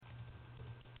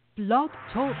Blog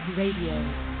Talk Radio.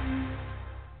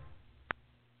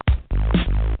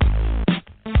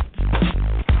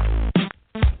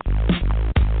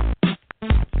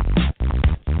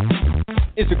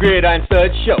 It's the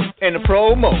GridironStuds show and the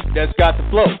promo that's got the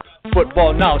flow.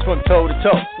 Football knowledge from toe to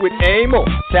toe with Amo,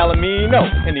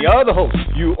 Salamino, and the other host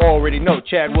you already know.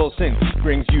 Chad Wilson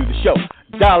brings you the show.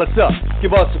 Dial us up,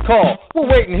 give us a call. We're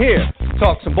waiting here to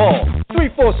talk some ball.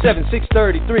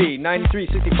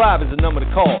 347-633-9365 is the number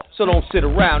to call. So don't sit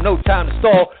around, no time to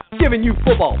stall. Giving you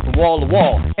football from wall to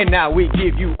wall. And now we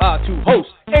give you our two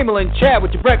hosts, Emil and Chad,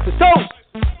 with your breakfast toast.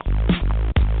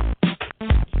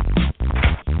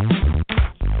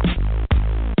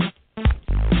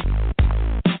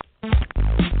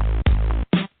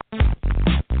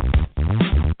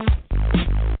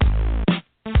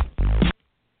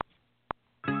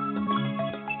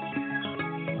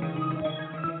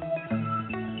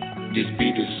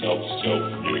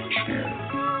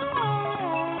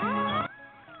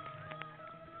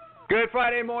 Good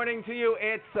Friday morning to you.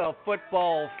 It's a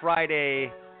football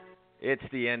Friday. It's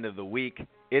the end of the week.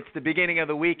 It's the beginning of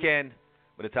the weekend,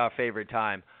 but it's our favorite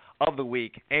time of the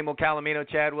week. Emil Calamino,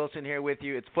 Chad Wilson here with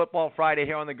you. It's football Friday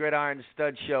here on the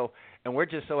GridironStuds show, and we're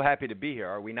just so happy to be here.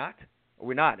 Are we not? Are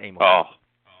we not, Emil? Oh,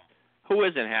 who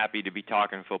isn't happy to be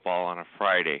talking football on a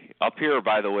Friday? Up here,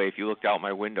 by the way, if you looked out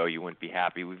my window, you wouldn't be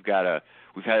happy. We've had a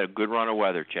good run of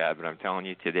weather, Chad, but I'm telling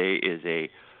you, today is a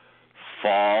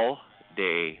fall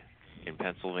day in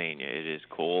Pennsylvania. It is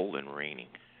cold and raining.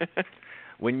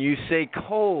 When you say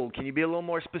cold, can you be a little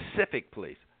more specific,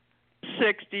 please?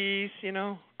 60s,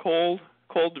 cold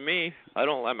to me. I'm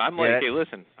like, hey,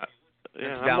 listen,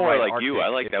 I'm more like Arctic you. I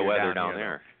like that weather down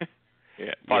there.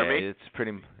 Pardon me?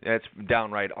 It's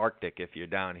downright Arctic if you're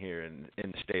down here in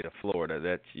the state of Florida.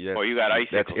 That's you got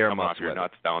icicles air come off your weather.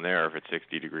 nuts down there if it's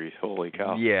 60 degrees. Holy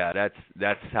cow. Yeah, that's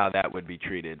how that would be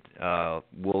treated.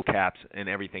 Wool caps and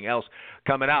everything else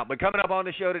coming out. But coming up on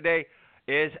the show today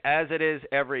is, as it is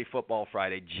every football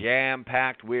Friday,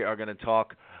 jam-packed. We are going to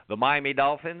talk the Miami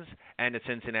Dolphins and the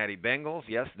Cincinnati Bengals.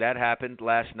 Yes, that happened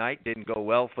last night. Didn't go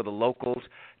well for the locals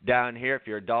down here. If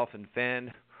you're a Dolphin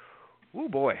fan, oh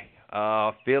boy.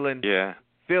 Feeling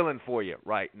for you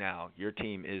right now. Your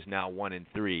team is now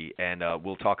 1-3, and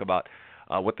we'll talk about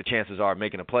what the chances are of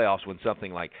making the playoffs when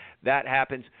something like that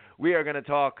happens. We are going to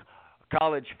talk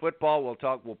college football. We'll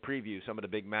preview some of the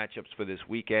big matchups for this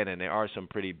weekend, and there are some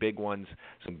pretty big ones,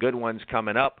 some good ones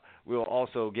coming up. We'll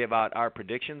also give out our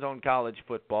predictions on college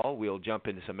football. We'll jump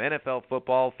into some NFL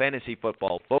football, fantasy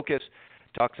football focus.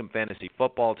 Talk some fantasy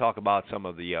football, talk about some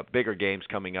of the bigger games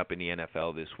coming up in the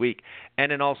NFL this week, and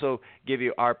then also give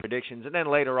you our predictions. And then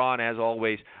later on, as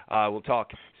always, we'll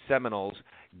talk Seminoles,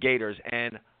 Gators,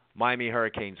 and Miami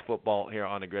Hurricanes football here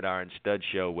on the GridironStuds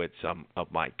show with some of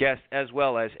my guests, as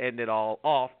well as end it all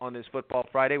off on this football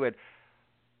Friday with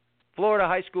Florida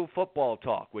high school football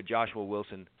talk with Joshua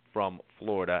Wilson from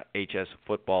Florida,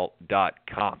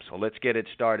 HSFootball.com. So let's get it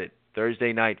started.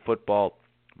 Thursday night football,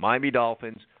 Miami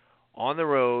Dolphins on the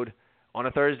road on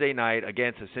a Thursday night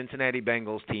against a Cincinnati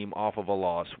Bengals team off of a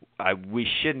loss. We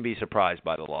shouldn't be surprised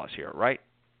by the loss here, right?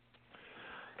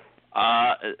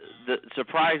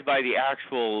 Surprised by the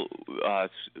actual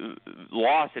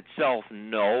loss itself,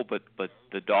 no, but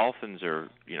the Dolphins are,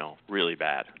 really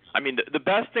bad. I mean, the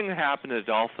best thing that happened to the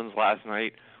Dolphins last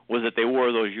night was that they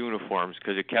wore those uniforms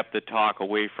because it kept the talk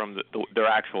away from their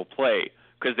actual play,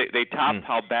 because they topped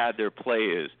how bad their play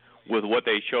is with what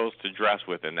they chose to dress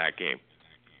with in that game.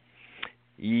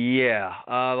 Yeah,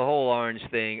 the whole orange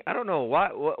thing. I don't know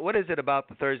what is it about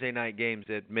the Thursday night games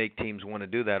that make teams want to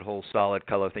do that whole solid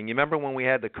color thing. You remember when we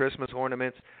had the Christmas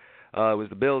ornaments? It was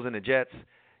the Bills and the Jets.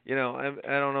 I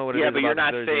don't know what it is. Yeah, but you're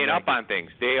not staying up on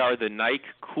things. They are the Nike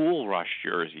Cool Rush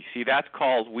jersey. See, that's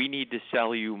called we need to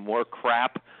sell you more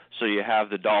crap, so you have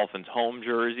the Dolphins home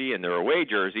jersey and their away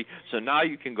jersey. So now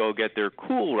you can go get their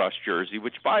Cool Rush jersey,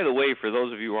 which, by the way, for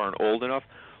those of you who aren't old enough,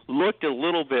 looked a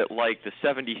little bit like the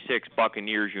 76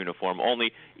 Buccaneers uniform,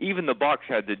 only even the Bucs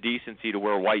had the decency to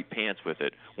wear white pants with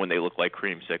it when they looked like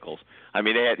creamsicles. I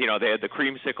mean, they had the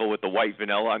creamsicle with the white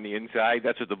vanilla on the inside.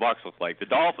 That's what the Bucs looked like. The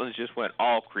Dolphins just went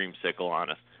all creamsicle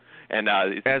on us. And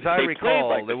as I recall,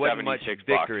 like there wasn't much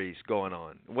victories going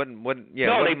on. They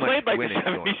played like the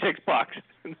 76 Bucs.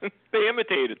 They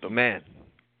imitated them. Man.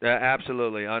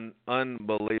 Absolutely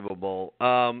unbelievable.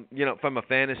 From a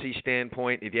fantasy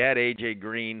standpoint, if you had A.J.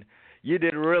 Green, you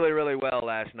did really, really well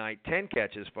last night. 10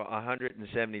 catches for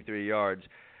 173 yards.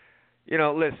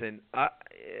 Listen, I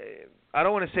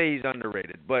don't want to say he's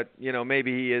underrated, but,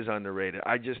 maybe he is underrated.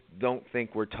 I just don't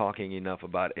think we're talking enough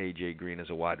about A.J. Green as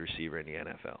a wide receiver in the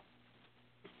NFL.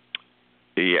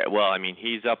 Yeah, well, I mean,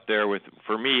 he's up there with,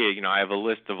 for me, I have a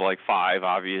list of like 5.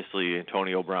 Obviously,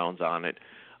 Antonio Brown's on it.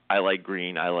 I like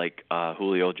Green. I like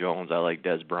Julio Jones. I like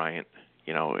Des Bryant,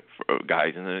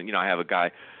 guys. And then, I have a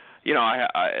guy,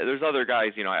 there's other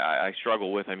guys, I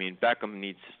struggle with. I mean, Beckham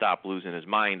needs to stop losing his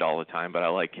mind all the time, but I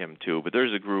like him too. But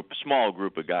there's a small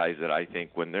group of guys that I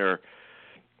think when they're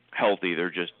healthy, they're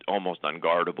just almost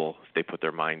unguardable if they put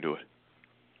their mind to it.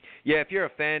 Yeah, if you're a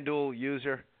FanDuel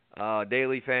user,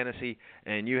 daily fantasy,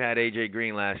 and you had A.J.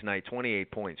 Green last night,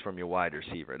 28 points from your wide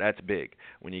receiver. That's big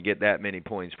when you get that many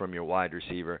points from your wide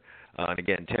receiver. And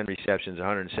again, 10 receptions,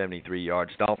 173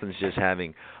 yards. Dolphins just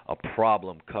having a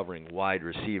problem covering wide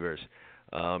receivers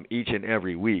each and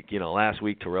every week. Last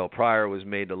week Terrell Pryor was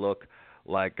made to look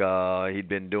like he'd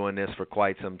been doing this for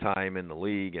quite some time in the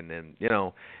league, and then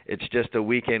it's just a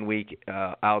week in week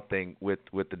out thing with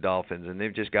the Dolphins, and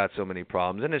they've just got so many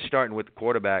problems. And it's starting with the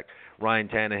quarterback, Ryan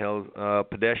Tannehill,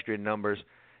 pedestrian numbers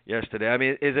yesterday. I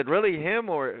mean, is it really him,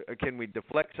 or can we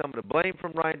deflect some of the blame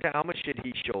from Ryan Tannehill? How much should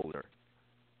he shoulder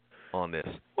on this?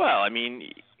 Well, I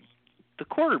mean, the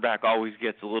quarterback always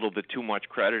gets a little bit too much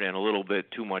credit and a little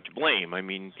bit too much blame. I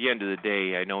mean, at the end of the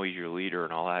day, I know he's your leader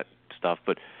and all that stuff,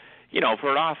 but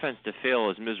for an offense to fail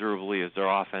as miserably as their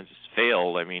offense has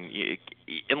failed, I mean,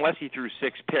 unless he threw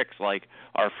 6 picks like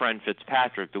our friend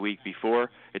Fitzpatrick the week before,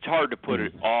 it's hard to put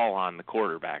it all on the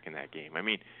quarterback in that game. I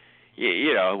mean,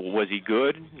 was he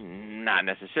good? Not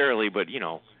necessarily, but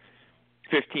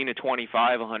 15 to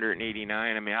 25,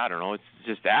 189. I mean, I don't know. It's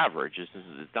just average.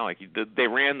 It's not like they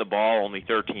ran the ball only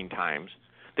 13 times.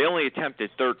 They only attempted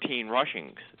 13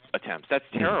 rushing attempts. That's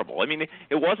terrible. I mean,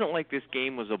 it wasn't like this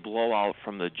game was a blowout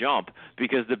from the jump,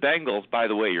 because the Bengals, by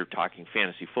the way, you're talking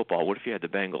fantasy football. What if you had the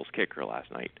Bengals kicker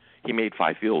last night? He made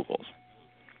 5 field goals.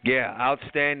 Yeah,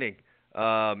 outstanding.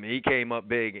 He came up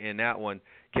big in that one,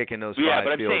 kicking those 5 field goals.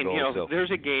 Yeah, but I'm saying, so.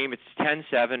 There's a game, it's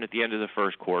 10-7 at the end of the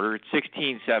first quarter. It's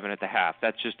 16-7 at the half.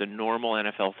 That's just a normal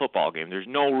NFL football game. There's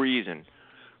no reason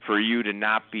for you to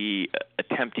not be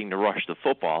attempting to rush the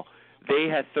football. They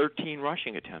had 13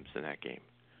 rushing attempts in that game.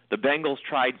 The Bengals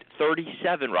tried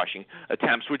 37 rushing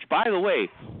attempts, which, by the way,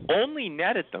 only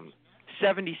netted them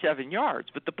 77 yards.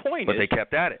 But the point is, but they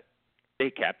kept at it.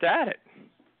 They kept at it.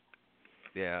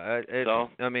 Yeah,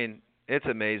 I mean, it's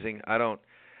amazing. I don't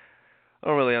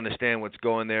really understand what's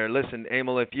going there. Listen,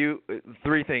 Emil,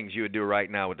 3 things you would do right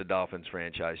now with the Dolphins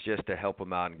franchise just to help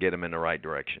them out and get them in the right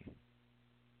direction.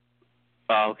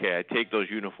 Okay, I'd take those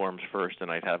uniforms first,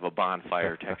 and I'd have a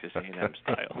bonfire Texas A&M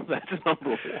style. That's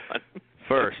number 1.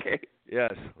 First, okay.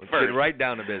 Yes. Let's get right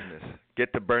down to business.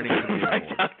 Get to burning some uniforms.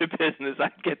 Right down to business.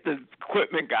 I'd get the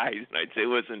equipment guys, and I'd say,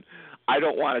 listen, I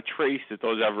don't want to trace that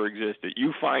those ever existed.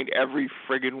 You find every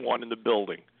friggin' one in the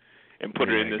building and put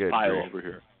it in this pile over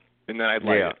here. And then I'd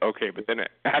light it. Okay, but then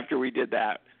after we did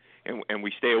that, and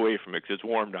we stay away from it because it's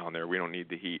warm down there, we don't need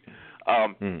the heat.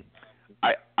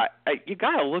 You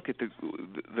got to look at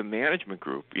the management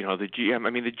group. The GM. I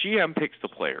mean, the GM picks the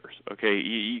players. Okay,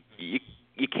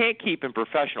 you can't keep in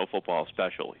professional football,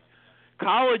 especially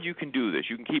college. You can do this.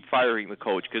 You can keep firing the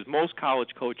coach, because most college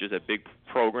coaches at big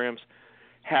programs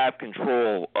have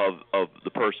control of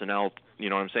the personnel. You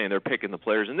know what I'm saying? They're picking the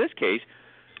players. In this case,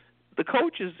 the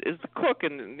coach is the cook,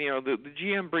 and the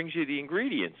GM brings you the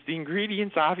ingredients. The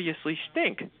ingredients obviously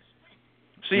stink.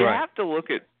 So you have to look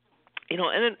at. And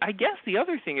then I guess the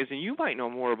other thing is, and you might know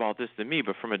more about this than me,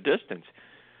 but from a distance,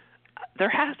 there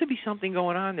has to be something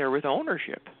going on there with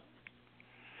ownership.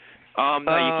 Now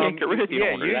you can't get rid of the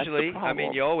owner. Yeah, usually. That's the problem. I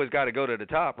mean, you always got to go to the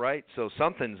top, right? So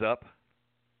something's up.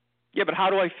 Yeah, but how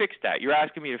do I fix that? You're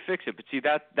asking me to fix it, but see,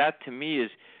 that to me is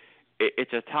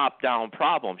it's a top-down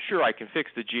problem. Sure, I can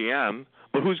fix the GM,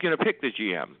 but who's going to pick the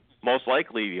GM? Most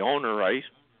likely the owner, right?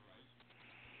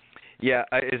 Yeah,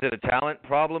 is it a talent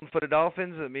problem for the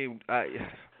Dolphins? I mean, I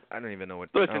don't even know what.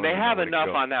 Listen, they have enough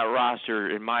on that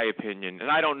roster, in my opinion, and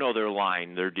I don't know their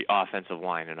line, their offensive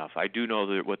line enough. I do know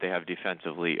what they have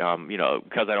defensively,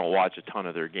 because I don't watch a ton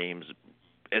of their games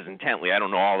as intently. I don't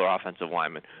know all their offensive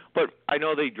linemen, but I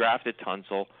know they drafted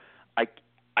Tunsil.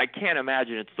 I can't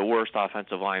imagine it's the worst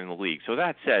offensive line in the league. So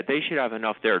that said, they should have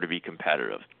enough there to be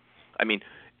competitive. I mean,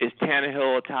 is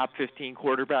Tannehill a top 15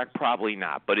 quarterback? Probably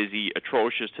not. But is he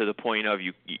atrocious to the point of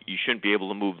you shouldn't be able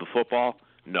to move the football?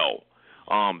 No.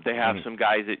 They have some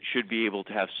guys that should be able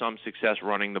to have some success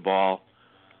running the ball.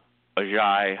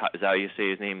 Ajay, is that how you say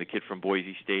his name, the kid from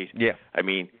Boise State? Yeah. I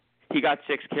mean, he got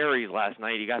 6 carries last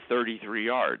night. He got 33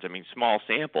 yards. I mean, small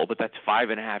sample, but that's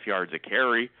 5.5 yards a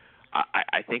carry.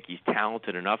 I think he's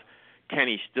talented enough.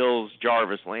 Kenny Stills,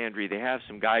 Jarvis Landry, they have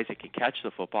some guys that can catch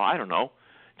the football. I don't know.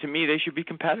 To me, they should be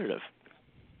competitive.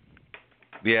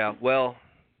 Yeah, well,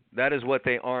 That is what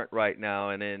they aren't right now.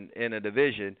 And in a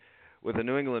division with a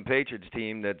New England Patriots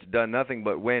team that's done nothing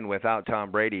but win without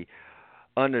Tom Brady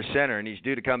under center, and he's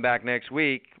due to come back next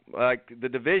week. Like the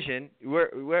division,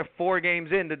 we're 4 games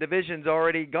in. The division's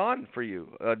already gone for you,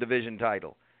 a division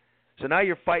title. So now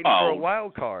you're fighting for a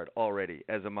wild card already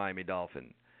as a Miami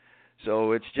Dolphin.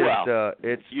 So it's just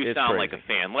it's sound crazy. like a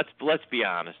fan. Let's be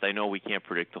honest. I know we can't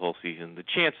predict the whole season. The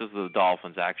chances of the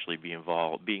Dolphins actually being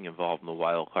involved in the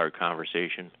wild card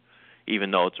conversation,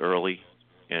 even though it's early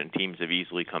and teams have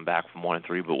easily come back from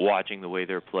 1-3, but watching the way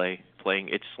they're playing,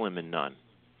 it's slim and none.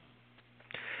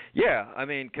 Yeah, I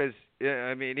mean, because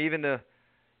even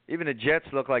the Jets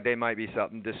look like they might be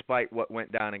something, despite what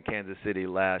went down in Kansas City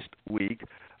last week.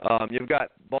 You've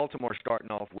got Baltimore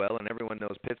starting off well, and everyone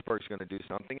knows Pittsburgh's going to do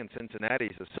something, and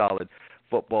Cincinnati's a solid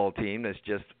football team that's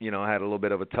just had a little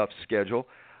bit of a tough schedule.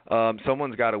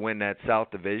 Someone's got to win that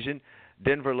South Division.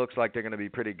 Denver looks like they're going to be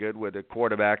pretty good with a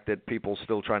quarterback that people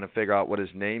still trying to figure out what his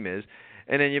name is,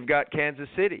 and then you've got Kansas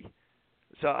City.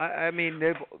 So I mean,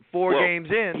 they've 4 games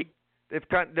in.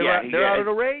 They're out of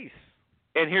the race.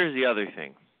 And here's the other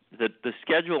thing. The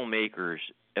schedule makers,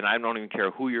 and I don't even care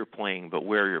who you're playing but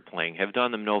where you're playing, have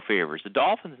done them no favors. The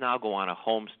Dolphins now go on a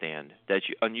homestand that's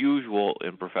unusual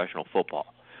in professional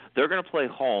football. They're going to play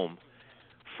home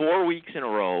 4 weeks in a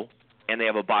row, and they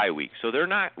have a bye week. So they're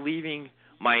not leaving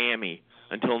Miami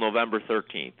until November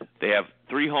 13th. They have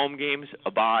 3 home games,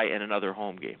 a bye, and another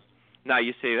home game. Now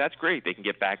you say that's great. They can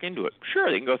get back into it.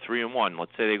 Sure, they can go 3-1.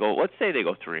 Let's say they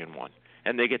go 3-1,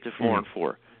 and they get to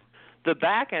 4-4. The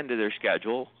back end of their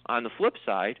schedule, on the flip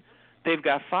side, they've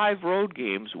got 5 road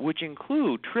games, which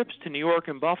include trips to New York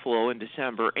and Buffalo in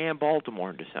December and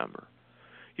Baltimore in December.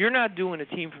 You're not doing a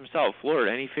team from South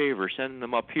Florida any favor sending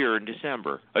them up here in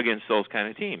December against those kind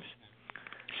of teams.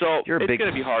 So it's going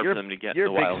to be hard for them to get in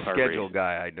the wild card race. You're a big schedule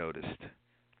guy, I noticed.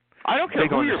 I don't care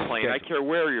who you're playing. I care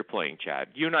where you're playing, Chad.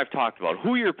 You and I have talked about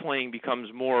who you're playing becomes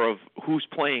more of who's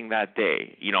playing that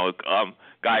day.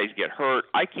 Guys get hurt.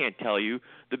 I can't tell you.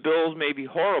 The Bills may be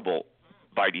horrible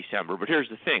by December, but here's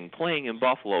the thing. Playing in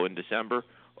Buffalo in December,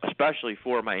 especially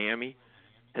for Miami,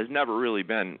 has never really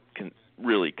been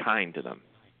really kind to them.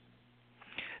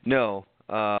 No,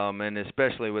 and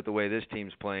especially with the way this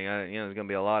team's playing, there's going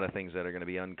to be a lot of things that are going to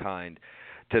be unkind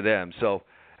to them. So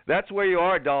that's where you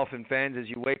are, Dolphin fans, as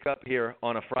you wake up here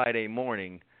on a Friday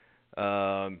morning.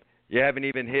 You haven't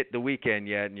even hit the weekend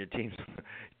yet, and your team's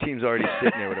already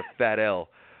sitting there with a fat L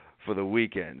for the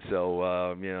weekend. So, why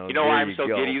I'm so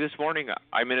giddy this morning?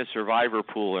 I'm in a survivor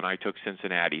pool, and I took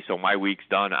Cincinnati. So my week's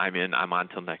done. I'm on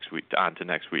till next week. On to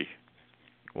next week.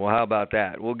 Well, how about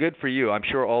that? Well, good for you. I'm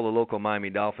sure all the local Miami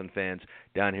Dolphin fans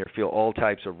down here feel all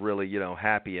types of really,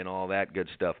 happy and all that good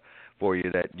stuff for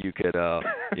you that you could,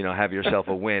 have yourself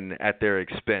a win at their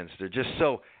expense. They're just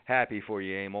so happy for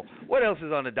you, Emil. What else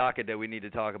is on the docket that we need to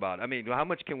talk about? I mean, how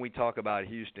much can we talk about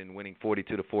Houston winning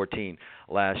 42-14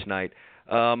 last night?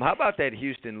 How about that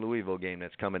Houston-Louisville game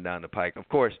that's coming down the pike? Of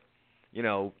course,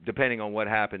 depending on what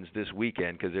happens this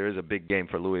weekend, because there is a big game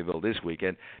for Louisville this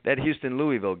weekend, that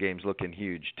Houston-Louisville game's looking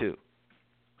huge too.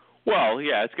 Well,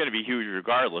 yeah, it's going to be huge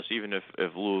regardless, even if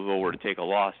Louisville were to take a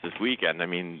loss this weekend. I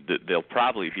mean, they'll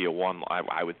probably be a one,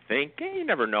 I would think. You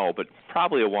never know, but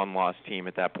probably a one-loss team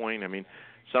at that point. I mean,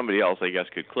 somebody else, I guess,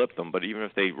 could clip them. But even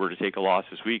if they were to take a loss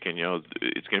this weekend,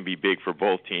 it's going to be big for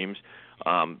both teams.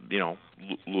 Louisville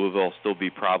will still be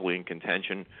probably in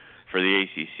contention for the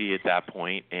ACC at that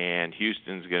point, and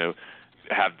Houston's going to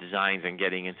have designs on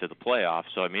getting into the playoffs.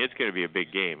 So, I mean, it's going to be a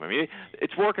big game. I mean,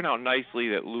 it's working out nicely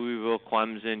that Louisville,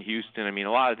 Clemson, Houston, I mean,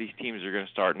 a lot of these teams are going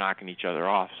to start knocking each other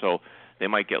off. So they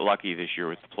might get lucky this year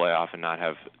with the playoff and not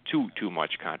have too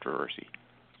much controversy.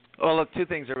 Well, look, 2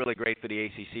 things are really great for the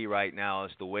ACC right now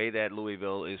is the way that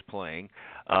Louisville is playing,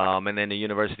 and then the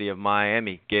University of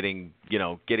Miami getting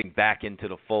back into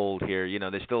the fold here.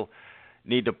 They still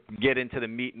need to get into the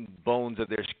meat and bones of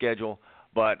their schedule,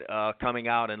 but coming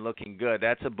out and looking good,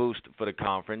 that's a boost for the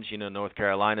conference. North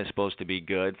Carolina's supposed to be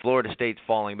good. Florida State's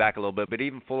falling back a little bit, but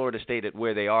even Florida State at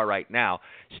where they are right now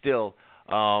still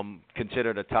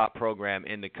considered a top program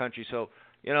in the country. So,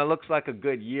 it looks like a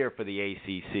good year for the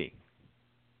ACC.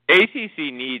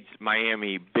 ACC needs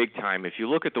Miami big time. If you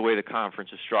look at the way the conference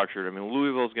is structured, I mean,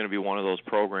 Louisville is going to be one of those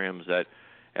programs that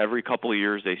every couple of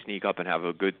years they sneak up and have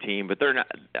a good team, but they're not.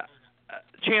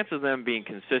 Chances of them being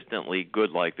consistently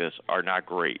good like this are not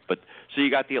great. But so you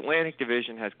got the Atlantic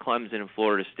Division has Clemson and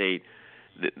Florida State.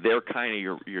 They're kind of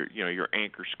your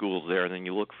anchor schools there, and then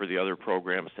you look for the other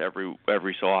programs to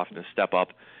every so often to step up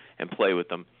and play with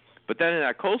them. But then in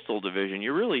that coastal division,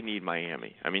 you really need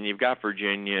Miami. I mean, you've got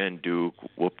Virginia and Duke,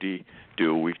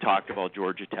 whoop-de-doo. We've talked about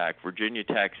Georgia Tech. Virginia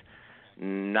Tech's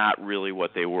not really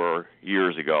what they were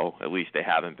years ago. At least they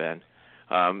haven't been.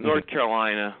 North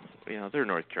Carolina, they're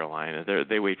North Carolina.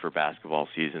 They wait for basketball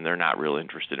season. They're not real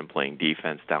interested in playing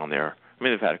defense down there. I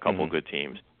mean, they've had a couple good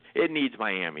teams. It needs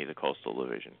Miami, the Coastal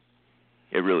Division.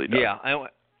 It really does. Yeah,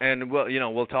 and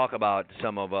we'll talk about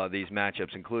some of these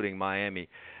matchups, including Miami,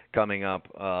 coming up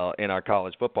in our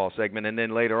college football segment, and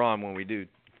then later on when we do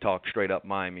talk straight up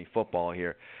Miami football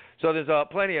here. So there's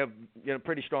plenty of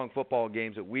pretty strong football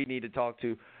games that we need to talk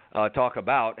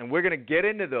about, and we're going to get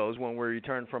into those when we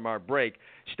return from our break.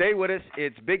 Stay with us.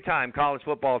 It's big time college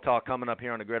football talk coming up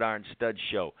here on the Gridiron Studs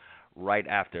show right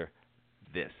after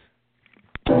this.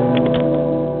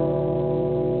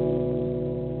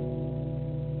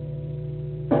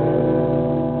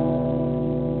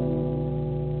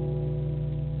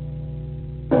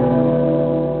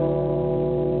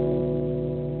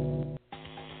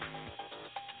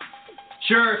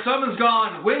 Sure, summer's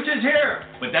gone, winter's here,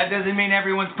 but that doesn't mean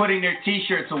everyone's putting their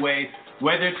t-shirts away.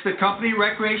 Whether it's the company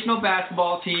recreational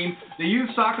basketball team, the youth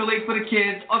soccer league for the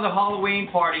kids, or the Halloween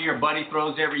party your buddy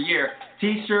throws every year,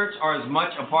 t-shirts are as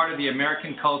much a part of the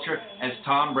American culture as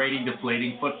Tom Brady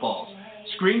deflating footballs.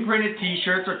 Screen-printed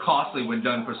t-shirts are costly when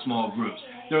done for small groups.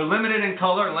 They're limited in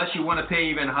color unless you want to pay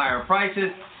even higher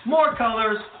prices. More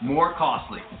colors, more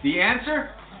costly. The answer?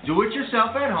 Do it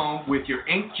yourself at home with your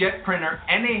inkjet printer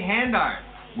and a hand iron.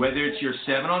 Whether it's your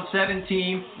 7-on-7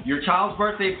 team, your child's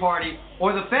birthday party,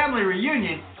 or the family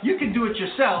reunion, you can do it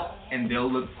yourself and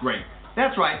they'll look great.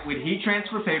 That's right, with heat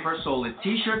transfer paper sold at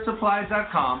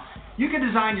tshirtsupplies.com, you can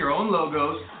design your own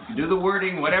logos, you can do the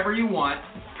wording whatever you want,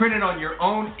 print it on your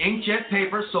own inkjet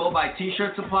paper sold by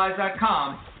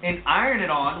tshirtsupplies.com, and iron it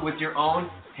on with your own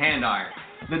hand iron.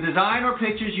 The design or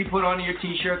pictures you put onto your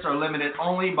t-shirts are limited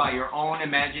only by your own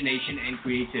imagination and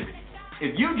creativity.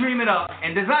 If you dream it up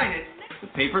and design it, the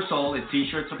paper sold at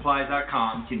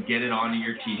tshirtsupplies.com can get it onto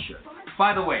your t-shirt.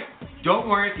 By the way, don't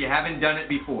worry if you haven't done it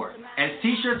before. As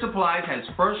T-Shirt Supplies has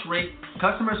first-rate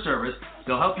customer service,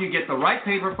 they'll help you get the right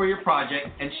paper for your project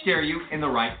and steer you in the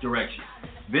right direction.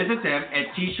 Visit them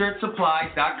at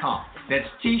tshirtsupplies.com. That's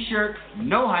t-shirt,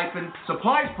 no hyphen,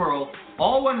 supplies plural,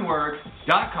 all one word,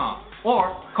 .com.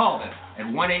 Or call them at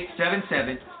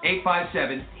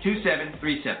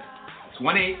 1-877-857-2737. It's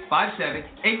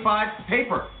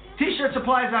 1-857-85-PAPER.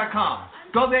 tshirtsupplies.com.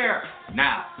 Go there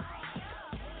now.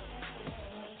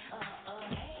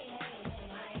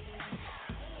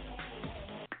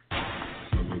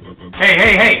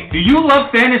 Hey, do you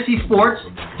love fantasy sports?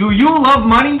 Do you love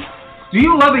money? Do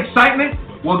you love excitement?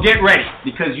 Well, get ready,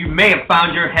 because you may have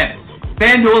found your heaven.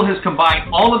 FanDuel has combined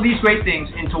all of these great things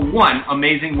into one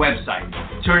amazing website.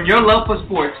 Turn your love for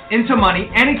sports into money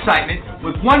and excitement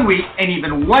with 1 week and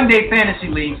even 1 day fantasy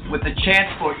leagues with a chance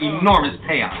for enormous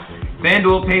payouts.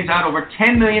 FanDuel pays out over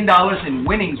 $10 million in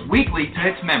winnings weekly to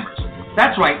its members.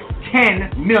 That's right,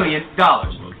 $10 million.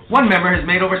 One member has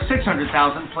made over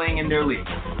 $600,000 playing in their league.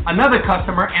 Another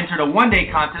customer entered a 1 day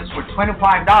contest for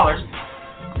 $25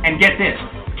 and get this,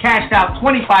 cashed out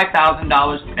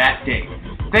 $25,000 that day.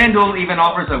 FanDuel even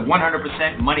offers a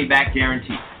 100% money-back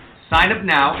guarantee. Sign up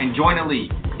now and join a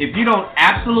league. If you don't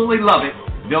absolutely love it,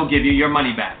 they'll give you your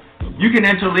money back. You can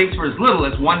enter leagues for as little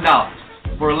as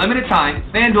 $1. For a limited time,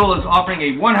 FanDuel is offering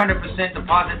a 100%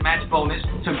 deposit match bonus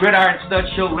to Gridiron Studs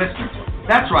show listeners.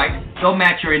 That's right, they'll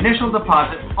match your initial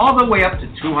deposit all the way up to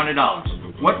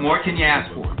 $200. What more can you ask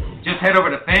for? Just head over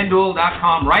to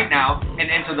FanDuel.com right now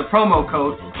and enter the promo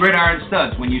code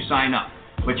GridironStuds when you sign up.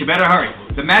 But you better hurry.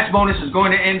 The match bonus is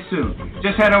going to end soon.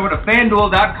 Just head over to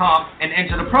FanDuel.com and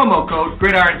enter the promo code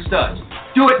GridironStuds.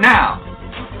 Do it now.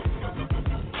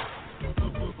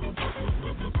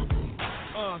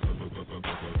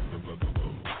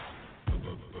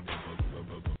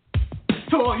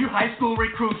 To all you high school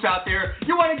recruits out there,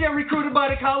 you want to get recruited by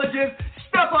the colleges?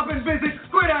 Step up and visit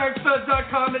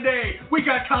GridironStuds.com today. We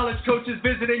got college coaches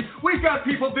visiting. We've got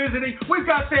people visiting. We've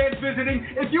got fans visiting.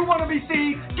 If you want to be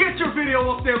seen, get your video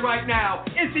up there right now.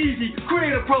 It's easy.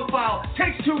 Create a profile.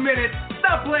 Takes 2 minutes.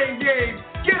 Stop playing games.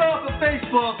 Get off of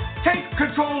Facebook. Take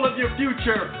control of your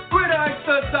future.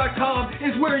 GridironStuds.com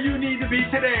is where you need to be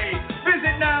today.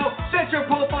 Visit now, set your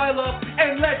profile up,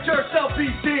 and let yourself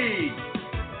be seen.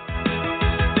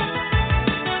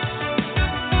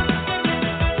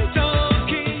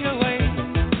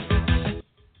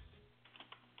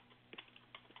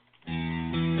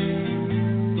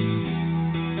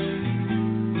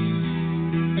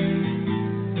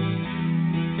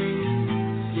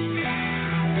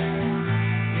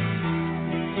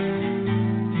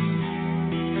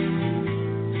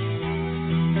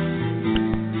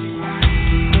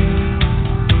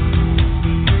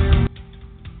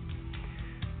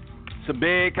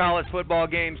 Big college football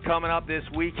games coming up this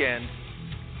weekend.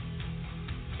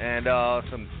 And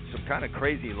some kind of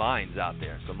crazy lines out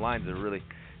there. Some lines that really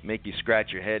make you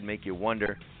scratch your head, make you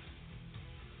wonder,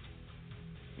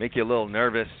 make you a little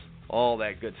nervous, all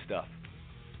that good stuff.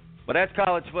 But that's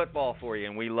college football for you,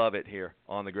 and we love it here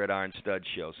on the Gridiron Studs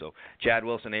Show. So Chad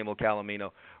Wilson, Emil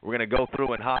Calomino, we're going to go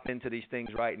through and hop into these things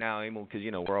right now, Emil, because,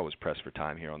 we're always pressed for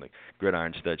time here on the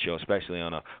Gridiron Studs Show, especially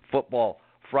on a Football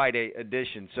Friday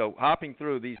edition. So hopping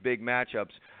through these big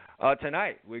matchups,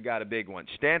 tonight we've got a big one,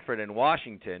 Stanford and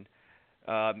Washington.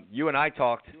 You and I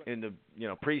talked in the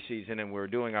preseason, and we were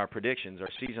doing our predictions, our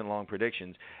season-long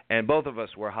predictions, and both of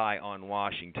us were high on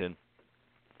Washington.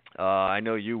 I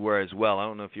know you were as well. I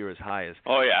don't know if you were as high as.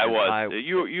 Oh yeah, I was.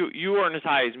 You weren't as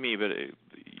high as me, but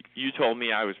you told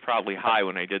me I was probably high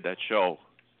when I did that show.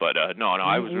 But no,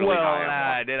 I was really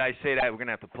high. Well, did I say that? We're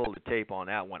gonna have to pull the tape on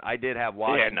that one. I did have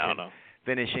Washington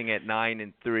finishing at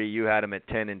 9-3. You had them at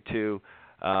 10-2,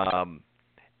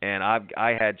 and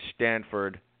I had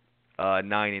Stanford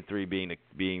 9-3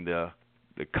 being the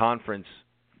conference,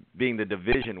 being the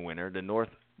division winner, the North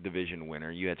Division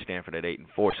winner. You had Stanford at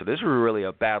 8-4. So this was really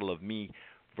a battle of me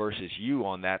versus you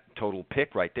on that total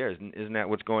pick right there. Isn't that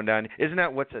what's going down? Isn't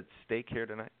that what's at stake here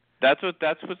tonight? That's what's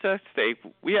at stake.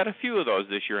 We had a few of those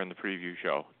this year in the preview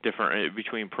show, different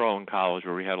between pro and college,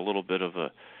 where we had a little bit of a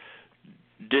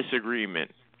disagreement.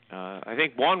 I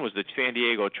think one was the San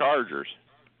Diego Chargers.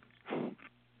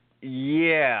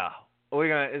 Yeah,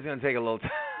 it's gonna take a little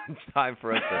time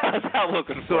for us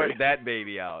to sort that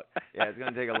baby out. Yeah, it's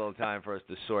going to take a little time for us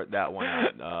to sort that one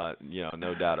out.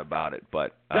 No doubt about it.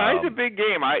 But it's a big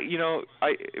game.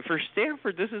 For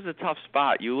Stanford, this is a tough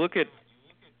spot. You look at,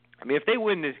 if they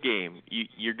win this game,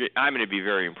 I'm going to be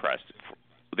very impressed.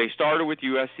 They started with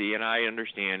USC, and I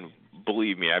understand.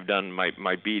 Believe me, I've done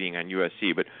my beating on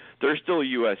USC, but they're still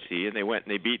USC, and they went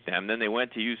and they beat them. Then they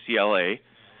went to UCLA.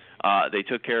 They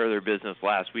took care of their business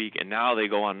last week, and now they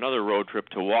go on another road trip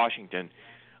to Washington.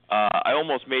 I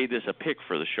almost made this a pick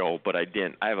for the show, but I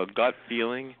didn't. I have a gut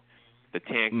feeling the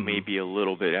tank may be a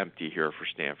little bit empty here for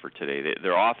Stanford today.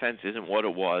 Their offense isn't what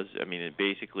it was.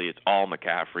 Basically it's all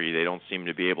McCaffrey. They don't seem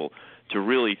to be able to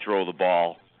really throw the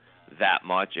ball that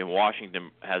much, and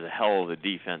Washington has a hell of a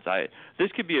defense. This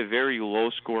could be a very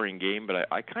low-scoring game, but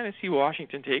I kind of see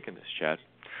Washington taking this, Chad.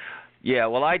 Yeah,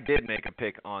 well, I did make a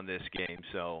pick on this game,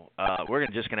 so we're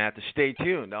just going to have to stay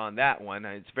tuned on that one.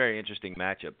 It's a very interesting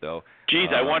matchup, though. Geez,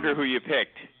 I wonder who you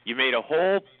picked. You made a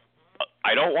whole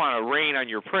I don't want to rain on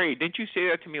your parade. Didn't you say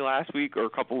that to me last week or a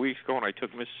couple of weeks ago when I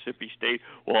took Mississippi State?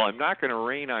 Well, I'm not going to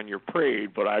rain on your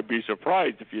parade, but I'd be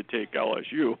surprised if you take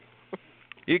LSU.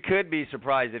 You could be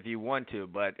surprised if you want to,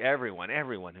 but everyone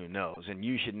who knows, and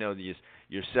you should know this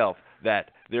yourself,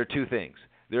 that there are two things.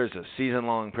 There's a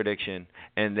season-long prediction,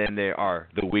 and then there are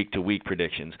the week-to-week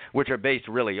predictions, which are based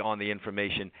really on the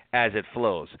information as it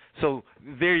flows. So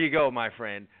there you go, my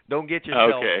friend. Don't get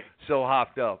yourself so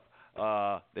hopped up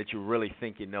that you really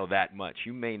think you know that much.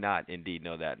 You may not indeed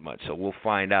know that much. So we'll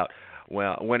find out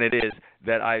when it is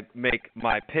that I make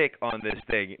my pick on this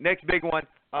thing. Next big one,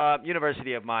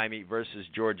 University of Miami versus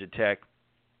Georgia Tech.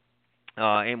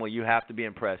 Emil, you have to be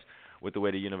impressed with the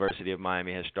way the University of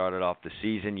Miami has started off the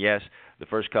season. Yes, the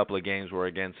first couple of games were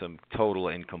against some total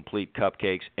and complete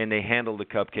cupcakes, and they handled the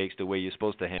cupcakes the way you're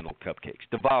supposed to handle cupcakes,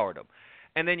 devoured them.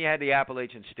 And then you had the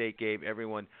Appalachian State game.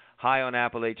 Everyone high on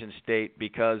Appalachian State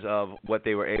because of what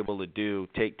they were able to do,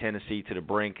 take Tennessee to the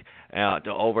brink,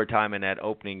 to overtime in that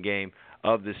opening game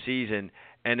of the season.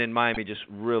 And then Miami just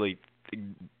really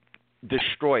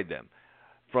destroyed them.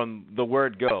 From the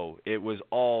word go, it was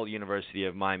all University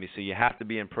of Miami. So you have to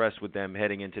be impressed with them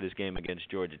heading into this game against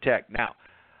Georgia Tech. Now,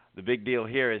 the big deal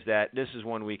here is that this is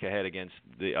 1 week ahead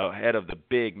ahead of the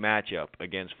big matchup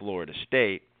against Florida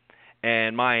State.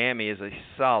 And Miami is a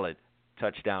solid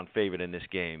touchdown favorite in this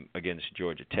game against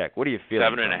Georgia Tech. What do you feel?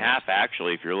 7.5,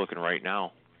 actually, if you're looking right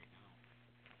now.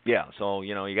 Yeah, so,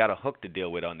 you got a hook to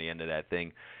deal with on the end of that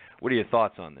thing. What are your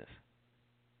thoughts on this?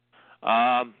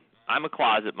 I'm a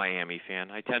closet Miami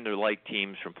fan. I tend to like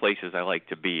teams from places I like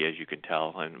to be, as you can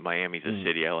tell. And Miami's a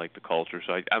city. I like the culture.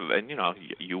 So,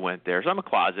 you went there. So I'm a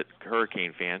closet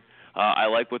Hurricane fan. I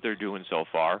like what they're doing so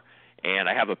far. And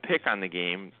I have a pick on the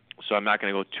game, so I'm not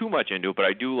going to go too much into it. But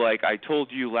I told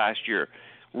you last year,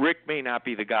 Rick may not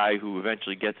be the guy who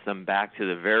eventually gets them back to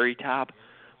the very top,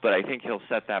 but I think he'll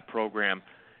set that program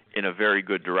in a very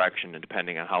good direction, and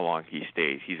depending on how long he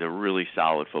stays. He's a really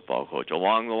solid football coach.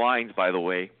 Along the lines, by the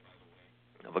way,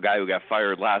 of a guy who got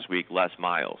fired last week, Les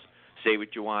Miles. Say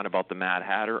what you want about the Mad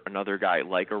Hatter, another guy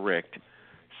like a Rick,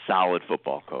 solid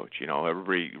football coach.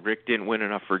 Rick didn't win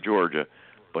enough for Georgia,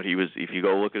 but he was. If you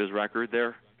go look at his record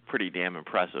there, pretty damn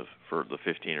impressive for the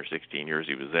 15 or 16 years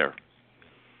he was there.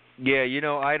 Yeah,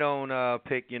 I don't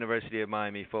pick University of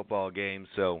Miami football games,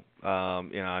 so I'm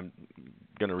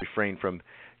going to refrain from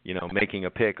making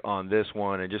a pick on this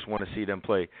one. I just want to see them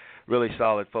play really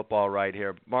solid football right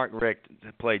here. Mark Richt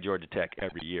played Georgia Tech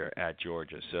every year at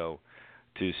Georgia, so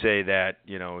to say that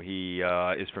he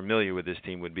is familiar with this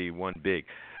team would be one big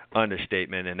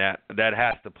understatement, and that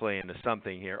has to play into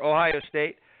something here. Ohio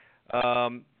State,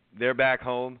 they're back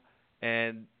home,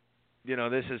 and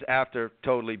this is after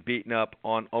totally beating up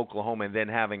on Oklahoma and then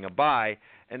having a bye,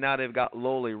 and now they've got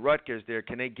lowly Rutgers there.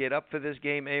 Can they get up for this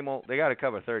game, Emil? They got to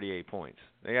cover 38 points.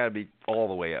 They got to be all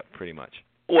the way up, pretty much.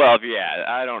 Well,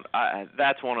 yeah,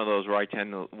 that's one of those where I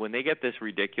tend to, when they get this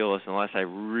ridiculous, unless I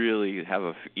really have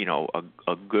a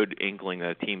good inkling that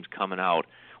a team's coming out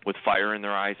with fire in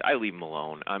their eyes, I leave them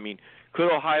alone. I mean, could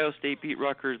Ohio State beat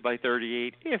Rutgers by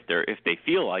 38? If they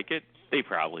feel like it, they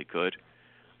probably could.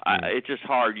 It's just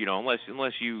hard,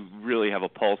 unless you really have a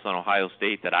pulse on Ohio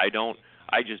State that I don't.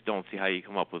 I just don't see how you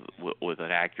come up with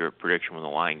an accurate prediction when the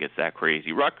line gets that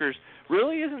crazy. Rutgers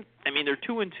really isn't. I mean, they're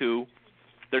 2-2.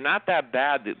 They're not that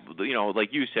bad. That,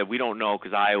 like you said, we don't know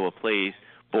because Iowa plays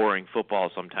boring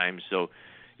football sometimes. So,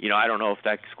 I don't know if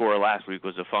that score last week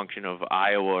was a function of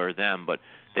Iowa or them, but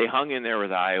they hung in there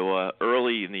with Iowa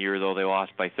early in the year. Though they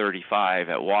lost by 35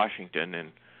 at Washington,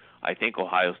 and I think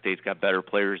Ohio State's got better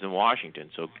players than Washington,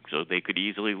 so they could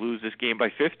easily lose this game by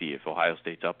 50 if Ohio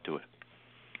State's up to it.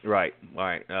 Right. All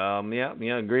right.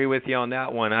 Yeah, agree with you on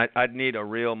that one. I'd need a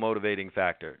real motivating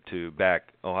factor to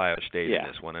back Ohio State in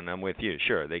this one, and I'm with you.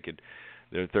 Sure,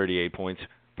 they're 38 points,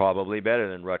 probably better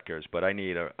than Rutgers, but I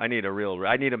need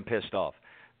them pissed off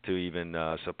to even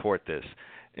support this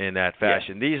in that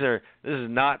fashion. Yeah. This is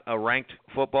not a ranked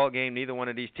football game. Neither one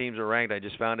of these teams are ranked. I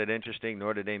just found it interesting.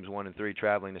 Notre Dame's 1-3,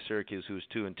 traveling to Syracuse, who's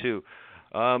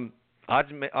 2-2.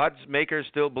 Odds makers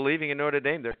still believing in Notre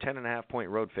Dame. They're 10.5-point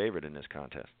road favorite in this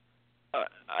contest.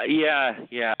 Yeah.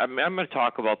 I'm going to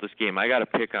talk about this game. I got to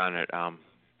pick on it.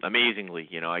 Amazingly,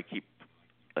 I keep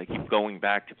going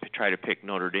back to try to pick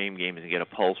Notre Dame games and get a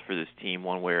pulse for this team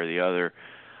one way or the other.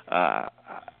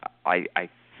 I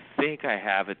think I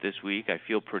have it this week. I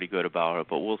feel pretty good about it,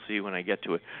 but we'll see when I get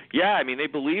to it. Yeah, I mean, they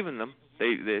believe in them.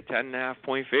 They're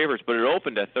 10.5-point favorites, but it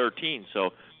opened at 13, so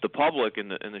the public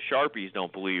and the Sharpies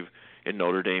don't believe in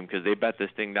Notre Dame because they bet this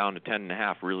thing down to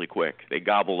 10.5 really quick. They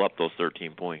gobbled up those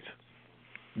 13 points.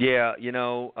 Yeah,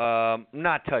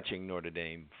 not touching Notre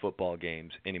Dame football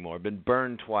games anymore. Been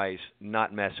burned twice,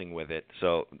 not messing with it.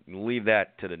 So leave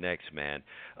that to the next man.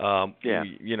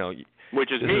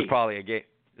 Which is this me. Is probably a game.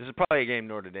 This is probably a game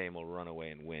Notre Dame will run away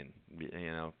and win.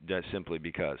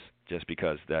 Just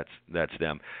because that's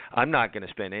them. I'm not going to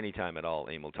spend any time at all,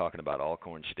 Emil, talking about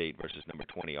Alcorn State versus number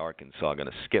 20 Arkansas. I'm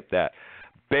going to skip that.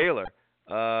 Baylor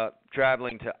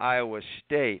traveling to Iowa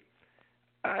State.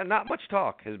 Not much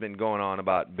talk has been going on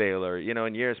about Baylor.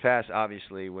 In years past,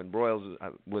 obviously, when Broyles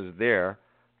was there,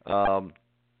 Briles,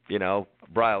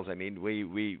 I mean,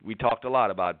 we talked a lot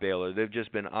about Baylor. They've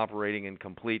just been operating in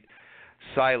complete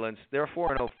silence. They're a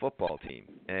 4-0 football team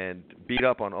and beat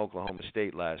up on Oklahoma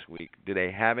State last week. Do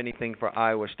they have anything for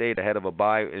Iowa State ahead of a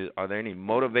bye? Are there any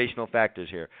motivational factors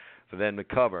here for them to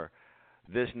cover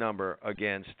this number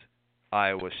against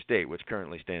Iowa State, which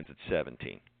currently stands at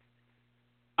 17?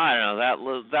 I don't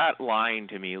know. That line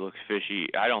to me looks fishy.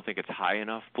 I don't think it's high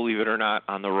enough, believe it or not,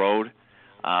 on the road.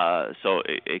 So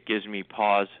it gives me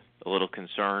pause, a little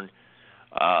concern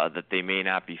that they may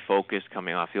not be focused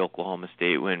coming off the Oklahoma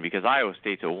State win because Iowa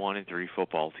State's a 1-3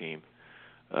 football team.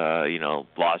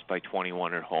 Lost by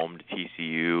 21 at home to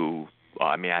TCU.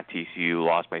 At TCU,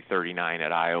 lost by 39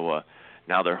 at Iowa.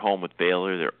 Now they're home with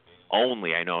Baylor. They're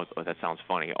only, I know that sounds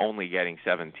funny, only getting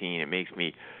 17. It makes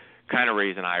me kind of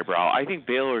raise an eyebrow. I think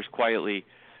Baylor's quietly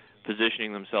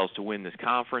positioning themselves to win this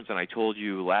conference, and I told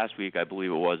you last week, I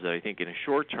believe it was, that I think in a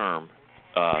short-term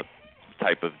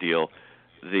type of deal,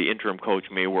 the interim coach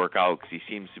may work out because he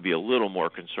seems to be a little more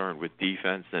concerned with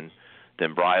defense than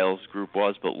Briles' group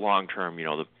was. But long-term,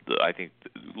 I think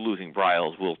losing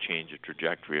Briles will change the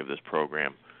trajectory of this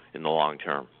program in the long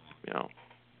term.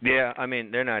 Yeah, I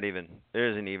mean,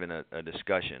 there isn't even a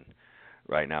discussion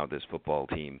right now with this football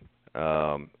team.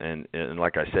 And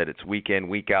like I said, it's week in,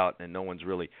 week out, and no one's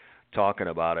really talking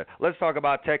about it. Let's talk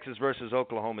about Texas versus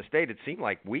Oklahoma State. It seemed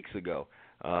like weeks ago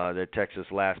that Texas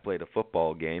last played a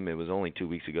football game. It was only 2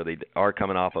 weeks ago. They are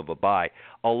coming off of a bye.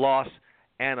 A loss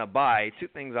and a bye, two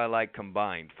things I like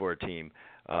combined for a team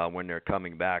when they're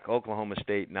coming back. Oklahoma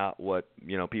State, not what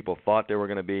people thought they were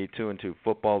going to be, 2-2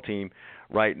 football team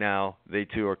right now. They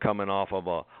too are coming off of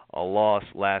a loss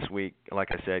last week. Like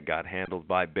I said, got handled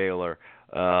by Baylor.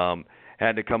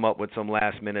 had to come up with some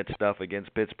last-minute stuff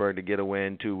against Pittsburgh to get a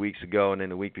win 2 weeks ago, and then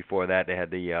the week before that they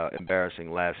had the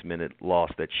embarrassing last-minute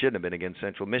loss that shouldn't have been against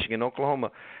Central Michigan.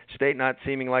 Oklahoma State not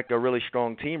seeming like a really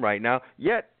strong team right now,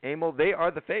 yet, Emil, they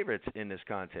are the favorites in this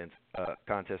contest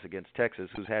against Texas,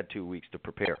 who's had 2 weeks to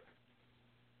prepare.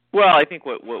 Well, I think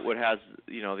what has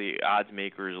the odds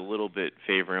makers a little bit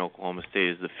favoring Oklahoma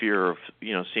State is the fear of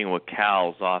seeing what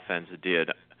Cal's offense did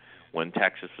when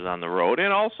Texas was on the road,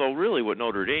 and also really what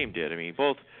Notre Dame did. I mean,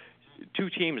 both two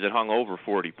teams that hung over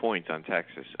 40 points on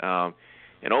Texas,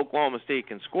 and Oklahoma State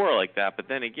can score like that. But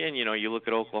then again, you look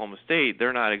at Oklahoma State;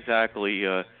 they're not exactly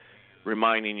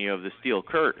reminding you of the Steel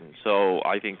Curtain. So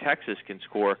I think Texas can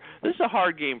score. This is a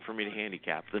hard game for me to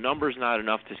handicap. The number's not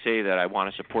enough to say that I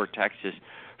want to support Texas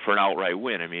for an outright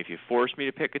win. I mean, if you forced me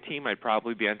to pick a team, I'd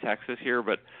probably be on Texas here,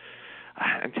 but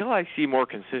until I see more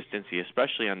consistency,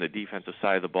 especially on the defensive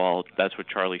side of the ball, that's what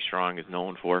Charlie Strong is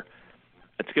known for,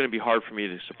 it's going to be hard for me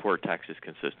to support Texas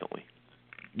consistently.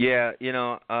 Yeah,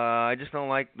 I just don't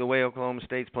like the way Oklahoma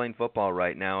State's playing football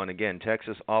right now. And again,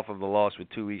 Texas off of the loss with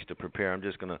 2 weeks to prepare. I'm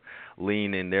just going to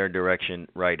lean in their direction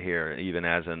right here, even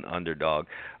as an underdog.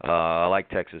 I like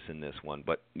Texas in this one.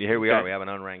 But here we are. We have an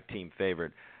unranked team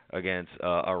favorite against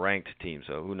a ranked team,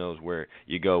 so who knows where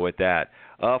you go with that.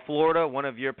 Florida, one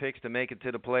of your picks to make it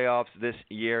to the playoffs this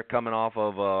year, coming off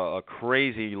of a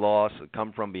crazy loss, a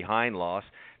come-from-behind loss,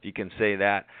 if you can say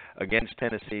that, against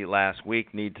Tennessee last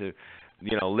week, need to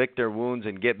lick their wounds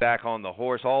and get back on the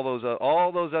horse. All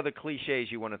those other cliches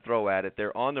you want to throw at it.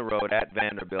 They're on the road at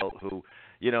Vanderbilt, who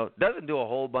doesn't do a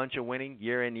whole bunch of winning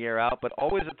year in, year out, but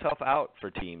always a tough out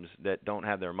for teams that don't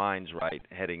have their minds right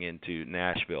heading into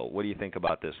Nashville. What do you think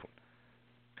about this one?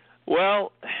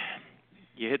 Well,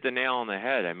 you hit the nail on the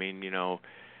head. I mean,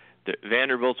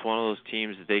 Vanderbilt's one of those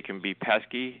teams that they can be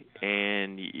pesky,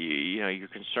 and you're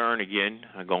concerned again.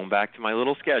 Going back to my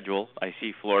little schedule, I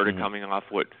see Florida coming off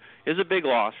what is a big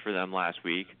loss for them last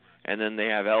week. And then they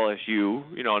have LSU,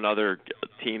 another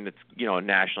team that's, a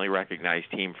nationally recognized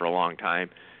team for a long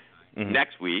time,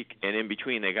 next week. And in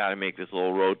between, they got to make this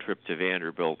little road trip to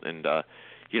Vanderbilt. And,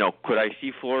 could I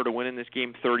see Florida winning this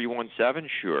game 31-7?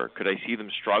 Sure. Could I see them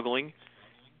struggling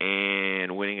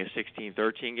and winning a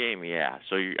 16-13 game? Yeah.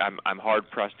 So I'm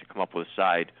hard-pressed to come up with a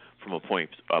side from a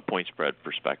point spread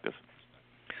perspective.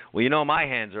 Well, my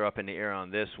hands are up in the air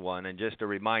on this one, and just a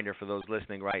reminder for those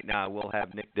listening right now, we'll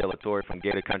have Nick DeLatorre from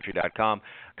GatorCountry.com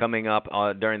coming up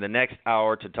during the next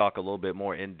hour to talk a little bit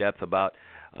more in depth about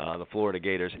the Florida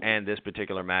Gators and this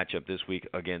particular matchup this week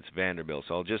against Vanderbilt.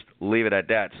 So I'll just leave it at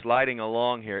that. Sliding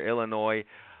along here, Illinois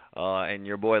and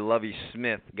your boy Lovie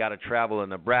Smith got to travel to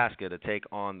Nebraska to take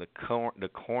on the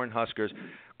Cornhuskers.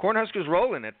 Cornhuskers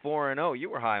rolling at 4-0. You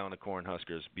were high on the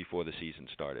Cornhuskers before the season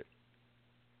started.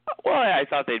 Well, I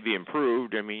thought they'd be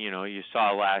improved. I mean, you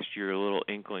saw last year little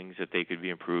inklings that they could be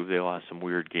improved. They lost some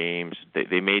weird games.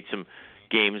 They made some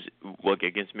games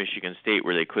against Michigan State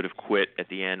where they could have quit at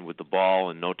the end with the ball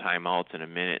and no timeouts in a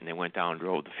minute, and they went down and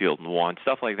drove the field and won.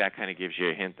 Stuff like that kind of gives you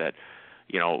a hint that,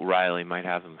 Riley might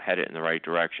have them headed in the right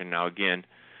direction. Now, again,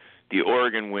 the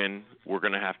Oregon win, we're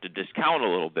going to have to discount a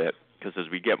little bit because as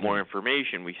we get more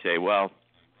information, we say, well,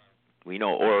 we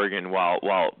know Oregon,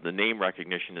 while the name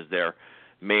recognition is there,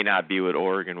 may not be what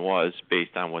Oregon was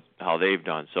based on how they've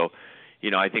done. So,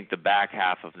 I think the back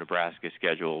half of Nebraska's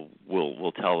schedule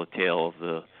will tell the tale of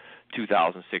the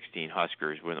 2016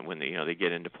 Huskers when they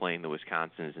get into playing the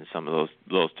Wisconsins and some of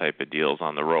those type of deals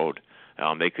on the road.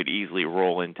 They could easily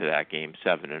roll into that game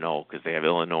 7-0 because they have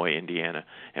Illinois, Indiana,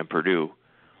 and Purdue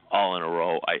all in a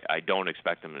row. I don't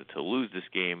expect them to lose this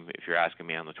game. If you're asking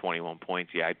me on the 21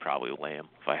 points, I'd probably lay them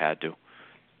if I had to.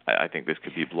 I think this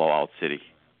could be blowout city.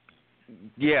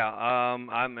 Yeah,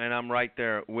 I'm right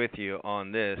there with you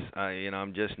on this.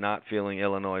 I'm just not feeling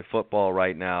Illinois football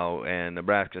right now, and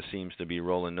Nebraska seems to be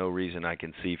rolling. No reason I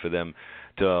can see for them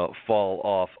to fall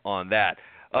off on that.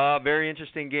 Very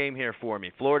interesting game here for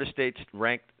me. Florida State's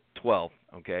ranked 12th,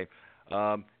 okay?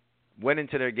 Went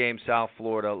into their game South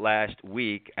Florida last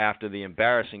week after the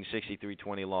embarrassing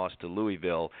 63-20 loss to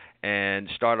Louisville and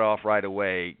started off right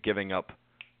away giving up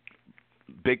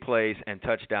big plays and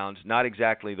touchdowns, not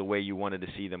exactly the way you wanted to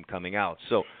see them coming out.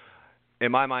 So, in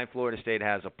my mind, Florida State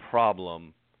has a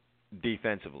problem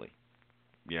defensively.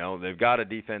 They've got a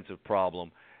defensive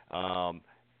problem,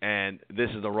 and this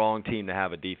is the wrong team to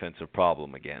have a defensive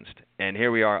problem against. And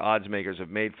here we are, odds makers have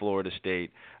made Florida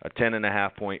State a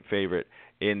 10.5-point favorite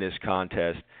in this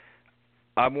contest.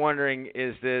 I'm wondering,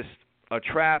 is this a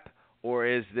trap or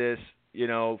is this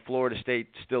Florida State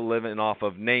still living off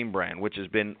of name brand, which has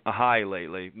been a high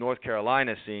lately? North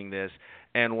Carolina seeing this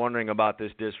and wondering about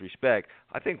this disrespect.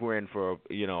 I think we're in for,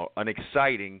 an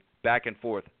exciting back and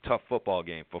forth, tough football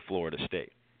game for Florida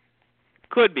State.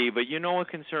 Could be, but you know what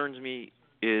concerns me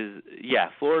is,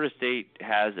 Florida State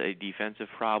has a defensive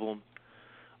problem,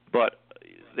 but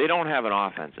they don't have an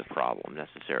offensive problem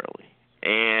necessarily.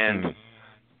 And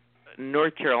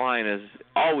North Carolina's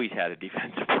always had a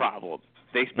defensive problem.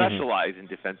 They specialize in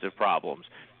defensive problems.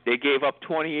 They gave up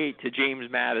 28 to James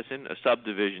Madison, a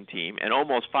subdivision team, and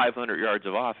almost 500 yards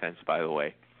of offense, by the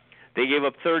way. They gave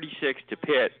up 36 to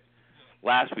Pitt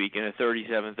last week in a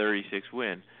 37-36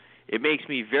 win. It makes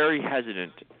me very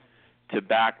hesitant to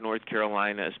back North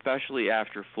Carolina, especially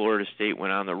after Florida State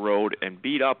went on the road and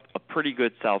beat up a pretty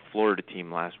good South Florida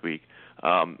team last week.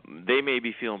 They may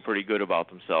be feeling pretty good about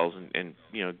themselves and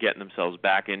getting themselves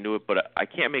back into it, but I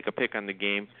can't make a pick on the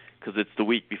game because it's the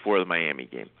week before the Miami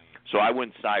game. So I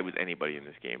wouldn't side with anybody in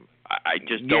this game. I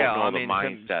just don't know the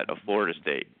mindset of Florida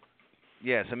State.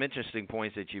 Yeah, some interesting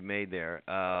points that you made there,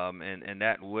 and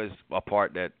that was a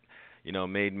part that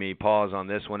made me pause on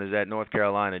this one, is that North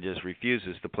Carolina just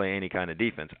refuses to play any kind of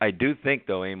defense. I do think,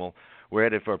 though, Emil, we're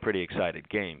headed for a pretty excited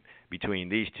game between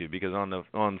these two, because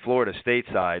on Florida State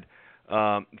side,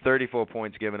 34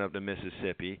 points given up to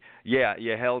Mississippi. Yeah,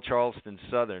 you held Charleston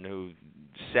Southern, who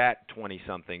sat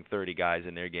 20-something, 30 guys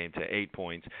in their game, to 8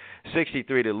 points,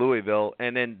 63 to Louisville,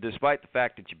 and then despite the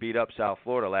fact that you beat up South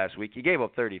Florida last week, you gave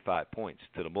up 35 points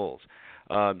to the Bulls.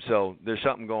 So there's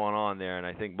something going on there, and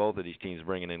I think both of these teams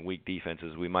bringing in weak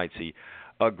defenses, we might see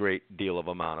a great deal of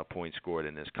amount of points scored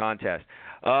in this contest.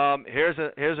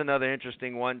 Here's another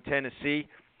interesting one. Tennessee,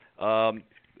 listen,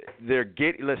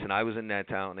 I was in that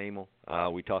town, Emil.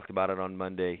 We talked about it on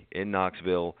Monday in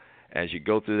Knoxville. As you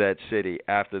go through that city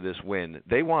after this win,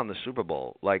 they won the Super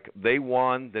Bowl. Like, they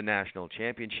won the national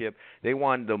championship. They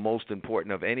won the most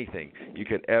important of anything you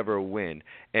could ever win.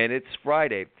 And it's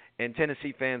Friday, and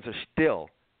Tennessee fans are still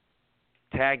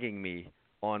tagging me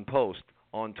on posts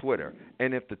on Twitter.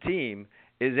 And if the team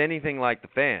is anything like the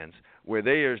fans, where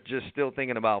they are just still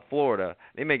thinking about Florida,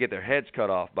 they may get their heads cut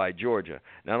off by Georgia.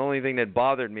 Now, the only thing that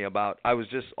bothered me about, I was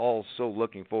just also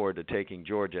looking forward to taking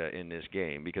Georgia in this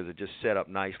game because it just set up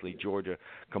nicely. Georgia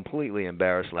completely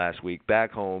embarrassed last week,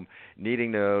 back home,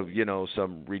 needing to,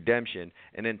 some redemption,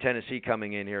 and then Tennessee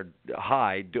coming in here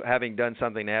high, having done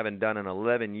something they haven't done in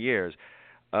 11 years.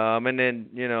 And then,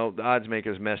 the odds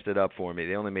makers messed it up for me.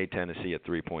 They only made Tennessee a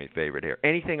 3-point favorite here.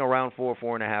 Anything around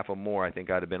 4.5 or more, I think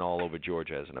I'd have been all over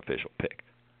Georgia as an official pick.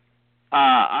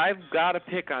 I've got a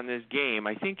pick on this game.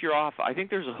 I think you're off. I think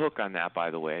there's a hook on that, by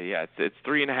the way. Yeah, it's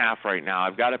 3.5 right now.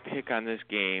 I've got a pick on this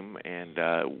game,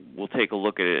 and we'll take a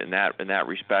look at it in that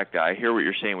respect. I hear what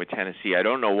you're saying with Tennessee. I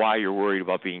don't know why you're worried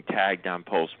about being tagged on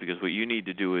posts, because what you need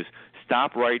to do is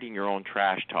stop writing your own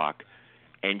trash talk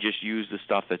and just use the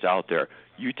stuff that's out there.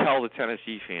 You tell the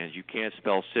Tennessee fans you can't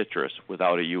spell citrus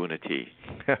without a U and a T.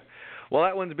 Well,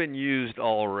 that one's been used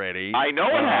already. I know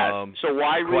it has. So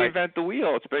why reinvent the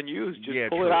wheel? It's been used.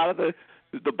 Just pull it out of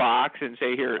the box and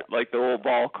say, here, like the old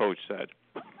ball coach said.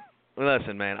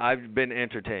 Listen, man, I've been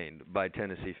entertained by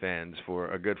Tennessee fans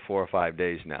for a good 4 or 5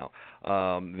 days now.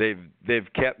 They've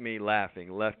kept me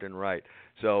laughing left and right.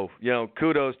 So,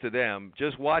 kudos to them.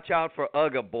 Just watch out for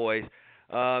UGA boys.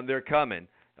 They're coming,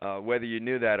 whether you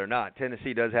knew that or not.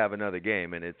 Tennessee does have another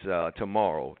game, and it's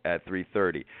tomorrow at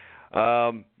 3:30.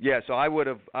 So I would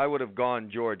have gone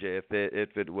Georgia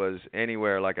if it was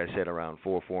anywhere, like I said, around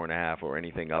 4.5, or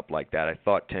anything up like that. I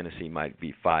thought Tennessee might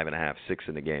be 5.5, 6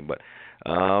 in the game, but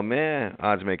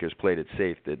odds makers played it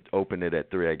safe. That opened it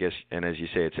at 3, I guess, and as you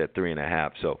say, it's at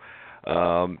 3.5. So.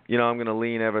 I'm going to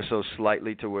lean ever so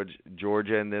slightly towards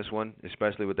Georgia in this one,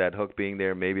 especially with that hook being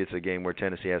there. Maybe it's a game where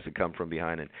Tennessee has to come from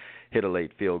behind and hit a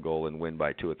late field goal and win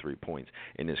by 2 or 3 points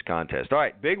in this contest. All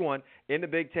right, big one in the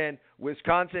Big Ten,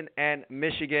 Wisconsin and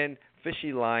Michigan.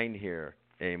 Fishy line here,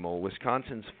 Emil.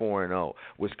 Wisconsin's 4-0.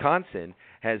 Wisconsin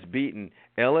has beaten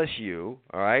LSU,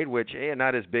 all right, which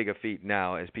not as big a feat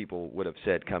now as people would have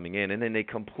said coming in, and then they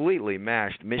completely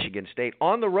mashed Michigan State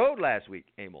on the road last week,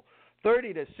 Emil.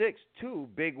 30-6, 2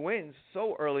 big wins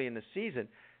so early in the season,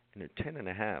 and they're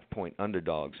 10.5-point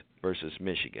underdogs versus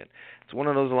Michigan. It's one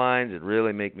of those lines that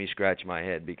really make me scratch my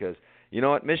head because, you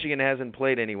know what, Michigan hasn't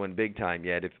played anyone big time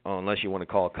yet, unless you want to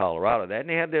call Colorado that, and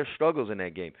they have their struggles in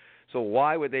that game. So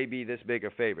why would they be this big a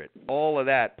favorite? All of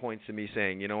that points to me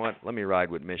saying, you know what, let me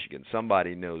ride with Michigan.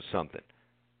 Somebody knows something.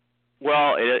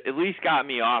 Well, it at least got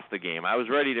me off the game. I was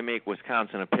ready to make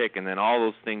Wisconsin a pick, and then all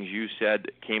those things you said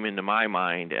came into my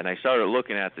mind, and I started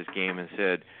looking at this game and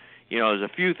said, there's a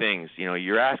few things.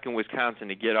 You're asking Wisconsin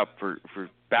to get up for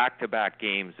back-to-back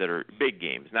games that are big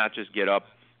games, not just get up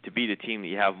to beat a team that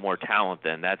you have more talent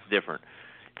than. That's different.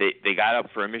 they got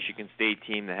up for a Michigan State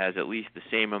team that has at least the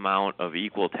same amount of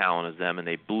equal talent as them, and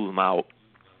they blew them out.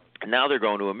 And now they're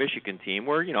going to a Michigan team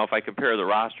where, if I compare the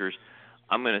rosters,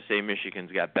 I'm going to say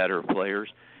Michigan's got better players.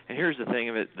 And here's the thing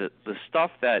of it, the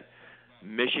stuff that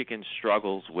Michigan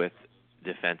struggles with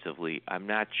defensively, I'm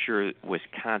not sure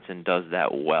Wisconsin does that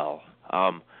well.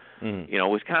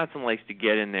 Wisconsin likes to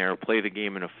get in there, play the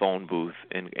game in a phone booth,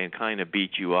 and kind of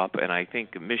beat you up. And I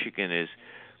think Michigan is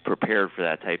prepared for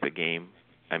that type of game.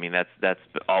 I mean, that's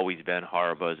always been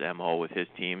Harbaugh's MO with his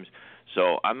teams.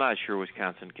 So I'm not sure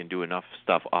Wisconsin can do enough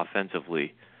stuff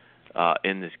offensively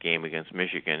in this game against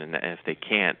Michigan. And if they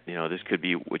can't, this could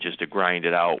be just a grind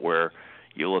it out where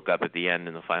you look up at the end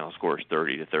and the final score is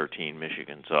 30-13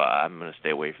 Michigan. So I'm going to stay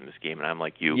away from this game. And I'm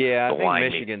like you. Yeah, I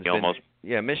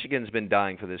think Michigan's been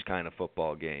dying for this kind of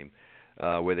football game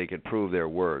where they could prove their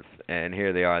worth. And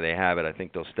here they are. They have it. I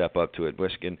think they'll step up to it.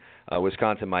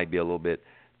 Wisconsin might be a little bit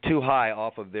too high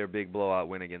off of their big blowout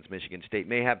win against Michigan State.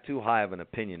 May have too high of an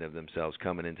opinion of themselves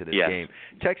coming into this game.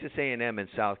 Texas A&M and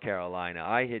South Carolina.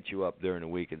 I hit you up during the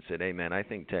week and said, hey, man, I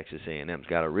think Texas A&M's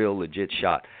got a real legit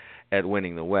shot at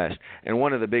winning the West. And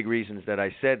one of the big reasons that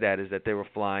I said that is that they were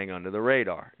flying under the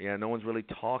radar. No one's really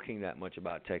talking that much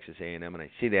about Texas A&M, and I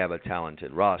see they have a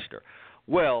talented roster.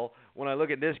 Well, when I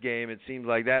look at this game, it seems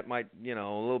like that might, be a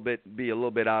little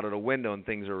bit out of the window, and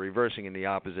things are reversing in the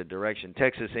opposite direction.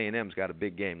 Texas A&M's got a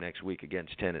big game next week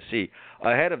against Tennessee.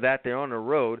 Ahead of that, they're on the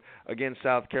road against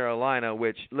South Carolina,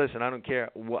 which, listen, I don't care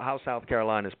how South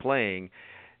Carolina's playing.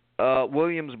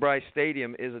 Williams-Brice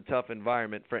Stadium is a tough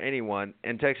environment for anyone,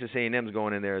 and Texas A&M's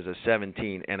going in there as a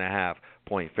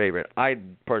 17.5-point favorite. I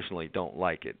personally don't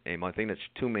like it, Aim. I think that's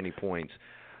too many points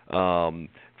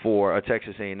for a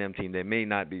Texas A&M team that may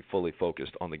not be fully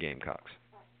focused on the Gamecocks.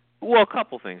 Well, a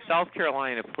couple things. South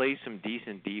Carolina plays some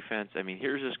decent defense. I mean,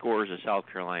 here's the scores of South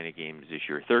Carolina games this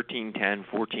year: 13-10,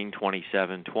 14-27,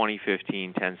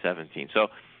 20-15, 10-17. So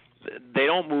they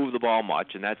don't move the ball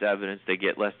much, and that's evidence they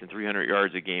get less than 300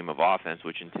 yards a game of offense,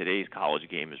 which in today's college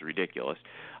game is ridiculous.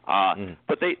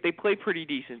 But they play pretty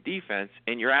decent defense,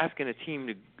 and you're asking a team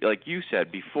to, like you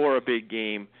said, before a big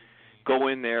game, go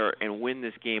in there and win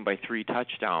this game by 3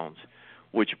 touchdowns,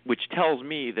 which tells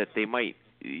me that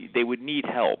they would need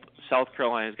help. South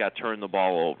Carolina's got to turn the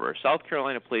ball over. If South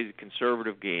Carolina plays a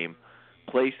conservative game,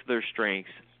 plays to their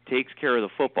strengths, takes care of the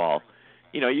football,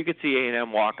 you could see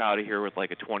A&M walk out of here with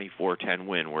like a 24-10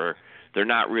 win where they're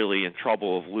not really in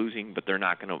trouble of losing, but they're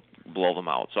not going to blow them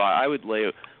out. So I would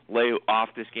lay off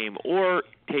this game or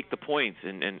take the points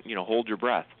and hold your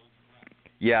breath.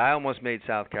 Yeah, I almost made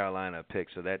South Carolina a pick,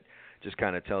 so that just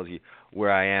kind of tells you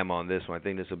where I am on this one. I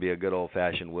think this will be a good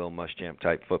old-fashioned Will Muschamp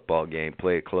type football game.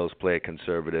 Play it close, play it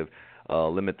conservative,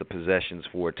 limit the possessions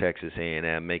for Texas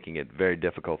A&M, making it very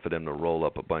difficult for them to roll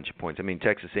up a bunch of points. I mean,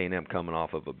 Texas A&M coming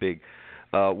off of a big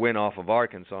win off of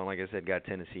Arkansas, and like I said, got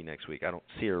Tennessee next week. I don't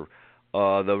see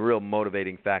the real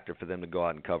motivating factor for them to go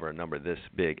out and cover a number this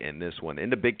big in this one.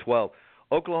 In the Big 12,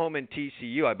 Oklahoma and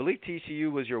TCU. I believe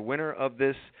TCU was your winner of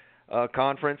this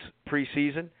conference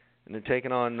preseason. And they're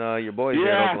taking on your boys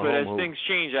there at Oklahoma. Yeah, but as things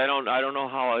change, I don't know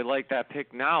how I like that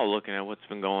pick now, looking at what's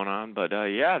been going on. But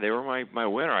they were my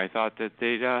winner. I thought that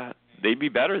they'd be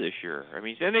better this year. I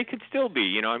mean, and they could still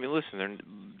be. Listen,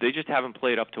 they just haven't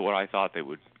played up to what I thought they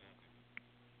would.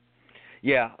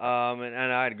 Yeah,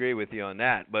 and I'd agree with you on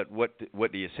that. But what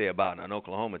do you say about an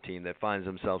Oklahoma team that finds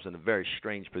themselves in a very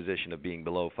strange position of being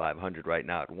below 500 right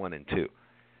now at 1-2?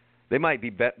 They might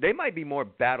be more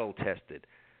battle tested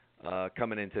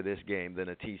coming into this game than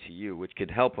a TCU, which could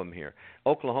help them here.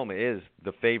 Oklahoma is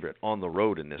the favorite on the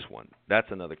road in this one. That's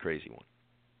another crazy one.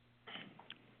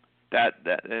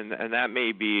 That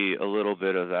may be a little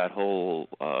bit of that whole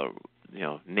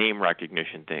name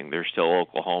recognition thing. They're still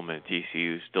Oklahoma and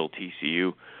TCU still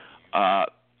TCU.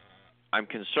 I'm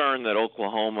concerned that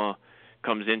Oklahoma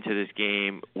comes into this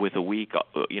game with a week,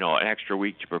 an extra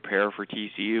week to prepare for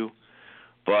TCU.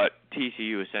 But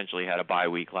TCU essentially had a bye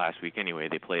week last week anyway.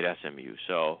 They played SMU.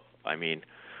 So, I mean,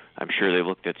 I'm sure they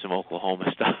looked at some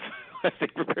Oklahoma stuff as they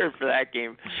prepared for that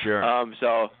game. Sure.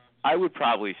 So I would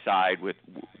probably side with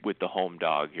the home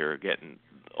dog here, getting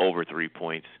over 3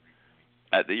 points.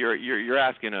 You're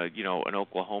asking an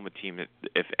Oklahoma team that,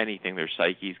 if anything, their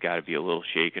psyche's got to be a little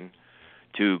shaken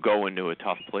to go into a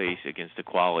tough place against a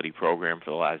quality program for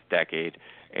the last decade,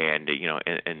 and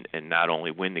and not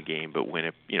only win the game but win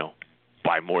it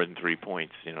by more than 3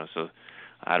 points. So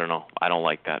I don't know. I don't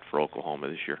like that for Oklahoma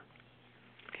this year.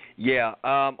 Yeah,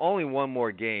 only one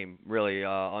more game really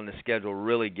on the schedule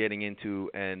really getting into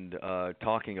and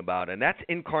talking about, and that's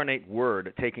Incarnate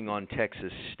Word taking on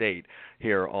Texas State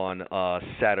here on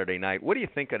Saturday night. What do you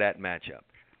think of that matchup?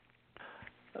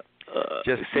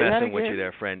 Just messing with you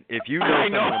there, friend. If you know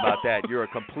something about that, you're a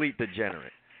complete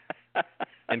degenerate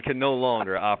and can no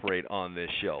longer operate on this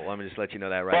show. Let me just let you know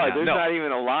that right now. There's not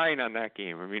even a line on that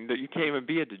game. I mean, you can't even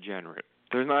be a degenerate.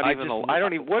 There's not I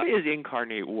don't even. What is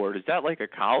incarnate word? Is that like a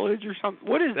college or something?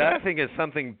 What is that? I think it's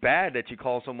something bad that you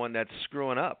call someone that's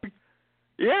screwing up.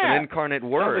 Yeah. An incarnate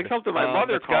word. Sounds like something my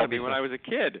mother called me when I was a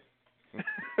kid.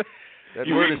 That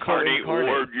you word incarnate is so incarnate.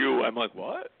 word, you. I'm like,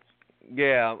 what?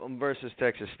 Yeah, versus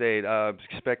Texas State.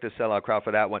 Expect a sellout crowd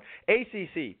for that one.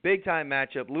 ACC, big-time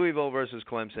matchup, Louisville versus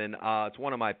Clemson. It's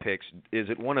one of my picks. Is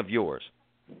it one of yours?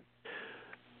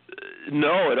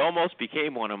 No, it almost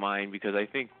became one of mine because I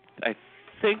think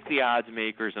the odds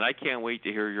makers, and I can't wait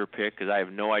to hear your pick because I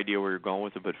have no idea where you're going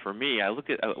with it. But for me,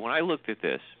 when I looked at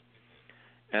this,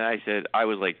 and I said, I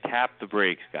was like, tap the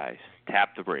brakes, guys,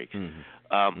 tap the brakes.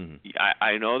 Mm-hmm.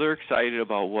 I know they're excited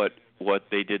about what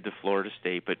they did to Florida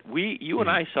State, but you and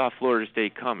I saw Florida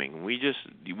State coming. We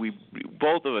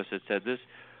both of us had said this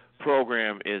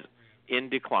program is in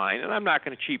decline, and I'm not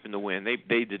going to cheapen the win.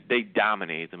 They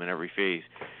dominated them in every phase,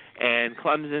 and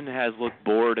Clemson has looked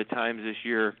bored at times this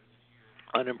year.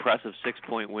 Unimpressive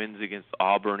 6-point wins against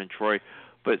Auburn and Troy,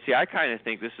 but see, I kind of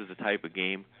think this is the type of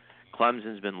game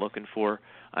Clemson's been looking for.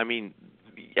 I mean,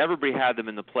 everybody had them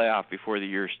in the playoff before the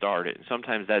year started, and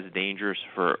sometimes that's dangerous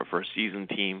for a seasoned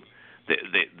team.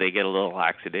 They get a little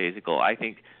lackadaisical. I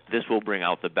think this will bring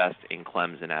out the best in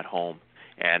Clemson at home,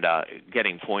 and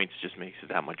getting points just makes it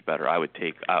that much better. I would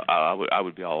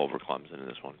be all over Clemson in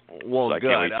this one. Well, so I good.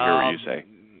 can't wait to hear what you say.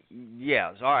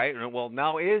 Yes, all right. Well,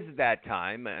 now is that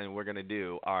time, and we're going to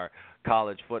do our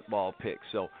college football picks.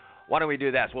 So why don't we do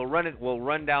that? So we'll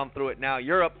run down through it now.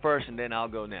 You're up first, and then I'll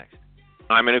go next.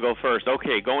 I'm going to go first.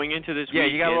 Okay, going into this week. Yeah,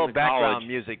 you got a little background college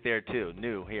music there, too,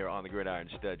 new here on the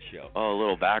GridironStuds show. Oh, a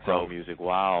little background music.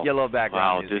 Wow. Yeah, a little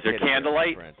background music. Is there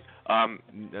candlelight?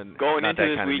 Going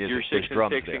into this week, you're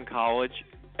 6-6 in college,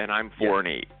 and I'm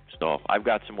 4-8. So I've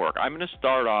got some work. I'm going to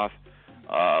start off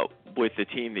with the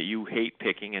team that you hate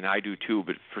picking, and I do too,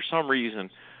 but for some reason,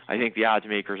 I think the odds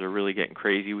makers are really getting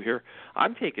crazy here.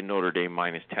 I'm taking Notre Dame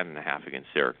minus 10.5 against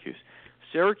Syracuse.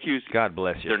 Syracuse, God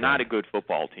bless you. They're not a good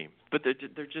football team, but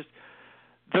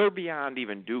they're beyond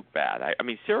even Duke bad. I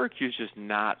mean, Syracuse is just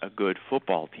not a good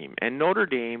football team, and Notre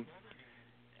Dame,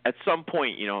 at some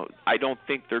point, I don't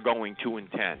think they're going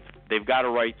 2-10. They've got to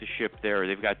right the ship there.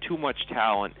 They've got too much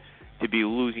talent to be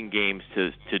losing games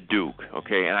to Duke.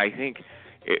 Okay, and I think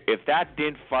if that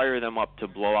didn't fire them up to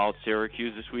blow out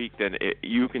Syracuse this week, then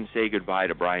you can say goodbye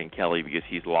to Brian Kelly because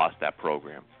he's lost that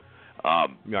program.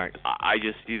 Right. I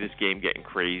just see this game getting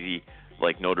crazy,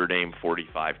 like Notre Dame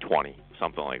 45-20,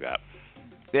 something like that.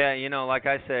 Yeah, like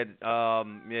I said,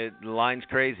 the line's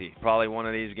crazy. Probably one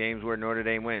of these games where Notre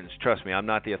Dame wins. Trust me, I'm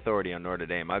not the authority on Notre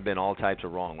Dame. I've been all types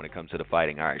of wrong when it comes to the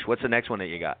Fighting Irish. What's the next one that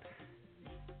you got?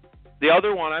 The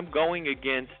other one, I'm going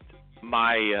against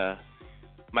my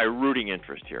rooting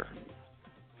interest here.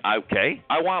 Okay.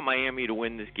 I want Miami to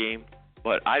win this game,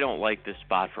 but I don't like this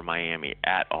spot for Miami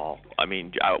at all. I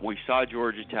mean, we saw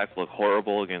Georgia Tech look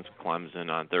horrible against Clemson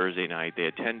on Thursday night. They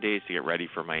had 10 days to get ready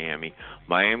for Miami.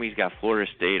 Miami's got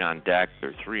Florida State on deck.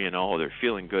 They're 3-0. They're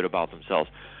feeling good about themselves.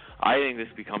 I think this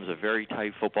becomes a very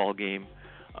tight football game.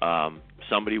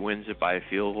 Somebody wins it by a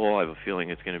field goal. I have a feeling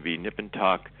it's going to be nip and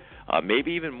tuck.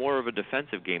 Maybe even more of a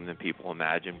defensive game than people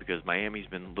imagine because Miami's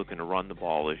been looking to run the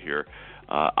ball this year.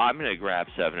 I'm going to grab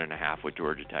 7.5 with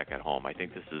Georgia Tech at home. I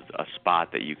think this is a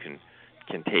spot that you can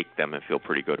take them and feel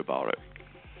pretty good about it.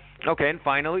 Okay, and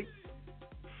finally,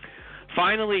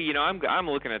 I'm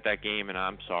looking at that game, and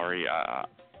I'm sorry.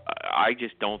 I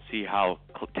just don't see how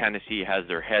Tennessee has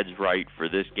their heads right for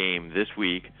this game this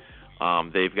week.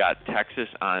 They've got Texas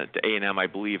on A&M, I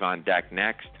believe, on deck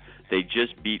next. They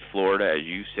just beat Florida, as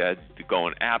you said,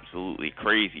 going absolutely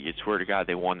crazy. You swear to God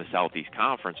they won the Southeast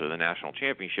Conference or the National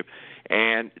Championship.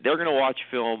 And they're going to watch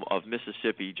film of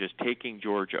Mississippi just taking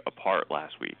Georgia apart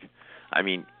last week. I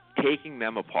mean, taking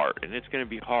them apart. And it's going to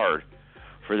be hard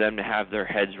for them to have their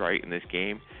heads right in this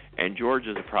game. And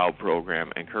Georgia's a proud program,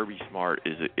 and Kirby Smart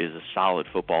is a solid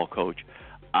football coach.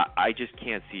 I just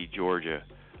can't see Georgia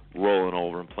rolling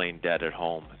over and playing dead at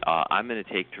home. I'm going to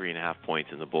take 3.5 points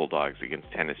in the Bulldogs against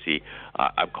Tennessee.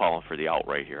 I'm calling for the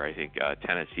outright here. I think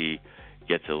Tennessee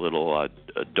gets a little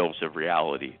dose of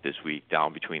reality this week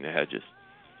down between the hedges.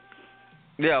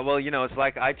 Yeah, well, it's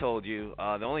like I told you.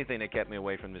 The only thing that kept me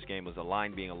away from this game was the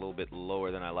line being a little bit lower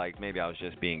than I liked. Maybe I was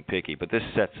just being picky, but this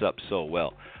sets up so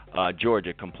well.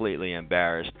 Georgia completely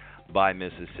embarrassed by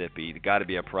Mississippi. Got to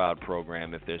be a proud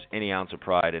program. If there's any ounce of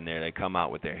pride in there, they come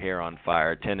out with their hair on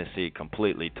fire. Tennessee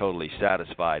completely, totally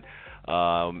satisfied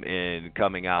in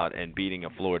coming out and beating a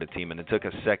Florida team, and it took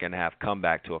a second-half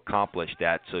comeback to accomplish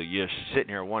that. So you're sitting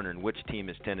here wondering which team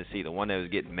is Tennessee, the one that was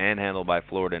getting manhandled by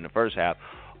Florida in the first half,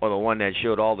 or the one that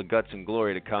showed all the guts and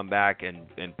glory to come back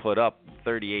and put up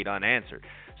 38 unanswered.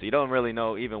 So you don't really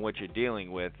know even what you're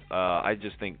dealing with. I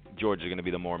just think Georgia's going to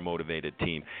be the more motivated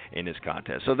team in this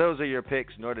contest. So those are your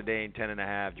picks: Notre Dame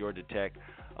 10.5, Georgia Tech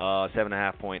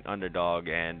 7.5-point underdog,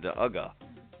 and UGA.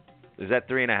 Is that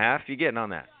 3.5? You getting on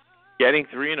that? Getting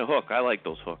 3 and a hook. I like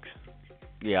those hooks.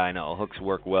 Yeah, I know. Hooks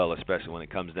work well, especially when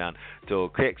it comes down to a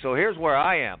kick. So here's where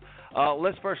I am.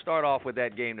 Let's first start off with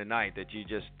that game tonight that you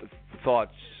just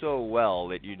thought so well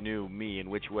that you knew me and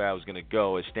which way I was going to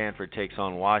go as Stanford takes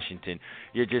on Washington.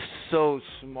 You're just so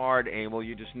smart, Emil.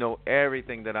 You just know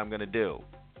everything that I'm going to do.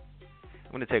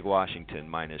 I'm going to take Washington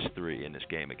 -3 in this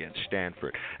game against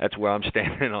Stanford. That's where I'm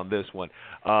standing on this one.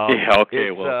 Yeah,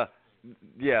 okay, well.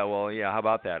 How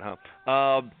about that,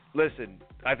 huh? Listen,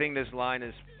 I think this line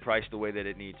is priced the way that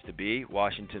it needs to be.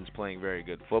 Washington's playing very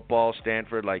good football.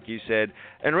 Stanford, like you said,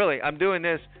 and really, I'm doing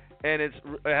this, and it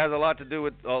has a lot to do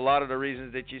with a lot of the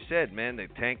reasons that you said, man. The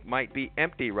tank might be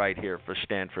empty right here for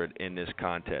Stanford in this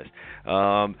contest.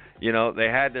 They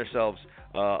had themselves,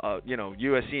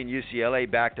 USC and UCLA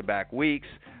back-to-back weeks,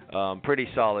 pretty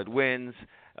solid wins.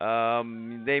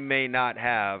 They may not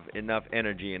have enough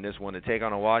energy in this one to take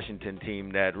on a Washington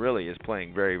team that really is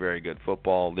playing very, very good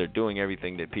football. They're doing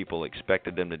everything that people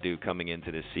expected them to do coming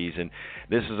into this season.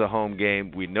 This is a home game.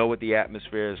 We know what the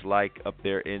atmosphere is like up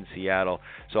there in Seattle.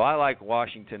 So I like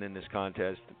Washington in this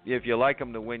contest. If you like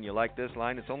them to win, you like this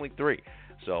line, it's only 3.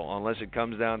 So unless it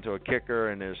comes down to a kicker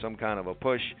and there's some kind of a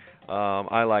push,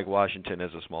 I like Washington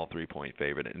as a small 3-point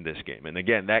favorite in this game. And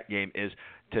again, that game is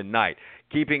tonight.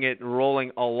 Keeping it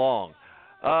rolling along.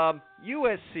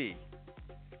 USC.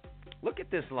 Look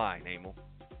at this line, Emil.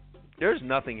 There's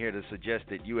nothing here to suggest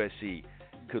that USC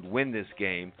could win this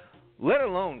game, let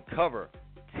alone cover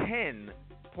 10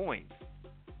 points.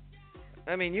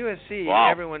 I mean, USC,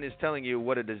 wow. Everyone is telling you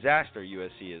what a disaster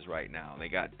USC is right now. They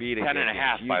got beat against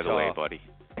 10.5, by the way, buddy.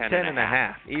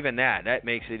 10.5. Even that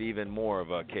makes it even more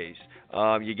of a case.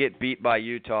 You get beat by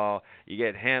Utah. You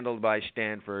get handled by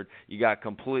Stanford. You got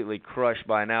completely crushed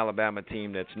by an Alabama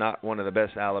team that's not one of the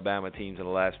best Alabama teams in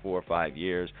the last 4 or 5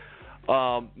 years.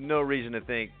 No reason to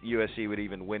think USC would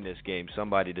even win this game.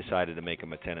 Somebody decided to make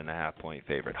them a 10.5-point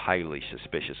favorite. Highly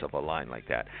suspicious of a line like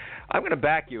that. I'm going to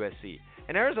back USC.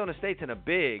 And Arizona State's in a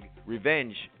big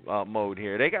revenge mode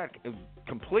here. They got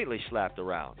completely slapped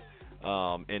around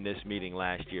in this meeting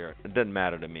last year. It doesn't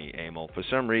matter to me, Emil. For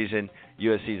some reason,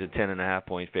 USC's a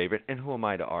 10.5-point favorite, and who am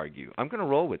I to argue? I'm going to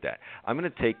roll with that. I'm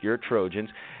going to take your Trojans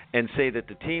and say that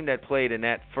the team that played in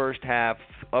that first half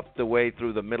up the way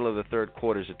through the middle of the third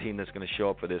quarter is a team that's going to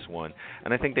show up for this one.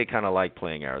 And I think they kind of like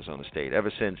playing Arizona State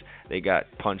ever since they got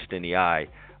punched in the eye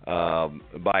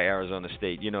by Arizona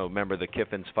State. Remember the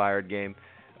Kiffin's fired game?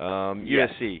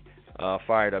 USC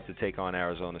fired up to take on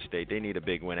Arizona State. They need a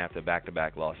big win after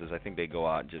back-to-back losses. I think they go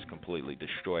out and just completely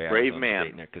destroy Brave Arizona man.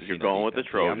 State in their casino You're going defense. with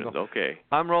the Trojans. Okay.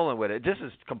 I'm rolling with it. This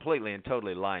is completely and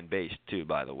totally line-based, too,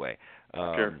 by the way.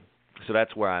 Sure. So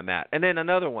that's where I'm at. And then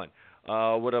another one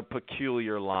with a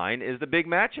peculiar line is the big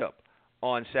matchup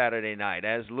on Saturday night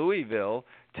as Louisville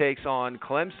takes on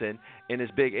Clemson in this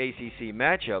big ACC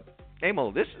matchup.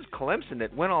 Emil, this is Clemson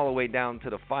that went all the way down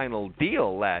to the final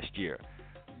deal last year.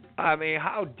 I mean,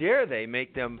 how dare they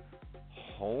make them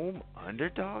home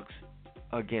underdogs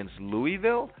against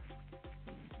Louisville?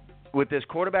 With this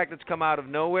quarterback that's come out of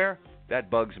nowhere,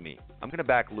 that bugs me. I'm going to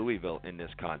back Louisville in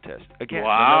this contest. Again,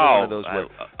 wow. Another one of those where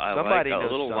I somebody like a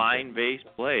knows little something. line-based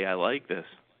play. I like this.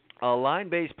 A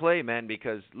line-based play, man,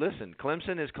 because, listen,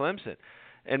 Clemson is Clemson.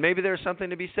 And maybe there's something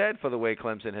to be said for the way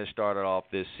Clemson has started off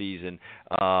this season,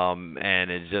 and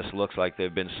it just looks like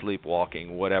they've been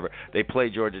sleepwalking, whatever. They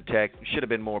played Georgia Tech. Should have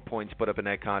been more points put up in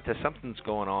that contest. Something's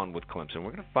going on with Clemson.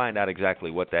 We're going to find out exactly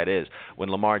what that is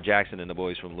when Lamar Jackson and the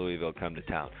boys from Louisville come to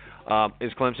town.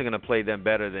 Is Clemson going to play them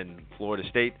better than Florida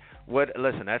State?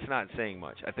 Listen, that's not saying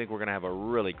much. I think we're going to have a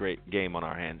really great game on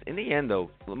our hands. In the end,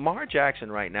 though, Lamar Jackson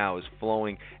right now is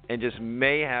flowing and just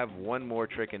may have one more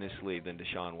trick in his sleeve than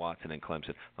Deshaun Watson and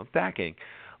Clemson. I'm backing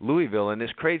Louisville in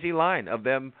this crazy line of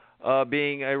them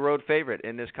being a road favorite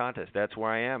in this contest. That's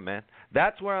where I am, man.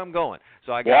 That's where I'm going.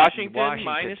 So I got Washington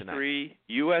tonight. -3,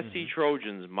 USC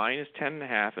Trojans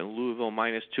 -10.5, and Louisville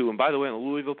 -2. And by the way, on the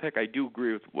Louisville pick, I do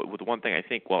agree with one thing. I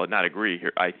think, well, not agree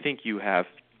here. I think you have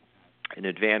an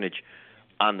advantage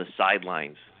on the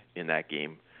sidelines in that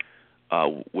game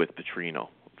with Petrino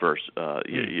versus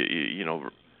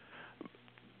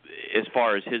as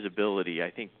far as his ability. I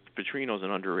think Petrino's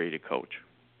an underrated coach.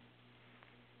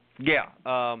 Yeah.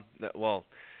 Well,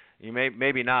 you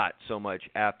maybe not so much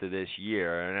after this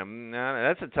year, and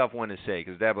that's a tough one to say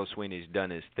because Dabo Swinney's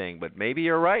done his thing. But maybe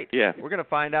you're right. Yeah, we're gonna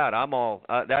find out. I'm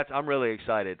really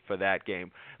excited for that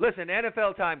game. Listen,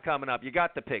 NFL time coming up. You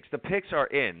got the picks. The picks are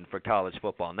in for college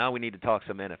football. Now we need to talk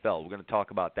some NFL. We're gonna talk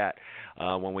about that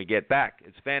when we get back.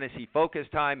 It's fantasy focus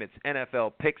time. It's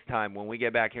NFL picks time. When we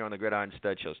get back here on the Gridiron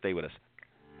Stud Show, stay with us.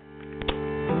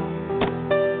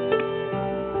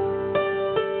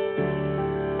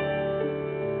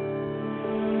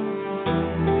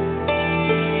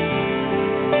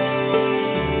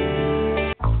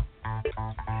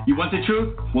 You want the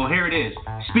truth? Well, here it is.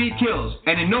 Speed kills,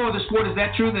 and in no other sport is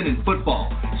that true than in football.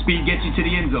 Speed gets you to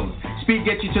the end zone. Speed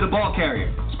gets you to the ball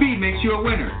carrier. Speed makes you a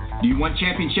winner. Do you want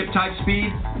championship-type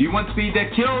speed? Do you want speed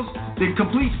that kills? Then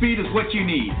Complete Speed is what you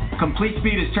need. Complete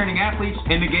Speed is turning athletes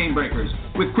into game breakers.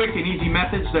 With quick and easy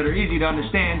methods that are easy to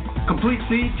understand, Complete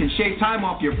Speed can shave time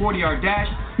off your 40-yard dash,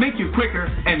 make you quicker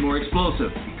and more explosive.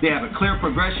 They have a clear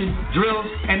progression, drills,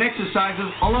 and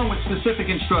exercises along with specific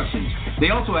instructions.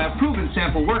 They also have proven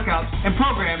sample workouts and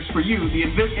programs for you, the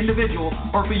individual,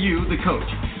 or for you, the coach.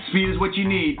 Speed is what you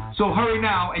need, so hurry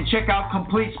now and check out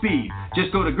Complete Speed.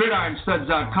 Just go to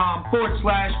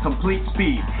GridironStuds.com/Complete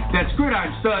Speed. That's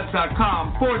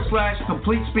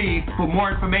GridironStuds.com/Complete Speed for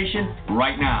more information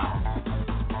right now.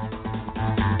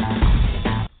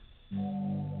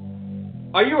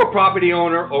 Are you a property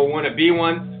owner or want to be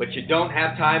one, but you don't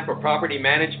have time for property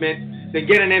management? Then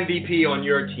get an MVP on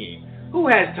your team. Who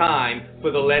has time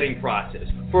for the letting process,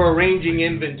 for arranging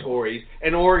inventories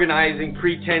and organizing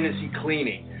pre-tenancy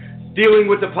cleaning, dealing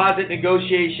with deposit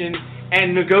negotiation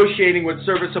and negotiating with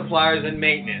service suppliers and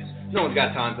maintenance? No one's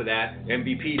got time for that.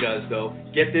 MVP does, though.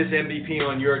 Get this MVP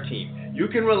on your team. You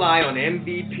can rely on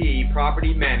MVP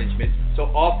Property Management to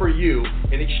offer you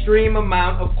an extreme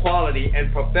amount of quality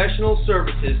and professional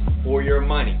services for your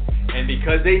money. And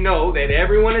because they know that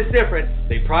everyone is different,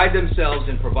 they pride themselves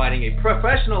in providing a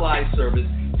professionalized service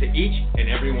to each and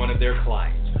every one of their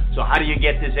clients. So how do you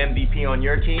get this MVP on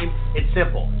your team? It's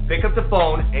simple. Pick up the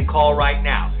phone and call right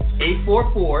now.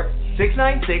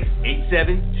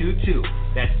 844-696-8722.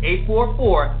 That's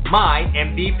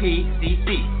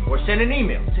 844-MY-MVP-CC. Or send an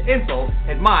email to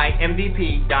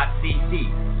info@mymvp.cc.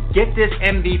 Get this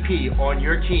MVP on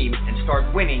your team and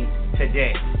start winning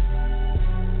today.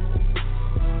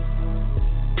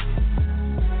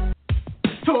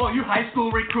 To all you high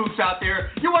school recruits out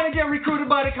there, you want to get recruited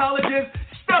by the colleges?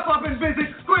 Step up and visit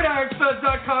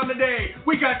GridironStuds.com today.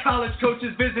 We got college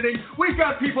coaches visiting. We've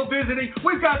got people visiting.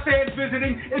 We've got fans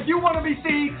visiting. If you want to be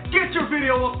seen, get your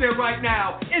video up there right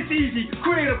now. It's easy.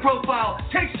 Create a profile.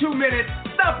 Takes 2 minutes.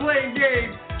 Stop playing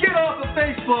games. Get off of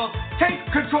Facebook. Take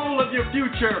control of your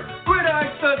future.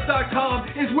 GridironStuds.com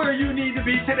is where you need to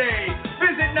be today.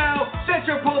 Visit now, set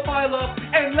your profile up,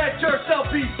 and let yourself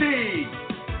be seen.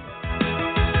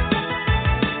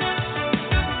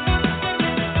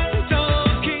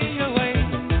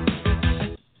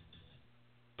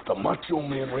 The Macho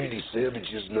Man Randy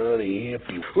Savage is not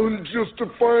happy.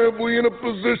 Unjustifiably in a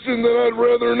position that I'd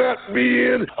rather not be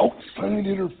in. Outside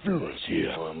interference,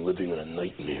 yeah. I'm living in a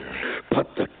nightmare.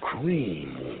 But the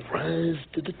cream will rise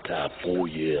to the top for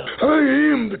you. I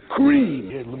am the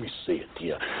cream. Yeah, let me say it,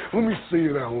 yeah. Let me say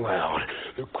it out loud.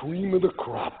 The cream of the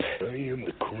crop. I am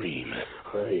the cream.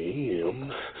 I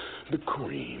am the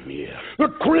cream, yeah. The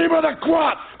cream of the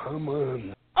crop! Come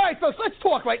on. All right, folks, let's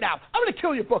talk right now. I'm going to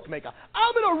kill your bookmaker.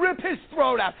 I'm going to rip his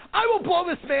throat out. I will blow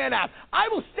this man out. I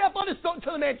will step on his throat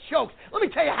until the man chokes. Let me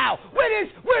tell you how. Winners,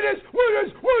 winners,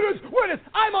 winners, winners, winners.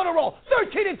 I'm on a roll.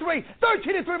 13-3.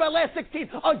 13-3 my last 16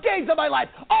 on games of my life.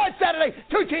 On Saturday,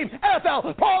 2-team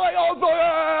NFL parlay over.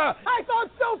 I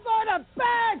thought so far to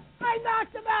bang. I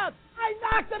knocked him out. I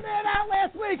knocked the man out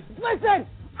last week. Listen,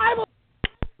 I will.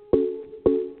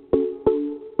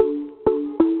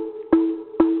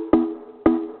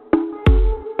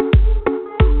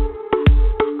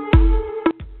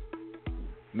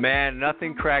 Man,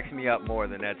 nothing cracks me up more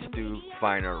than that Stu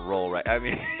Feiner roll, right? I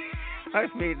mean,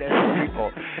 there's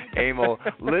people, Amo,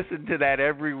 listen to that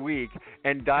every week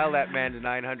and dial that man's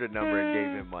 900 number and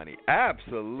gave him money.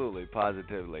 Absolutely,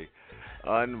 positively.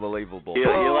 Unbelievable.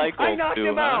 You like I knocked Stu,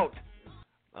 him huh? out.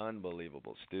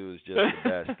 Unbelievable. Stu is just the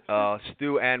best.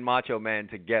 Stu and Macho Man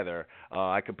together,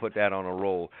 I could put that on a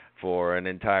roll for an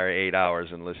entire 8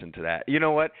 hours and listen to that. You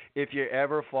know what? If you're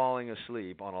ever falling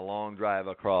asleep on a long drive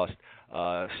across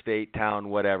state, town,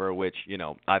 whatever, which, you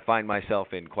know, I find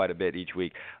myself in quite a bit each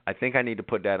week, I think I need to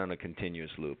put that on a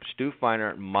continuous loop. Stu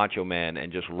Feiner, Macho Man,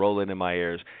 and just roll it in my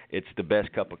ears. It's the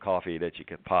best cup of coffee that you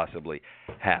could possibly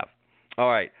have. All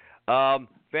right.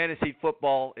 Fantasy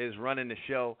football is running the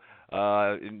show.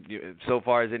 So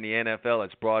far as in the NFL,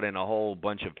 it's brought in a whole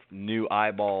bunch of new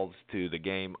eyeballs to the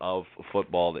game of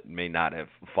football that may not have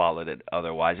followed it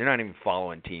otherwise. They're not even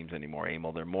following teams anymore,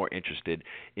 Emil. They're more interested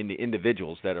in the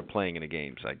individuals that are playing in the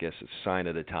games. I guess it's a sign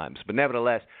of the times. But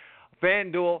nevertheless,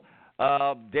 FanDuel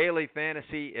Daily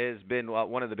Fantasy has been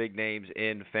one of the big names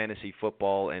in fantasy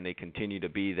football, and they continue to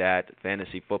be that.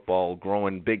 Fantasy football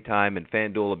growing big time, and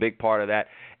FanDuel a big part of that.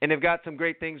 And they've got some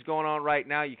great things going on right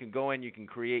now. You can go in, you can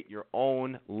create your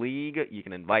own league. You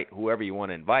can invite whoever you want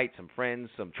to invite, some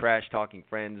friends, some trash-talking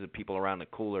friends, people around the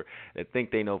cooler that think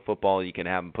they know football. You can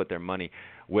have them put their money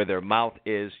where their mouth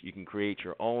is. You can create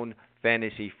your own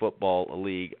fantasy football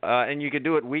league, and you can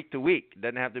do it week to week. It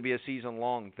doesn't have to be a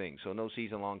season-long thing, so no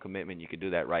season-long commitment. You can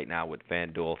do that right now with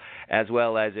FanDuel, as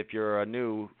well as if you're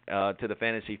new to the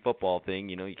fantasy football thing.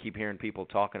 You keep hearing people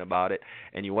talking about it,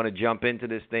 and you want to jump into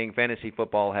this thing. Fantasy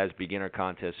football has beginner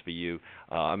contests for you.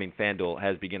 FanDuel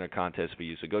has beginner contests for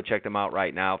you, so go check them out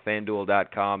right now,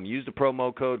 FanDuel.com. Use the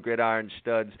promo code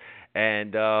GridironStuds,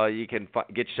 and you can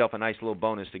get yourself a nice little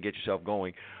bonus to get yourself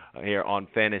going here on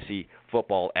fantasy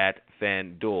football at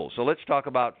FanDuel. So let's talk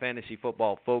about fantasy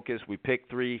football focus. We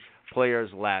picked 3 players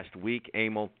last week.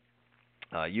 Emil,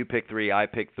 you picked 3, I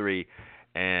picked 3,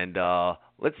 and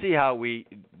let's see how we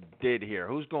did here.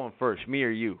 Who's going first, me or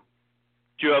you?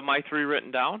 Do you have my 3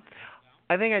 written down?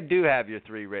 I think I do have your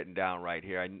 3 written down right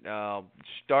here.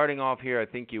 Starting off here, I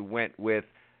think you went with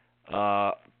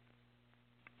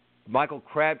Michael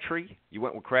Crabtree. You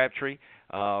went with Crabtree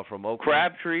from Oakland.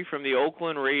 Crabtree from the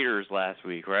Oakland Raiders last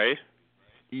week, right?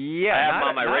 Yeah. I have him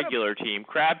on my regular team.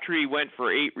 Crabtree went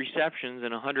for 8 receptions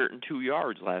and 102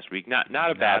 yards last week. Not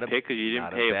a bad pick because you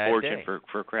didn't pay a fortune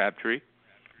for Crabtree.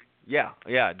 Yeah,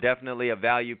 definitely a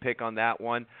value pick on that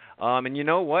one. And you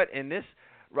know what? In this,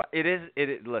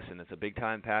 listen, it's a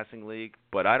big-time passing league,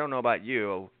 but I don't know about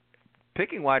you.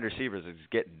 Picking wide receivers is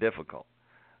getting difficult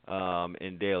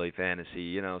in daily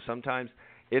fantasy. Sometimes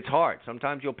it's hard.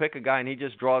 Sometimes you'll pick a guy and he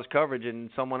just draws coverage and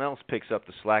someone else picks up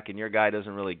the slack and your guy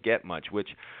doesn't really get much, which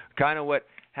kind of what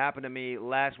happened to me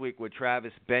last week with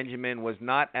Travis Benjamin. Was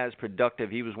not as productive.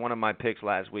 He was one of my picks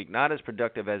last week. Not as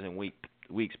productive as in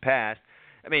weeks past.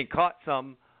 Caught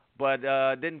some, but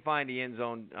didn't find the end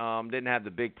zone. Didn't have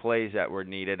the big plays that were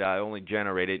needed. I only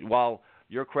generated, while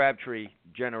your Crabtree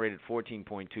generated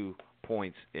 14.2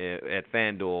 points at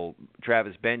FanDuel.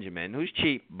 Travis Benjamin, who's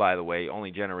cheap, by the way,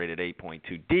 only generated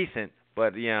 8.2. Decent,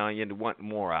 but you want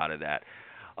more out of that.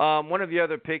 One of the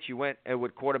other picks, you went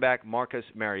with quarterback Marcus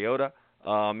Mariota.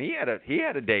 He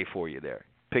had a day for you there,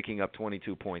 picking up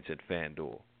 22 points at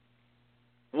FanDuel.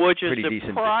 Which is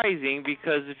surprising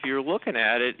because if you're looking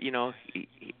at it,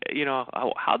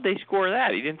 how'd they score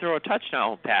that? He didn't throw a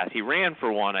touchdown pass. He ran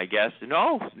for one, I guess.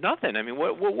 No, nothing.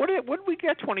 What did we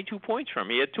get 22 points from?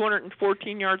 He had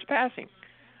 214 yards passing.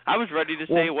 I was ready to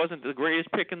say it wasn't the greatest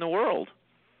pick in the world.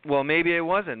 Well, maybe it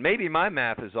wasn't. Maybe my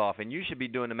math is off, and you should be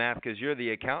doing the math because you're the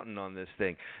accountant on this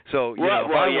thing. So,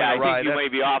 I think you may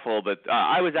be awful, but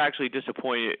I was actually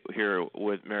disappointed here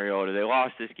with Mariota. They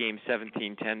lost this game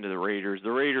 17-10 to the Raiders.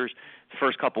 The Raiders, the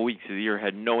first couple weeks of the year,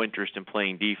 had no interest in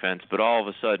playing defense, but all of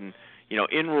a sudden,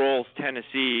 in rolls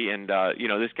Tennessee, and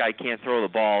this guy can't throw the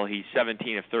ball. He's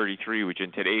 17 of 33, which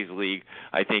in today's league,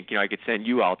 I think I could send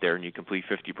you out there and you complete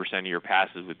 50% of your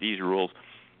passes with these rules.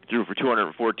 Threw for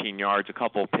 214 yards, a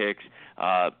couple picks,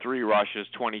 3 rushes,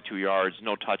 22 yards,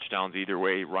 no touchdowns either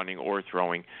way, running or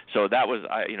throwing. So that was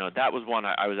one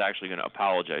I was actually going to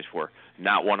apologize for.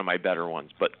 Not one of my better ones,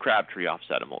 but Crabtree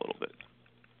offset him a little bit.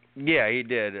 Yeah, he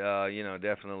did.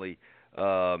 Definitely.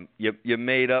 You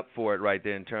made up for it right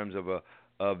there in terms of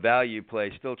a value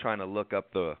play. Still trying to look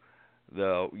up the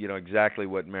exactly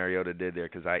what Mariota did there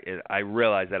because I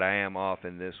realize that I am off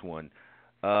in this one.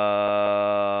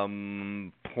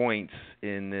 Points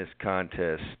in this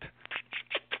contest.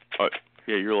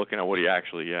 Yeah, you're looking at what he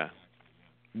actually,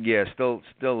 Yeah, still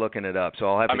looking it up. So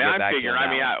I'll have to get back to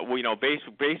that.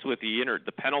 Based with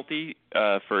the penalty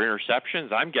for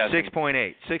interceptions, I'm guessing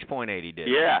 6.8 he did.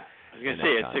 Yeah, I was gonna say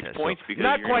it's 6 points because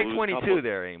not you're quite 22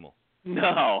 there, Emil.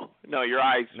 No, your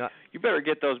eyes. You better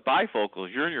get those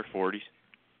bifocals. You're in your 40s.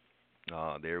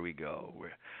 Oh, there we go.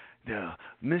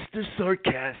 Mr.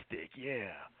 Sarcastic,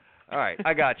 yeah. All right,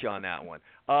 I got you on that one.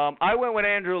 I went with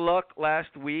Andrew Luck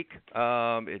last week.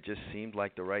 It just seemed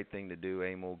like the right thing to do,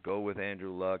 Emil. Go with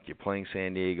Andrew Luck. You're playing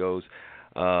San Diego's,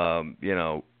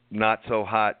 not so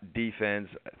hot defense.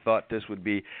 I thought this would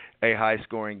be a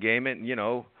high-scoring game, and,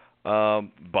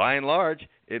 by and large,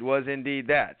 it was indeed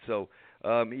that. So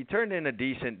he turned in a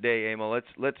decent day, Emil.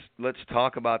 Let's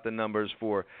talk about the numbers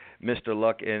for Mr.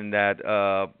 Luck in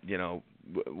that,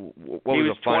 what he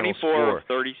was the final 24 score? of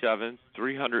 37,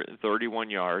 331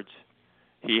 yards.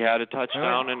 He had a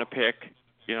touchdown and a pick.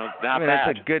 Not bad.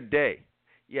 That's a good day.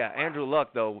 Yeah, Andrew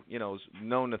Luck, though, is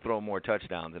known to throw more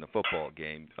touchdowns in a football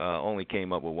game. Only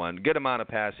came up with one. Good amount of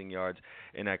passing yards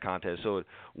in that contest, so it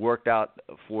worked out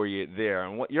for you there.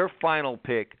 And what your final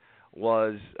pick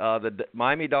was the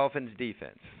Miami Dolphins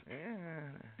defense.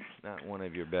 Not one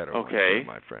of your better ones,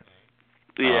 my friend.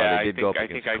 Yeah, I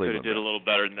think I could have did a little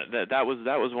better. That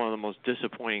was one of the most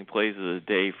disappointing plays of the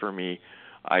day for me.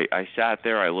 I sat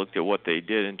there, I looked at what they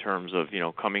did in terms of,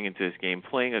 coming into this game,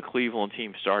 playing a Cleveland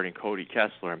team starting Cody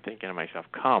Kessler. I'm thinking to myself,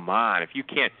 come on, if you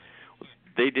can't,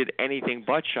 they did anything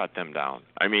but shut them down.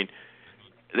 I mean,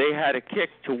 they had a kick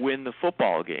to win the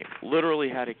football game, literally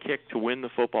had a kick to win the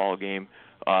football game.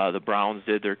 The Browns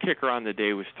did. Their kicker on the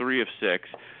day was 3 of 6.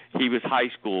 He was high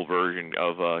school version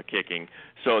of kicking.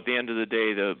 So at the end of the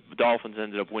day, the Dolphins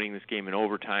ended up winning this game in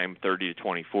overtime,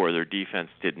 30-24. Their defense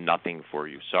did nothing for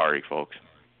you. Sorry, folks.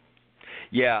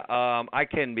 Yeah, I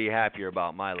couldn't be happier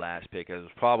about my last pick. It was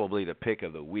probably the pick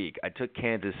of the week. I took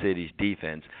Kansas City's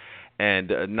defense, and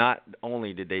not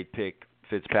only did they pick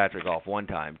Fitzpatrick off 1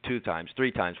 time, 2 times,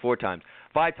 3 times, 4 times,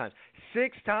 5 times,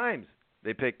 6 times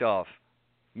they picked off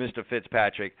Mr.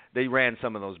 Fitzpatrick. They ran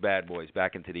some of those bad boys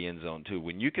back into the end zone, too.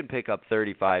 When you can pick up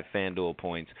 35 FanDuel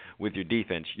points with your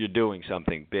defense, you're doing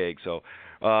something big. So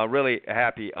really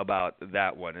happy about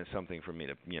that one. It's something for me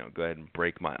to, go ahead and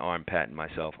break my arm, patting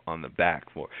myself on the back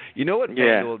for. You know what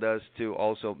FanDuel does, too,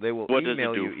 also? They will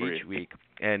email you each week,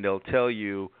 and they'll tell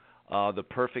you the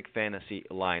perfect fantasy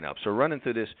lineup. So running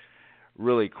through this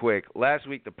really quick. Last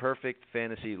week, the perfect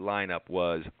fantasy lineup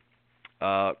was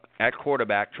at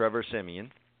quarterback, Trevor Siemian.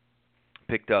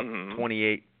 Picked up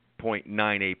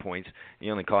 28.98 points. He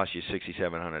only cost you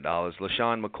 $6,700.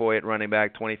 LaShawn McCoy at running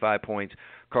back, 25 points.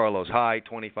 Carlos Hyde,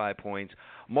 25 points.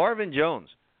 Marvin Jones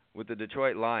with the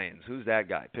Detroit Lions. Who's that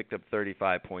guy? Picked up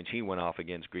 35 points. He went off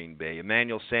against Green Bay.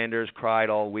 Emmanuel Sanders cried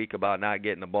all week about not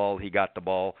getting the ball. He got the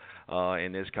ball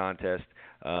in this contest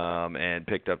and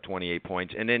picked up 28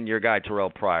 points. And then your guy Terrell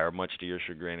Pryor, much to your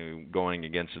chagrin, going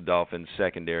against the Dolphins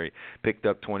secondary, picked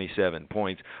up 27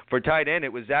 points. For tight end,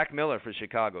 it was Zach Miller for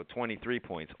Chicago, 23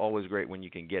 points. Always great when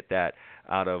you can get that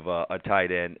out of a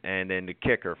tight end. And then the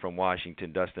kicker from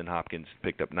Washington, Dustin Hopkins,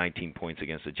 picked up 19 points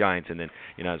against the Giants. And then,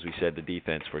 as we said, the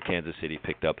defense for Kansas City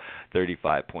picked up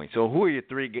 35 points. So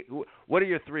what are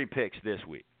your 3 picks this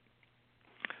week?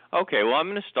 Okay, well, I'm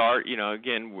going to start.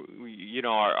 Again,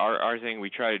 our thing, we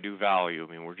try to do value. I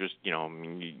mean, we're just,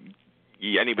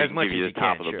 anybody can give you the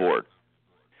top of the board.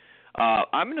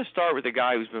 I'm going to start with a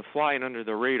guy who's been flying under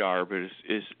the radar, but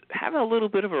is having a little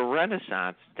bit of a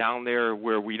renaissance down there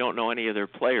where we don't know any of their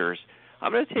players.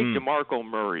 I'm going to take DeMarco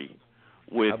Murray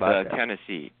with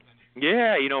Tennessee.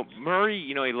 Yeah, Murray,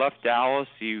 he left Dallas.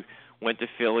 He went to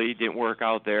Philly, didn't work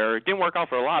out there. It didn't work out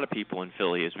for a lot of people in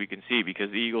Philly, as we can see,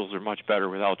 because the Eagles are much better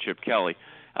without Chip Kelly.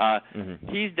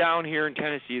 He's down here in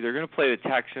Tennessee. They're going to play the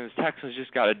Texans. Texans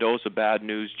just got a dose of bad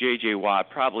news. J.J.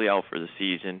 Watt probably out for the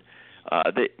season.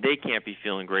 They can't be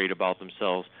feeling great about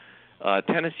themselves.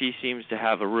 Tennessee seems to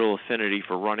have a real affinity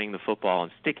for running the football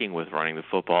and sticking with running the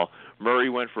football.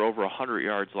 Murray went for over 100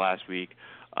 yards last week.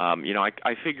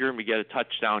 I figure him to get a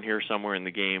touchdown here somewhere in the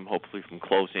game, hopefully from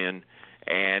close in,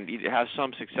 and he has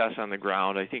some success on the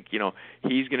ground. I think,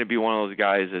 he's going to be one of those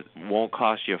guys that won't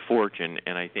cost you a fortune,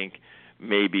 and I think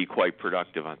may be quite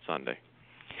productive on Sunday.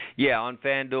 Yeah, on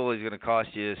FanDuel, he's going to cost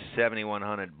you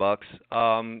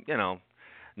 $7,100.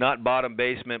 Not bottom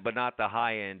basement, but not the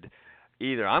high end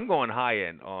either. I'm going high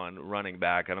end on running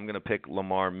back, and I'm going to pick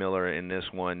Lamar Miller in this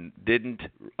one. Didn't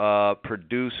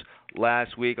produce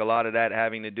last week. A lot of that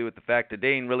having to do with the fact that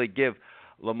they didn't really give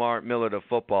Lamar Miller to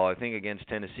football. I think against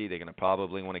Tennessee, they're going to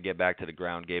probably want to get back to the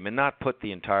ground game and not put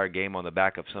the entire game on the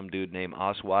back of some dude named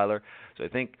Osweiler. So I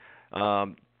think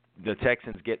the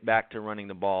Texans get back to running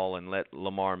the ball and let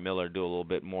Lamar Miller do a little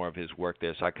bit more of his work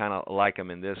there. So I kind of like him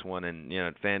in this one. And,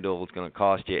 FanDuel is going to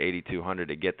cost you $8,200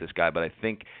 to get this guy, but I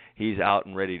think he's out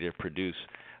and ready to produce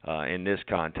in this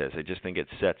contest. I just think it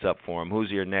sets up for him.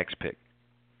 Who's your next pick?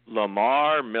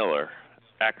 Lamar Miller.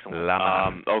 Excellent.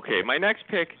 Okay, my next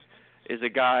pick is a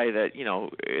guy that,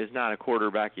 is not a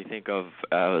quarterback you think of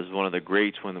as one of the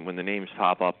greats when the names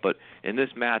pop up. But in this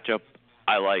matchup,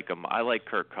 I like him. I like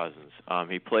Kirk Cousins.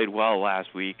 He played well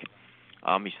last week.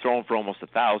 He's thrown for almost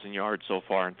 1,000 yards so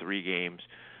far in 3 games.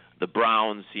 The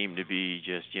Browns seem to be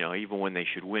just, even when they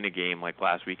should win a game like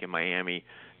last week in Miami,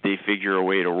 they figure a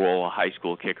way to roll a high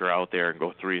school kicker out there and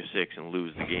go 3 of 6 and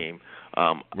lose the game.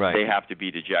 Right. They have to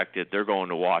be dejected. They're going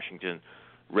to Washington.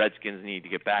 Redskins need to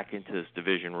get back into this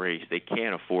division race. They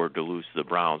can't afford to lose to the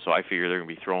Browns, so I figure they're going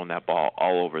to be throwing that ball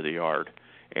all over the yard,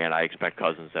 and I expect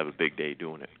Cousins to have a big day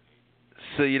doing it.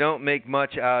 So you don't make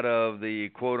much out of the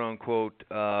quote-unquote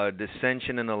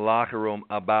dissension in the locker room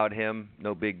about him?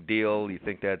 No big deal? You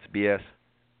think that's BS?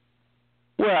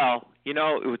 Well,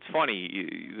 it's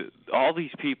funny. All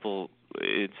these people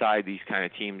inside these kind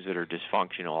of teams that are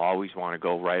dysfunctional always want to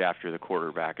go right after the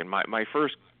quarterback. And my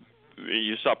first,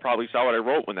 you probably saw what I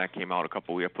wrote when that came out a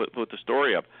couple weeks. I put the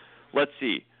story up. Let's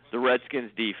see. The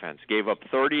Redskins defense gave up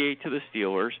 38 to the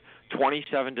Steelers,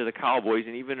 27 to the Cowboys,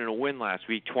 and even in a win last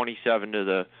week, 27 to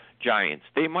the Giants.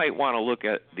 They might want to look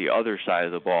at the other side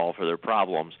of the ball for their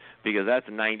problems, because that's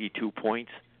 92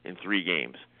 points in 3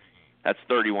 games. That's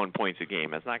 31 points a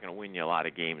game. That's not going to win you a lot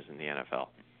of games in the NFL.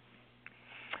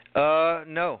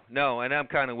 No, and I'm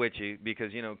kind of with you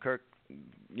because, Kirk,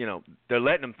 they're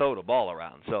letting him throw the ball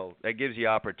around, so that gives you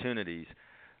opportunities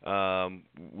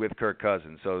with Kirk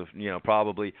Cousins. So,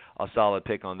 probably a solid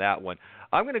pick on that one.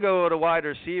 I'm going to go to wide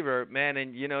receiver, man,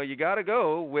 and, you got to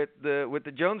go with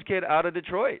the Jones kid out of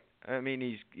Detroit. I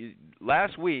mean,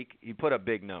 last week he put up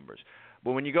big numbers.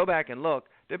 But when you go back and look,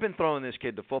 they've been throwing this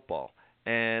kid the football.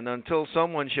 And until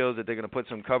someone shows that they're going to put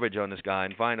some coverage on this guy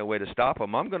and find a way to stop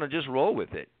him, I'm going to just roll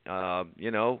with it.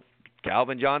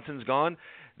 Calvin Johnson's gone.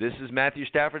 This is Matthew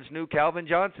Stafford's new Calvin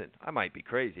Johnson. I might be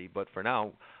crazy, but for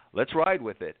now, let's ride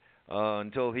with it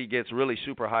until he gets really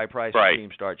super high priced and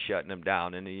teams start shutting him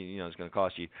down. And, it's going to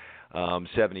cost you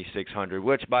 $7,600,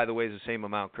 which, by the way, is the same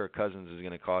amount Kirk Cousins is going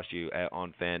to cost you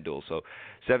on FanDuel. So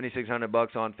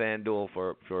 $7,600 on FanDuel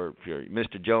for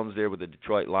Mr. Jones there with the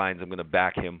Detroit Lions. I'm going to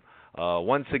back him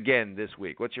once again this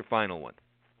week. What's your final one?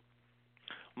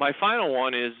 My final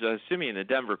one is Simeon, the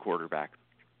Denver quarterback.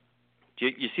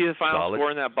 You see the final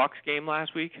score in that Bucs game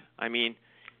last week? I mean,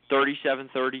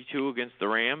 37-32 against the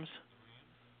Rams.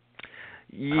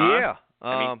 Yeah.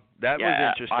 Huh? That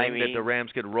was interesting that the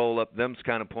Rams could roll up them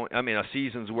kind of points. I mean, a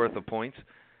season's worth of points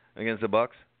against the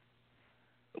Bucs.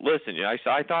 Listen,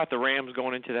 I thought the Rams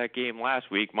going into that game last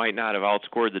week might not have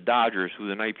outscored the Dodgers, who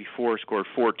the night before scored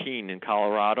 14 in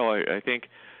Colorado. I think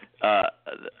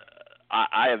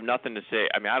I have nothing to say.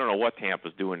 I mean, I don't know what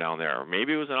Tampa's doing down there.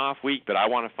 Maybe it was an off week, but I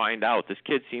want to find out. This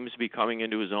kid seems to be coming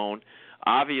into his own.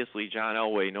 Obviously, John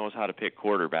Elway knows how to pick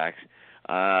quarterbacks.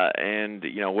 And,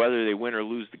 whether they win or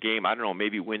lose the game, I don't know.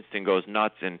 Maybe Winston goes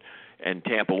nuts and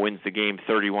Tampa wins the game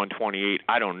 31-28.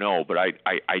 I don't know, but I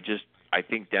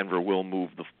think Denver will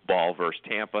move the ball versus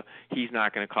Tampa. He's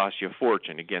not going to cost you a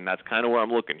fortune. Again, that's kind of where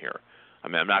I'm looking here. I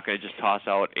mean, I'm not going to just toss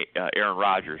out Aaron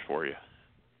Rodgers for you.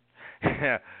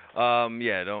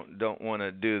 Don't want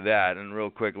to do that. And real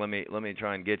quick, let me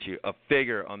try and get you a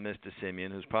figure on Mr.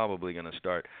 Simeon, who's probably going to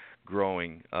start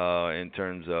growing in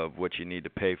terms of what you need to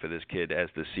pay for this kid as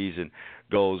the season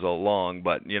goes along.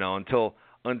 But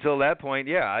until that point,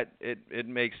 it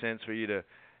makes sense for you to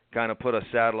kind of put a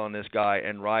saddle on this guy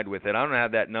and ride with it. I don't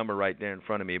have that number right there in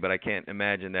front of me, but I can't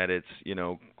imagine that it's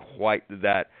quite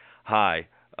that high.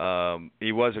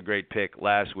 He was a great pick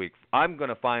last week. I'm going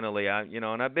to finally,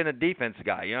 and I've been a defense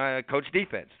guy. I coach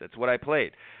defense. That's what I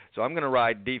played. So I'm going to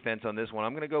ride defense on this one.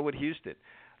 I'm going to go with Houston.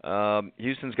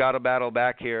 Houston's got a battle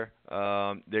back here.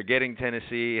 They're getting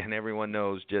Tennessee, and everyone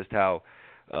knows just how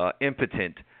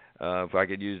impotent, if I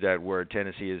could use that word,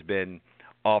 Tennessee has been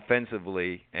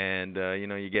offensively. And,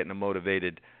 you're getting a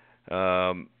motivated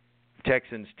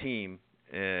Texans team,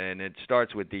 and it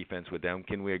starts with defense with them.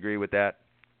 Can we agree with that?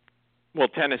 Well,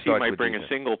 Tennessee might bring a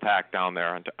single pack down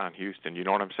there on Houston. You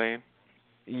know what I'm saying?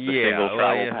 The single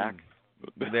travel pack.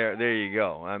 There you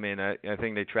go. I mean, I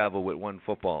think they travel with one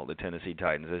football, the Tennessee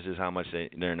Titans. This is how much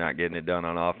they're not getting it done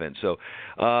on offense. So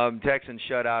Texans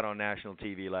shut out on national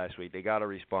TV last week. They got to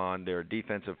respond. They're a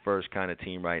defensive-first kind of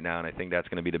team right now, and I think that's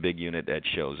going to be the big unit that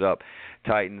shows up.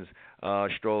 Titans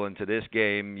stroll into this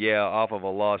game, off of a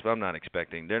loss, but I'm not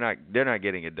expecting. They're not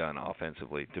getting it done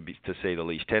offensively, to say the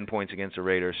least. 10 points against the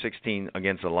Raiders, 16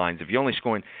 against the Lions. If you're only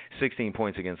scoring 16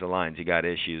 points against the Lions, you got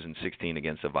issues, and 16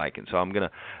 against the Vikings. So I'm going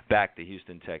to back the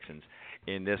Houston Texans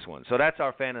in this one. So that's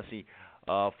our fantasy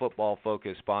football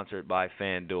focus, sponsored by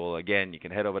FanDuel. Again, you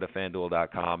can head over to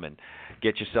FanDuel.com and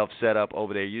get yourself set up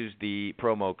over there. Use the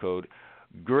promo code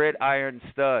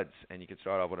GridironStuds, and you can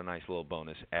start off with a nice little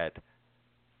bonus at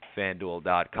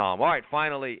FanDuel.com. All right,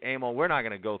 finally, Emil, we're not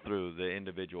going to go through the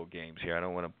individual games here. I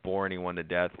don't want to bore anyone to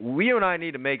death. You and I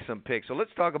need to make some picks. So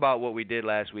let's talk about what we did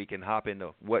last week and hop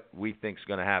into what we think is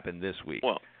going to happen this week.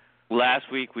 Well, last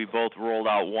week we both rolled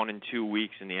out 1 and 2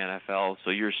 weeks in the NFL.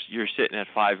 So you're sitting at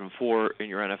 5 and 4 in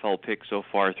your NFL picks so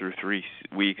far through 3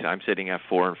 weeks. I'm sitting at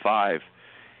 4 and 5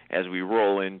 as we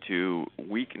roll into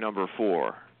week number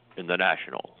 4 in the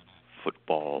National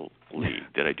Football League.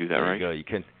 Did I do that right? There you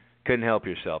go. You couldn't help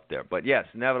yourself there. But yes,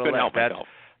 nevertheless,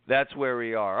 that's where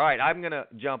we are. All right, I'm going to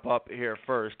jump up here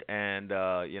first and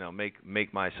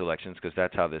make my selections, because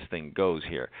that's how this thing goes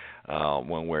here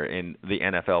when we're in the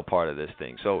NFL part of this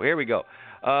thing. So here we go.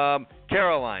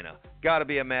 Carolina, got to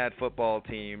be a mad football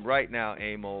team right now.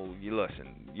 Emil, you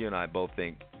and I both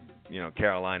think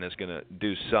Carolina's going to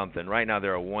do something. Right now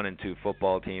they're a 1-2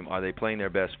 football team. Are they playing their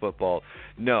best football?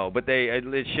 No, but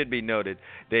it should be noted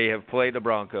they have played the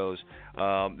Broncos.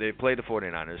 They've played the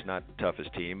 49ers, not the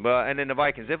toughest team. And then the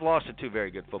Vikings. They've lost to two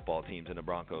very good football teams in the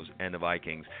Broncos and the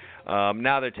Vikings.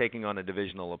 Now they're taking on a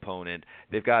divisional opponent.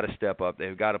 They've got to step up.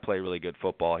 They've got to play really good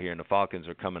football here. And the Falcons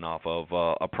are coming off of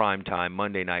a primetime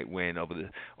Monday night win over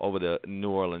the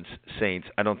New Orleans Saints.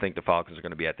 I don't think the Falcons are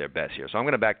going to be at their best here. So I'm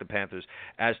going to back the Panthers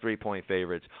as 3-point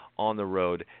favorites on the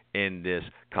road in this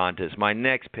contest. My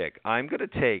next pick, I'm going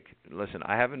to take, listen,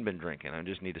 I haven't been drinking. I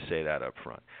just need to say that up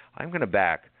front. I'm going to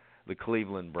back the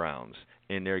Cleveland Browns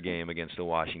in their game against the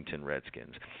Washington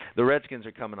Redskins. The Redskins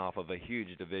are coming off of a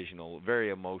huge divisional, very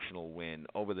emotional win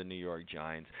over the New York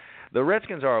Giants. The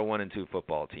Redskins are a 1-2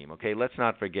 football team, okay? Let's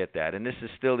not forget that. And this is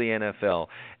still the NFL.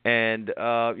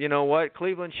 And you know what?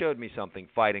 Cleveland showed me something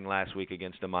fighting last week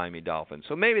against the Miami Dolphins.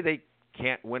 So maybe they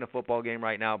can't win a football game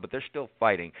right now, but they're still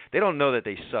fighting. They don't know that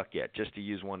they suck yet, just to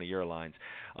use one of your lines.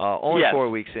 Only 4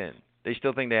 weeks in. They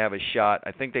still think they have a shot.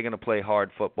 I think they're going to play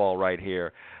hard football right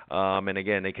here. And,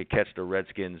 again, they could catch the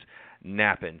Redskins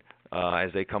napping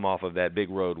as they come off of that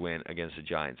big road win against the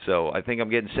Giants. So I think I'm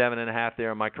getting 7.5 there.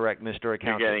 Am I correct, Mr.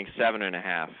 Accountant? You're getting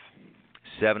 7.5.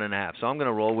 7.5. So I'm going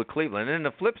to roll with Cleveland. And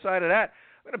then the flip side of that,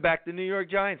 I'm going to back the New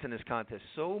York Giants in this contest.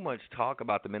 So much talk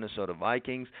about the Minnesota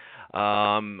Vikings.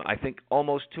 I think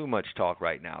almost too much talk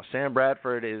right now. Sam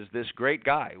Bradford is this great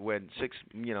guy. When 6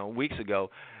 weeks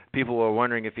ago, people were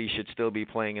wondering if he should still be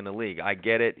playing in the league. I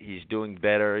get it. He's doing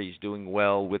better. He's doing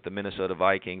well with the Minnesota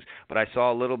Vikings. But I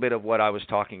saw a little bit of what I was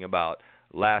talking about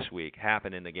last week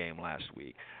happen in the game last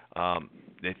week.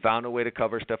 They found a way to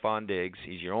cover Stephon Diggs.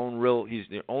 He's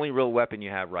the only real weapon you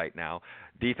have right now.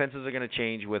 Defenses are going to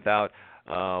change without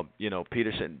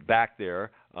Peterson back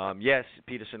there. Yes,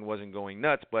 Peterson wasn't going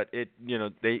nuts, but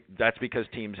that's because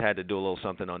teams had to do a little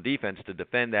something on defense to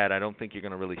defend that. I don't think you're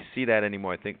going to really see that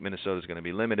anymore. I think Minnesota's going to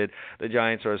be limited. The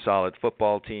Giants are a solid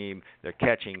football team. They're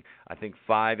catching, I think,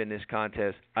 5 in this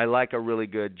contest. I like a really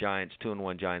good Giants,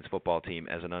 2-1 Giants football team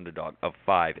as an underdog of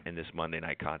 5 in this Monday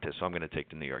night contest. So I'm going to take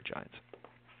the New York Giants.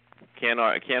 Can't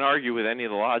argue with any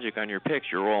of the logic on your picks.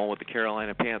 You're rolling with the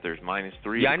Carolina Panthers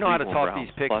 -3. Yeah, I know how to talk Browns,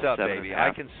 these picks up, baby. 7.5.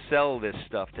 I can sell this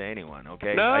stuff to anyone,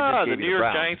 okay? No, I just the gave New you York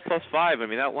Browns. Giants +5. I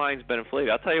mean, that line's been inflated.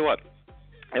 I'll tell you what.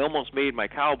 I almost made my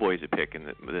Cowboys a pick in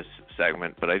this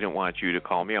segment, but I didn't want you to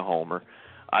call me a homer.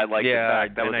 I like the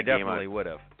fact that was I definitely would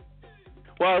have.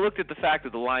 Well, I looked at the fact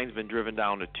that the line's been driven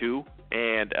down to 2,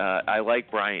 and I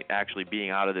like Bryant actually being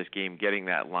out of this game, getting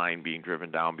that line being driven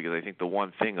down, because I think the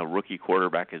one thing a rookie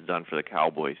quarterback has done for the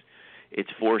Cowboys, it's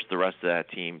forced the rest of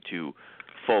that team to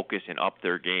focus and up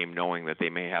their game, knowing that they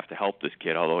may have to help this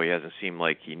kid, although he hasn't seemed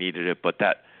like he needed it. But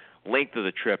that length of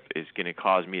the trip is going to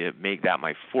cause me to make that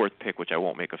my 4th pick, which I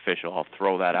won't make official. I'll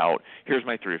throw that out. Here's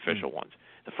my 3 official ones.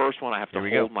 The first one, I have to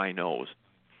hold my nose.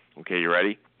 Okay, you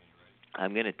ready?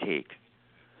 I'm going to take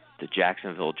the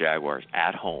Jacksonville Jaguars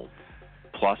at home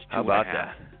 +2.5. How about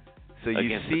that? So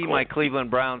you see my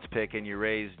Cleveland Browns pick and you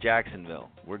raise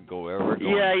Jacksonville. We're going.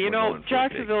 Yeah,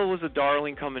 Jacksonville was a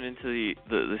darling coming into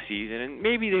the season, and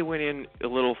maybe they went in a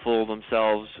little full of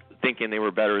themselves, thinking they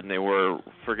were better than they were,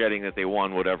 forgetting that they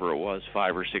won whatever it was,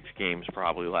 5 or 6 games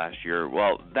probably last year.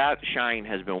 Well, that shine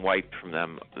has been wiped from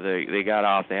them. They got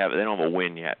off. They don't have a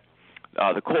win yet.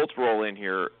 The Colts roll in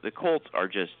here. The Colts are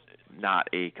just not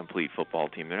a complete football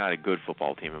team. They're not a good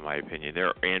football team, in my opinion.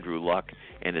 They're Andrew Luck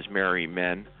and his merry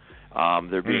men.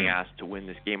 They're being asked to win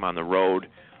this game on the road.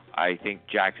 I think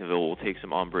Jacksonville will take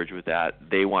some umbrage with that.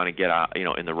 They want to get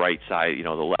in the right side, the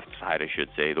left side, I should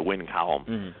say, the win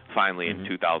column, finally in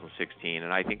 2016,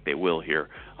 and I think they will here.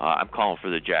 I'm calling for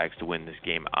the Jags to win this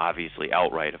game, obviously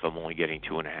outright, if I'm only getting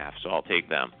 2.5, so I'll take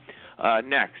them.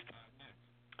 Next,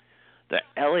 the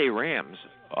LA Rams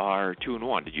are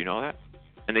 2-1. Did you know that?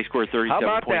 And they scored 37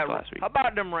 points last week. How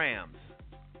about them Rams?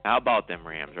 How about them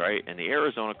Rams, right? And the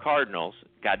Arizona Cardinals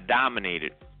got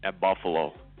dominated at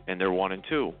Buffalo, and they're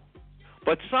 1-2.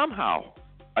 But somehow,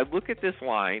 I look at this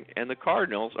line, and the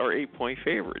Cardinals are 8-point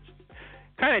favorites.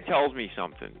 Kind of tells me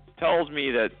something. Tells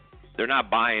me that they're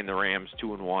not buying the Rams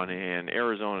 2-1, and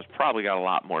Arizona's probably got a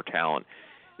lot more talent.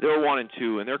 They're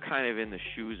 1-2, and they're kind of in the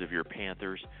shoes of your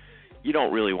Panthers. You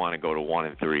don't really want to go to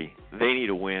 1-3. They need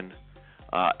a win.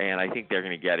 and I think they're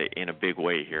going to get it in a big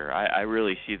way here. I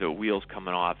really see the wheels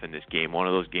coming off in this game. One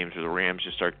of those games where the Rams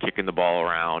just start kicking the ball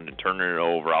around and turning it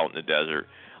over out in the desert.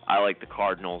 I like the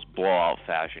Cardinals blowout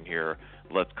fashion here.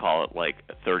 Let's call it like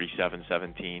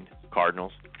 37-17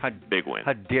 Cardinals. Big win.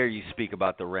 How dare you speak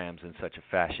about the Rams in such a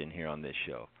fashion here on this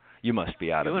show? You must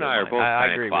be out of your mind. You and I are both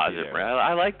kind of closet. With you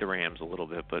I like the Rams a little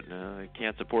bit, but I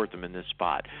can't support them in this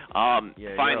spot. Finally,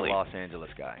 you're a Los Angeles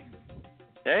guy.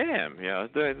 I am. Yeah.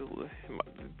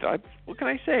 What can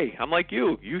I say? I'm like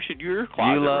you. You're a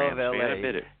closet You love Rams LA. fan.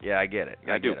 Admit it. Yeah, I get it.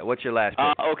 I do. Get it. What's your last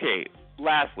pick? Okay.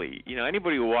 Lastly,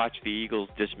 anybody who watched the Eagles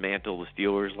dismantle the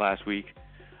Steelers last week,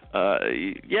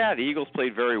 the Eagles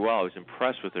played very well. I was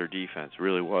impressed with their defense,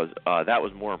 really was. That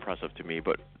was more impressive to me.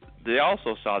 But they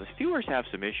also saw the Steelers have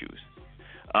some issues,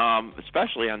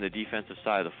 especially on the defensive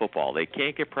side of the football. They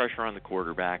can't get pressure on the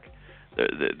quarterback.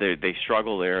 They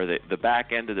struggle there. The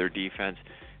back end of their defense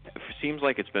seems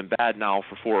like it's been bad now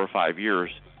for 4 or 5 years,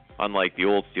 unlike the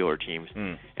old Steeler teams.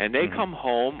 And they come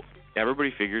home.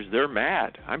 Everybody figures they're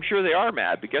mad. I'm sure they are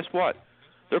mad, but guess what?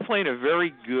 They're playing a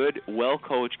very good,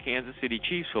 well-coached Kansas City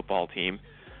Chiefs football team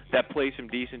that plays some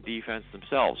decent defense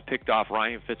themselves. Picked off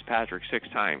Ryan Fitzpatrick 6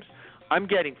 times. I'm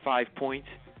getting 5 points.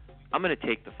 I'm going to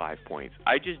take the 5 points.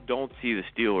 I just don't see the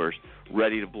Steelers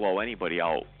ready to blow anybody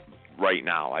out right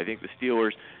now. I think the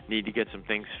Steelers need to get some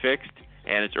things fixed,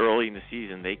 and it's early in the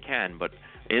season. They can, but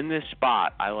in this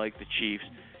spot, I like the Chiefs.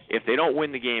 If they don't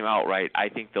win the game outright, I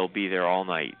think they'll be there all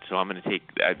night. So I'm going to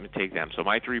take them. So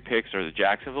my 3 picks are the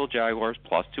Jacksonville Jaguars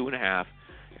plus 2.5,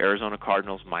 Arizona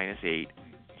Cardinals minus 8,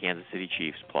 Kansas City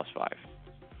Chiefs plus 5.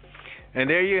 And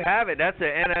there you have it. That's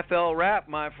an NFL wrap,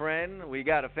 my friend. We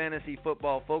got a fantasy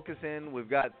football focus in. We've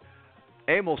got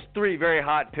almost 3 very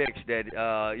hot picks that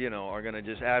are going to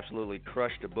just absolutely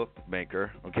crush the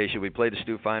bookmaker. Okay, should we play the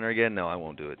Stu Finer again? No, I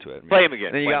won't do it to it. Play him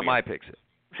again. Then you got my picks.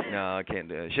 No, I can't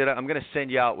do it. I'm going to send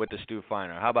you out with the Stu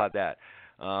Finer. How about that?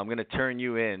 I'm going to turn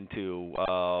you into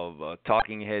a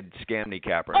talking head scammy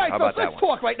capper. All right, How about that let's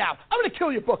talk right now. I'm going to kill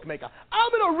your bookmaker.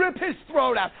 I'm going to rip his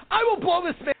throat out. I will blow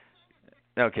this man.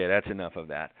 Okay, that's enough of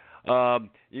that. You're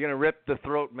going to rip the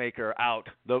throat maker out.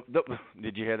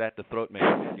 Did you hear that? The throat maker.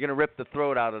 You're going to rip the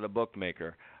throat out of the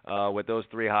bookmaker with those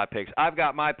 3 hot picks. I've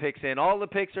got my picks in. All the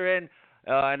picks are in.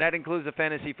 And that includes the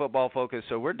fantasy football focus,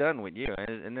 so we're done with you.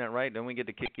 Isn't that right? Don't we get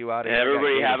to kick you out of here?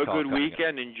 Everybody have a good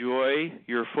weekend. Enjoy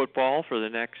your football for the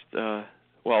next,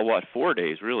 4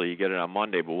 days, really. You get it on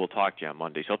Monday, but we'll talk to you on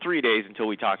Monday. So 3 days until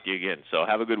we talk to you again. So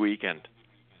have a good weekend.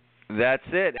 That's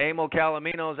it. Emil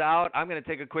Calamino's out. I'm going to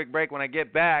take a quick break. When I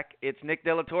get back, it's Nick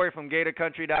Delatorre from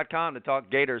GatorCountry.com to talk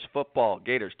Gators football.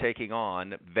 Gators taking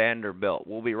on Vanderbilt.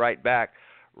 We'll be right back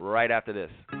right after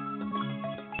this.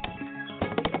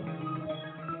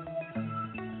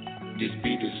 This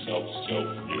beat is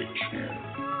self-rich.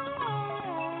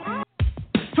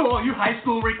 To all you high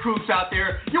school recruits out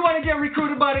there, you want to get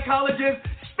recruited by the colleges?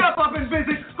 Step up and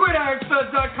visit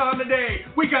GridironStuds.com today.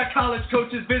 We got college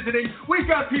coaches visiting. We've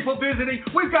got people visiting.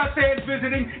 We've got fans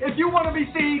visiting. If you want to be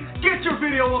seen, get your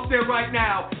video up there right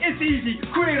now. It's easy.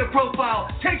 Create a profile.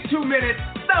 Takes 2 minutes.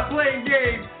 Stop playing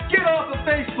games. Get off of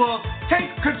Facebook. Take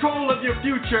control of your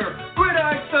future.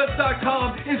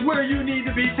 GridironStuds.com is where you need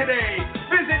to be today.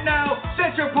 Visit now,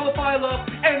 set your profile up,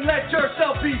 and let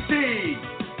yourself be seen.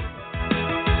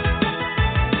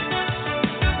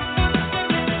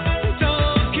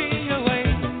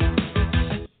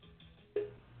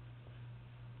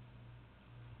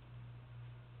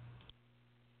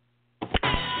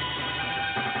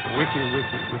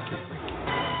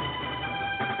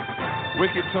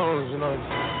 Wicked tones,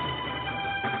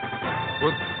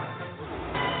 What?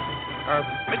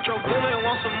 Metro Boomin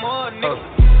want some more, nigga.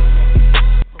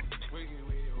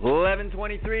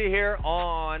 11:23 here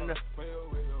on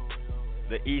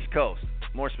the East Coast,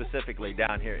 more specifically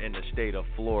down here in the state of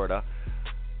Florida.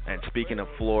 And speaking of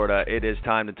Florida, it is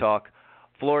time to talk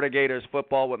Florida Gators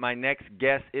football with my next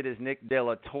guest. It is Nick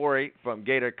Delatorre from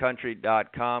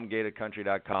GatorCountry.com.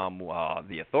 GatorCountry.com,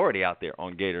 the authority out there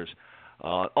on Gators.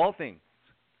 All things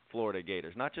Florida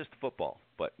Gators, not just football,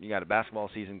 but you got a basketball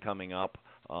season coming up,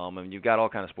 and you've got all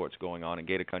kinds of sports going on, and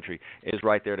Gator Country is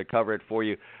right there to cover it for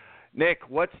you. Nick,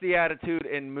 what's the attitude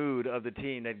and mood of the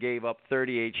team that gave up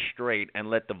 38 straight and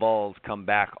let the Vols come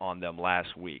back on them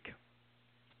last week?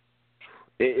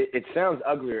 It sounds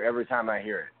uglier every time I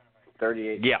hear it.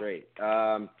 38 straight.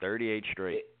 38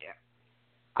 straight.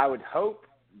 I would hope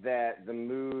that the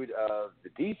mood of the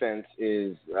defense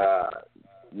is,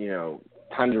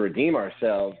 time to redeem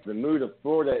ourselves. The mood of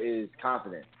Florida is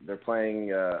confident. They're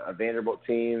playing a Vanderbilt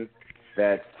team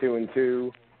that's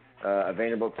 2-2, a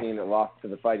Vanderbilt team that lost to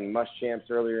the Fighting Muschamps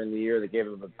earlier in the year. That gave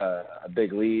them a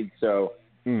big lead. So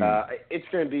it's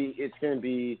going to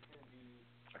be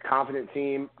a confident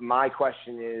team. My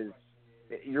question is,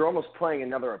 you're almost playing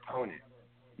another opponent.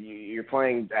 You're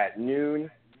playing at noon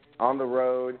on the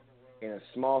road in a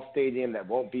small stadium that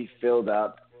won't be filled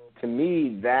up. To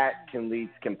me, that can lead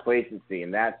to complacency,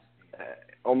 and that's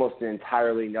almost an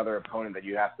entirely another opponent that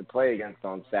you have to play against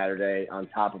on Saturday on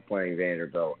top of playing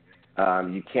Vanderbilt.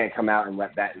 You can't come out and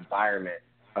let that environment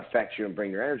affect you and bring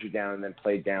your energy down and then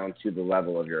play down to the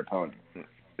level of your opponent.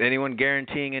 Anyone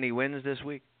guaranteeing any wins this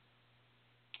week?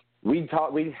 We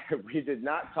did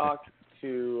not talk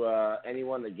to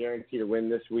anyone that guaranteed a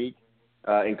win this week,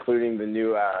 including the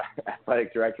new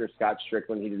athletic director, Scott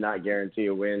Strickland. He did not guarantee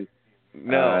a win.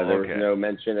 No, there was no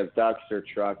mention of ducks or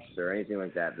trucks or anything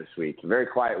like that this week. A very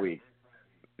quiet week.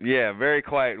 Yeah, very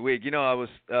quiet week. You know,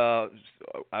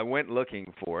 I went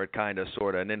looking for it, kind of,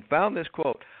 sort of, and then found this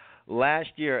quote last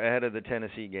year ahead of the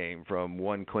Tennessee game from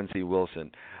one Quincy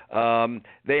Wilson.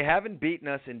 They haven't beaten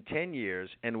us in 10 years,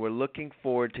 and we're looking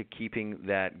forward to keeping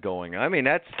that going. I mean,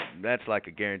 that's like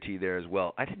a guarantee there as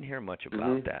well. I didn't hear much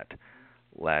about that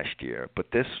last year, but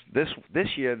this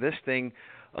year, this thing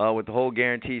with the whole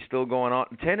guarantee still going on.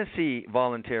 Tennessee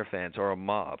volunteer fans are a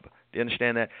mob. Do you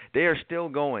understand that? They are still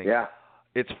going. Yeah.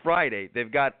 It's Friday. They've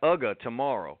got UGA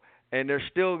tomorrow, and they're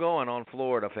still going on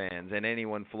Florida fans and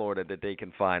anyone Florida that they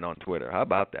can find on Twitter. How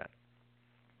about that?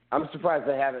 I'm surprised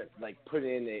they haven't put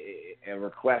in a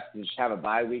request and just have a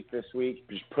bye week this week.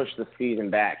 Just push the season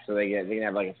back so they can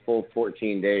have a full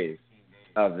 14 days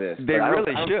of this. They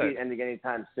really I don't should. see it ending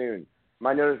anytime soon.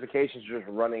 My notifications are just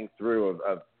running through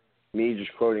of me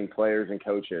just quoting players and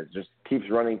coaches. Just keeps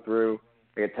running through.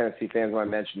 I get Tennessee fans when I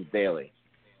mention daily.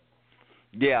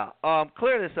 Yeah,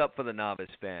 clear this up for the novice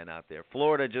fan out there.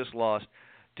 Florida just lost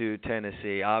to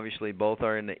Tennessee. Obviously, both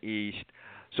are in the East.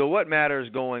 So what matters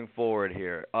going forward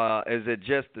here? Is it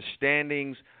just the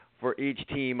standings for each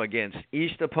team against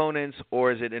East opponents,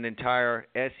 or is it an entire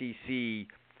SEC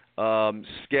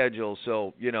schedule?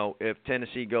 So, if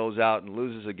Tennessee goes out and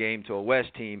loses a game to a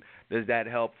West team, does that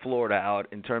help Florida out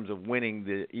in terms of winning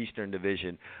the Eastern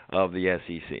Division of the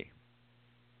SEC?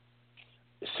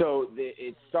 So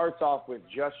it starts off with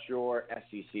just your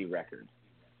SEC record.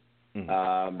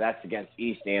 That's against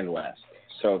East and West.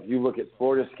 So if you look at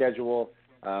Florida's schedule,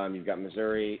 you've got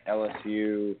Missouri,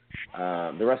 LSU,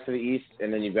 the rest of the East,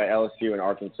 and then you've got LSU and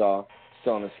Arkansas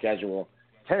still on the schedule.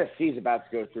 Tennessee's about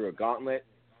to go through a gauntlet.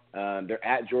 They're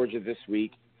at Georgia this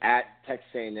week, at Texas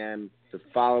A&M the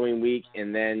following week,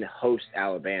 and then host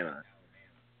Alabama.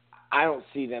 I don't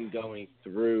see them going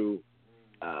through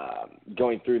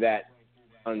that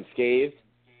unscathed.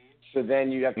 So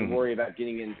then you have to worry about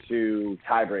getting into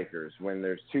tiebreakers. When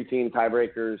there's 2-team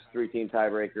tiebreakers, 3-team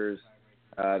tiebreakers,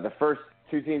 the first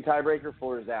 2-team tiebreaker,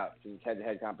 Florida's out in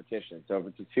head-to-head competition. So if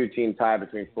it's a 2-team tie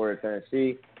between Florida and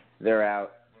Tennessee, they're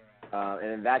out. And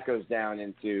then that goes down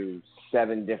into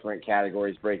 7 different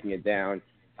categories, breaking it down.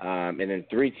 And then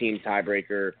 3-team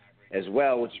tiebreaker as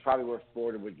well, which is probably where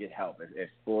Florida would get help if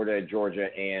Florida, Georgia,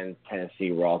 and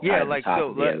Tennessee were all tied at the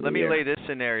top of the end of the let me year. lay this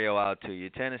scenario out to you.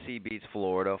 Tennessee beats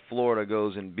Florida. Florida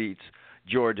goes and beats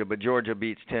Georgia, but Georgia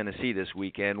beats Tennessee this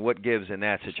weekend. What gives in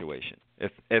that situation?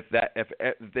 If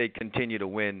they continue to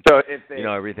win, so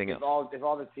everything else. If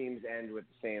all the teams end with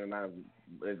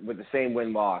the same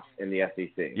win-loss in the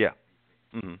SEC. Yeah.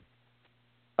 It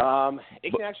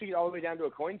can actually get all the way down to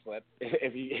a coin flip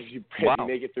if you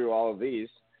make it through all of these.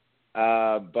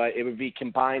 But it would be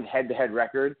combined head-to-head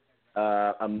record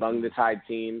among the tied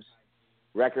teams,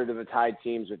 record of the tied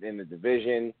teams within the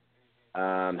division.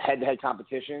 Head-to-head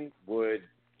competition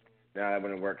that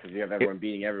wouldn't work because you have everyone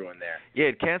beating everyone there. Yeah,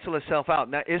 it'd cancel itself out.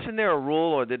 Now, isn't there a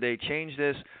rule, or did they change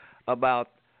this about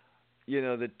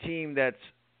the team that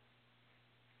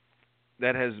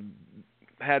has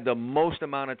had the most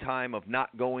amount of time of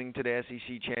not going to the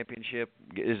SEC championship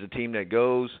is the team that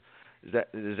goes?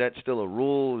 Is that still a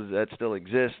rule? Does that still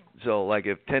exist? So,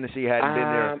 if Tennessee hadn't been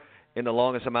there in the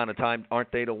longest amount of time,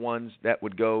 aren't they the ones that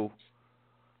would go?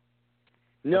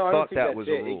 No, I don't think that was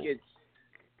a rule.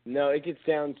 It gets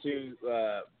down to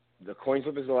the coin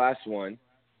flip is the last one,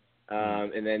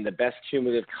 and then the best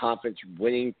cumulative conference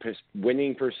winning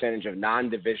percentage of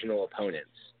non-divisional opponents.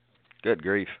 Good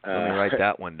grief! Let me write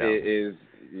that one down. That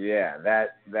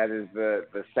is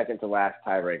the second to last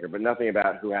tiebreaker, but nothing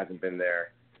about who hasn't been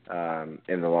there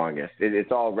in the longest.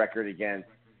 It's all record against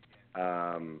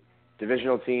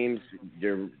divisional teams.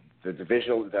 The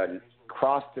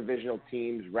cross-divisional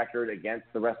teams' record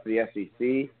against the rest of the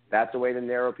SEC. That's a way to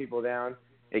narrow people down.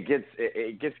 It gets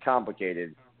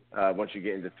complicated once you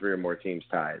get into 3 or more teams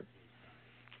tied.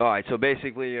 All right, so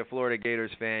basically, you're a Florida Gators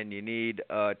fan. You need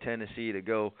Tennessee to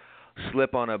go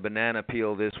slip on a banana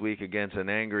peel this week against an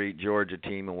angry Georgia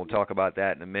team, and we'll talk about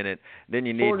that in a minute. Then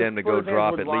you need them to go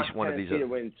drop at least one of these. Tennessee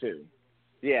to win too.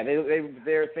 Yeah,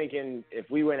 they're thinking if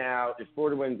we win out, if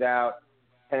Florida wins out,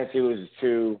 Tennessee loses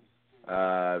 2.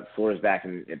 Florida's back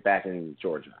in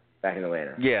Georgia, back in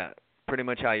Atlanta. Yeah, pretty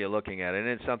much how you're looking at it, and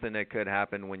it's something that could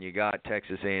happen when you got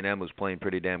Texas A&M, who's playing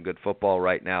pretty damn good football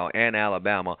right now, and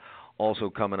Alabama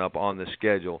also coming up on the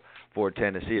schedule for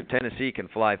Tennessee. If Tennessee can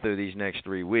fly through these next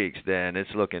 3 weeks, then it's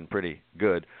looking pretty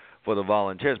good for the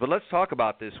Volunteers. But let's talk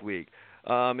about this week.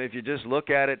 If you just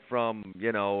look at it from,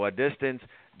 a distance,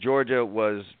 Georgia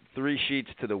was 3 sheets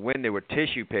to the wind. They were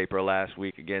tissue paper last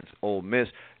week against Ole Miss.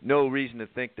 No reason to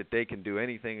think that they can do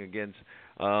anything against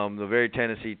the very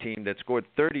Tennessee team that scored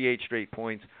 38 straight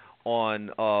points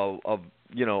on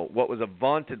what was a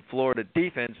vaunted Florida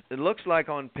defense. It looks like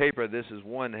on paper this is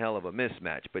one hell of a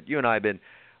mismatch, but you and I have been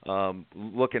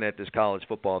looking at this college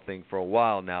football thing for a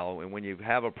while now, and when you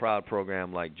have a proud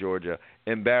program like Georgia,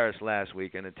 embarrassed last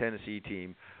week, and a Tennessee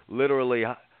team literally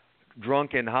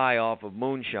drunk and high off of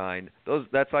moonshine,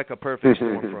 that's like a perfect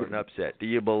storm for an upset. Do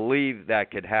you believe that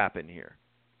could happen here?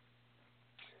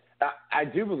 I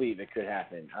do believe it could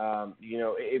happen.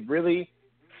 It really –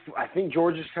 I think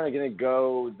Georgia's kind of going to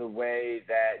go the way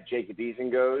that Jacob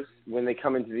Eason goes when they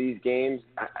come into these games.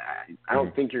 I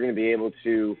don't think you're going to be able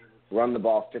to run the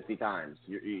ball 50 times.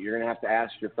 You're going to have to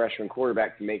ask your freshman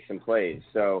quarterback to make some plays.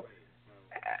 So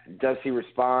does he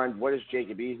respond? What does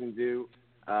Jacob Eason do?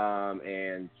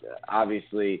 And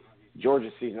obviously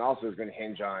Georgia's season also is going to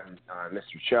hinge on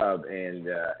Mr. Chubb and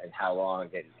how long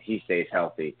that he stays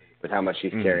healthy with how much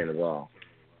he's carrying the ball.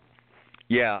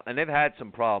 Yeah, and they've had some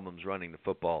problems running the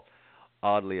football,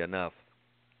 oddly enough.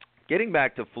 Getting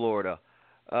back to Florida,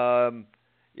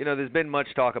 there's been much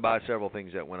talk about several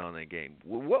things that went on in the game.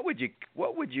 What would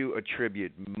you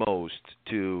attribute most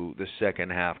to the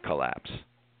second half collapse?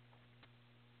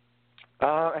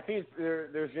 I think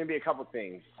there's going to be a couple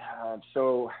things.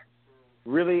 So,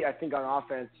 really, I think on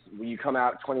offense, when you come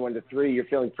out 21-3, you're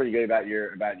feeling pretty good about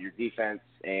your defense,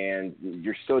 and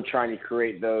you're still trying to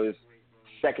create those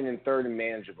second and third and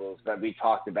manageables that we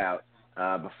talked about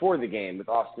before the game with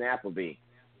Austin Appleby.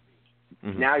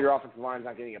 Mm-hmm. Now your offensive line's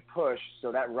not getting a push,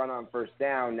 so that run on first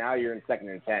down, now you're in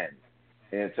 2nd and 10.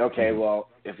 And it's okay, well,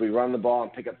 if we run the ball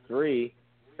and pick up 3,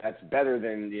 that's better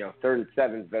than, 3rd and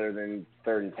 7 is better than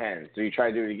 3rd and 10. So you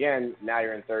try to do it again, now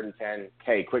you're in 3rd and 10.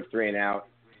 Okay, quick 3 and out.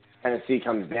 Tennessee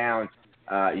comes down.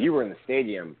 You were in the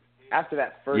stadium. After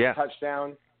that first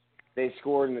touchdown they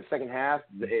scored in the second half,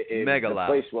 the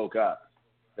place woke up.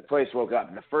 The place woke up.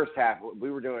 In the first half, we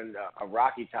were doing a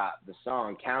Rocky Top, the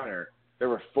song, counter. There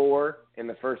were 4 in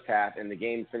the first half, and the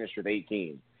game finished with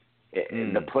 18.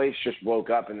 The place just woke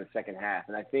up in the second half.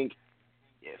 And I think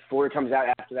Florida comes out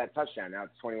after that touchdown. Now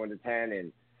it's 21-10,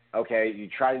 and, okay, you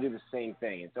try to do the same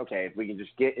thing. It's okay, if we can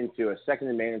just get into a second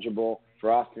and manageable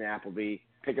for Austin Appleby,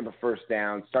 pick up a first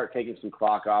down, start taking some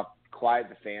clock off, quiet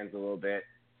the fans a little bit,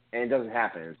 and it doesn't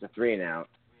happen. It's a 3 and out.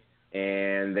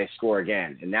 And they score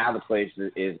again. And now the place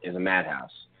is a madhouse.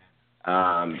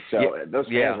 Those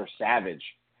fans were savage.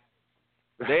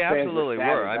 They absolutely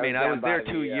were. I mean, I was there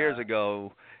 2 years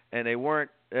ago, and they weren't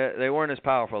as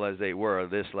powerful as they were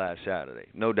this last Saturday.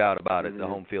 No doubt about it. Mm-hmm. The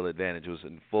home field advantage was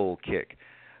in full kick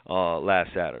last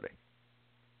Saturday.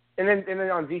 And then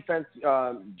on defense,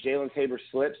 Jalen Tabor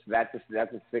slips. That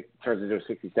turns into a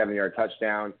 67-yard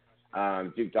touchdown.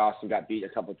 Duke Dawson got beat a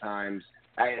couple times.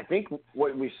 I think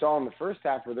what we saw in the first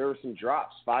half were there were some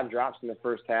drops, 5 drops in the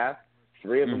first half.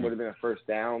 3 of them would have been a first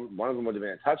down. 1 of them would have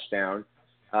been a touchdown.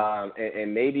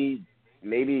 And maybe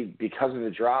because of the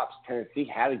drops,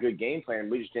 Tennessee had a good game plan.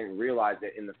 We just didn't realize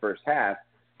it in the first half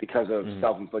because of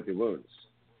self-inflicted wounds.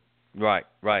 Right,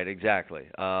 exactly.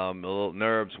 A little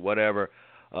nerves, whatever,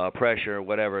 pressure,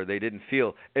 whatever. They didn't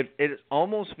feel it. It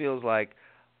almost feels like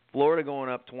Florida going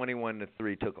up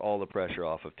 21-3 took all the pressure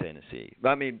off of Tennessee.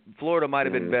 I mean, Florida might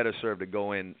have been better served to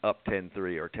go in up 10-3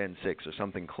 or 10-6 or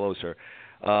something closer.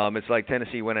 It's like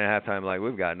Tennessee went at halftime like,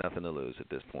 we've got nothing to lose at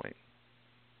this point.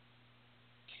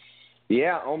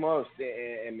 Yeah, almost.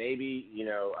 And maybe,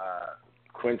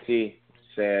 Quincy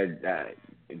said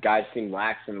guys seem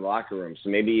lax in the locker room. So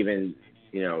maybe even,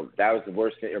 that was the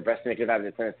worst thing, or best thing that could have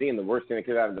happened to Tennessee and the worst thing that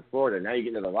could have happened to Florida. Now you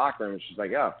get into the locker room, it's just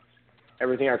like, oh,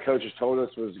 everything our coaches told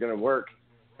us was going to work,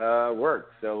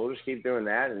 worked. So we'll just keep doing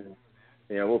that, and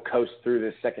we'll coast through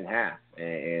this second half.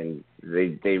 And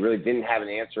they really didn't have an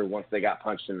answer once they got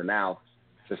punched in the mouth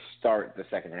to start the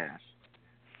second half.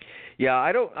 Yeah,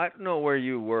 I don't know where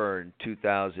you were in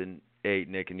 2008,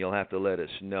 Nick, and you'll have to let us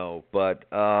know. But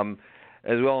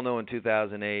as we all know, in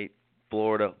 2008,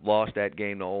 Florida lost that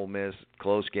game to Ole Miss,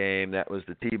 close game. That was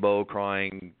the Tebow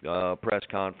crying press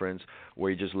conference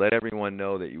where he just let everyone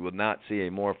know that you would not see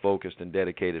a more focused and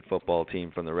dedicated football team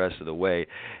from the rest of the way.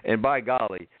 And by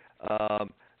golly,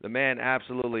 the man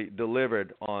absolutely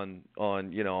delivered on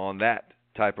that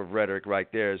type of rhetoric right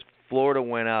there. As Florida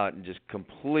went out and just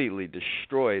completely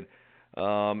destroyed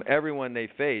everyone they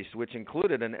faced, which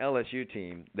included an LSU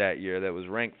team that year that was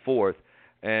ranked 4th.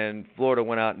 And Florida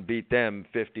went out and beat them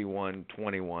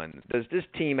 51-21. Does this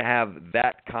team have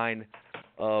that kind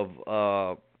of,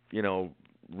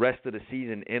 rest of the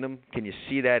season in them? Can you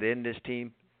see that in this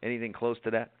team? Anything close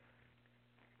to that?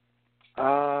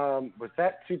 Was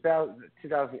that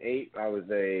 2008? I was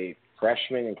a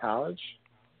freshman in college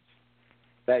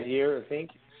that year, I think.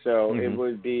 So it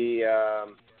would be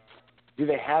do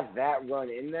they have that run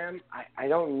in them? I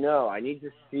don't know. I need to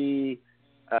see.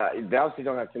 They obviously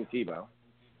don't have Tim Tebow.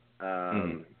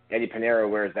 Eddie Pinero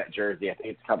wears that jersey. I think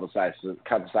it's a couple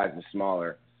sizes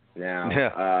smaller now.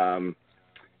 Yeah.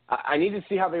 I need to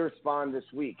see how they respond this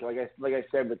week. Like I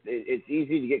said, but it's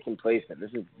easy to get complacent.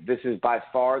 This is by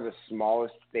far the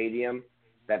smallest stadium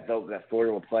that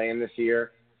Florida will play in this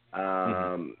year.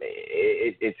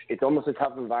 It's almost a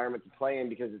tough environment to play in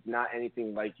because it's not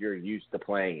anything like you're used to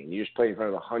playing in. You just played in front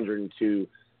of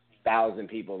 102,000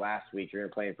 people last week. You're going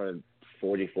to play in front of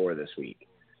 44 this week.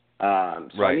 Right.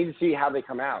 I need to see how they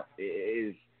come out.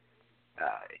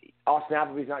 Austin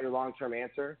Appleby's not your long-term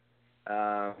answer.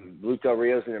 Luke Del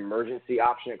Rio's an emergency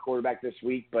option at quarterback this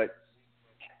week, but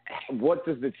what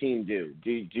does the team do?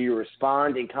 Do you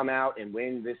respond and come out and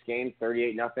win this game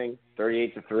 38-0,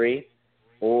 38-3,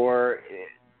 or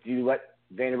do you let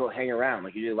Vanderbilt hang around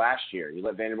like you did last year? You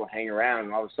let Vanderbilt hang around,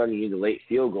 and all of a sudden you need a late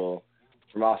field goal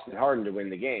from Austin Hardin to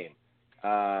win the game.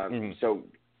 So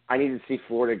I need to see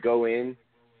Florida go in,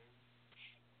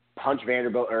 punch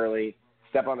Vanderbilt early,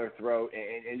 step on their throat,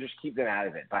 and just keep them out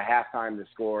of it. By halftime, the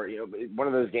score, one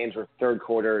of those games where third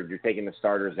quarter you're taking the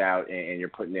starters out and you're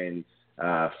putting in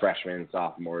freshmen and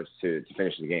sophomores to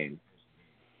finish the game.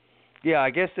 Yeah,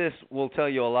 I guess this will tell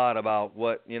you a lot about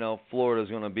what, Florida's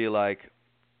going to be like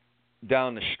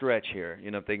down the stretch here.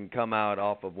 If they can come out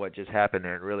off of what just happened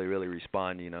there and really, really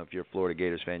respond, if you're a Florida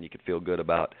Gators fan, you could feel good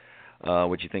about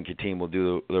what you think your team will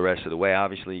do the rest of the way.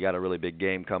 Obviously, you got a really big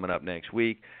game coming up next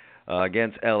week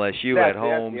against LSU at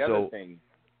home. That's the other thing.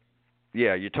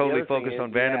 Yeah, you're totally focused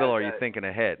on Vanderbilt, or are you thinking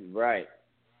ahead? Right.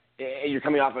 You're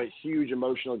coming off a huge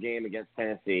emotional game against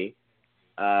Tennessee,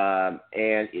 and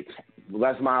it's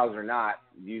Les Miles or not,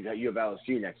 you have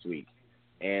LSU next week.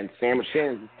 And sandwiched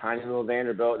in this tiny little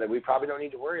Vanderbilt that we probably don't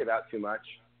need to worry about too much.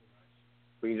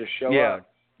 We can just show up,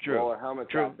 roll our helmets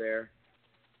out there.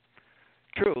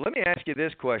 True. Let me ask you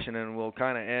this question, and we'll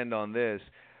kind of end on this.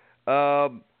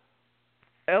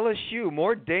 LSU,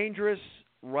 more dangerous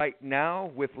right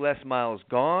now with Les Miles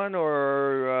gone,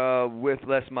 or with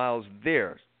Les Miles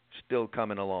there still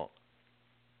coming along?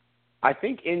 I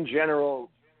think in general,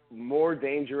 more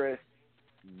dangerous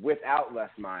without Les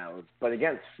Miles. But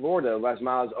against Florida, Les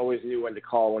Miles always knew when to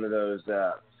call one of those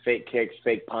fake kicks,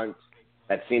 fake punts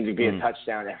that seemed to be a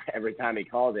touchdown every time he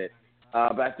called it.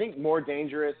 But I think more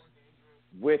dangerous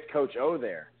with Coach O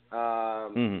there.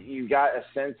 You got a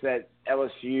sense that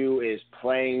LSU is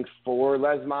playing for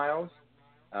Les Miles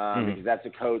because that's a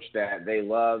coach that they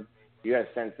love. You got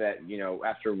a sense that,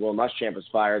 after Will Muschamp was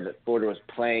fired, that Florida was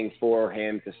playing for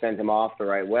him to send him off the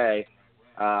right way.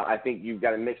 I think you've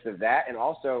got a mix of that. And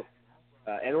also,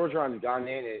 Ed Orgeron's gone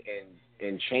in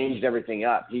and changed everything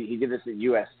up. He did this at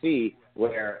USC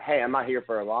where, hey, I'm not here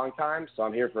for a long time, so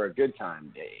I'm here for a good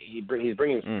time. He's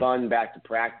bringing fun back to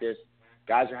practice.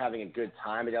 Guys are having a good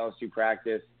time at LSU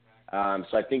practice.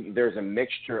 So I think there's a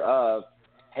mixture of,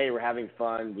 hey, we're having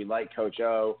fun. We like Coach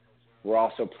O. We're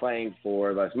also playing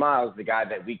for Les Miles, the guy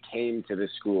that we came to this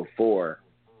school for.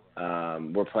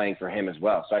 We're playing for him as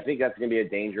well. So I think that's going to be a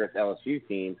dangerous LSU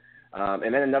team.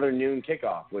 And then another noon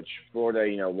kickoff, which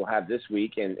Florida, will have this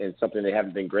week, and something they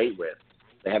haven't been great with.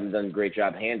 They haven't done a great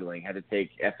job handling. Had to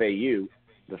take FAU,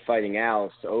 the Fighting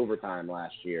Owls, to overtime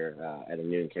last year at a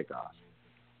noon kickoff.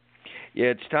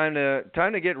 Yeah, it's time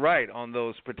to get right on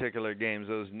those particular games,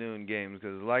 those noon games,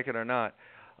 because like it or not,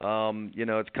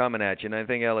 it's coming at you. And I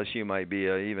think LSU might be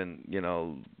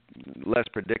even, less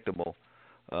predictable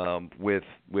with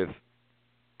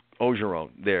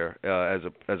Orgeron there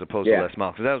as opposed to Les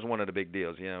Miles, because that was one of the big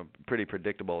deals. Pretty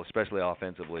predictable, especially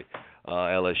offensively.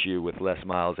 LSU with Les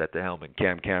Miles at the helm and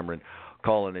Cam Cameron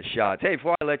calling his shots. Hey,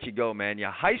 before I let you go, man,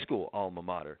 your high school alma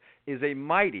mater is a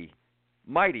mighty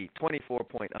mighty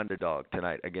 24-point underdog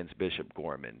tonight against Bishop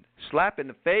Gorman. Slap in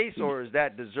the face, or is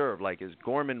that deserved? Like, is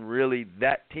Gorman really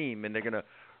that team, and they're going to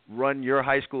run your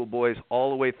high school boys all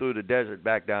the way through the desert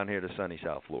back down here to sunny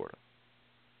South Florida?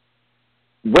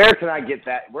 Where can I get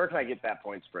that? Where can I get that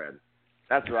point spread?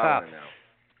 That's what I want to know.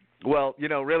 Well,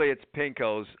 really, it's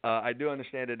Pinko's. I do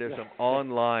understand that there's some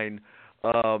online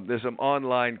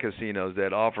casinos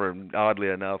that offer, oddly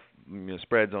enough,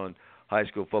 spreads on high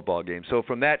school football games. So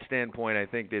from that standpoint, I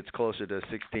think it's closer to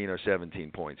 16 or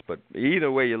 17 points. But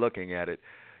either way you're looking at it,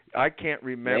 I can't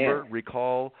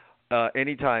recall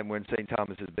any time when St.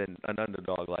 Thomas has been an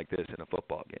underdog like this in a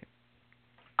football game.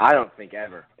 I don't think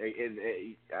ever.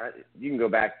 You can go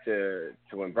back to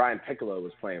when Brian Piccolo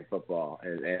was playing football,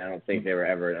 and I don't think they were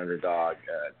ever an underdog,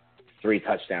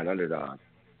 3-touchdown underdog.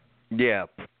 Yeah,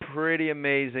 pretty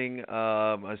amazing.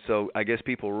 So I guess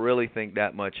people really think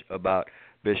that much about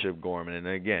Bishop Gorman. And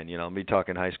again, I'll be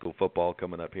talking high school football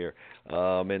coming up here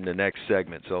in the next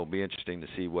segment. So it'll be interesting to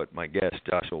see what my guest,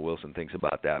 Joshua Wilson, thinks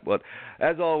about that. But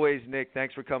as always, Nick,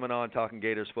 thanks for coming on, talking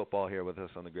Gators football here with us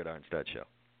on the Gridiron Studs Show.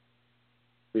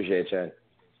 Appreciate it, Chad.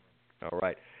 All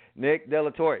right. Nick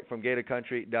Delatorre from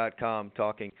GatorCountry.com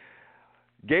talking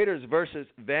Gators versus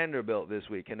Vanderbilt this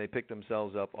week. Can they pick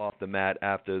themselves up off the mat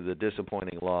after the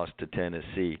disappointing loss to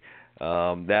Tennessee?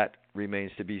 That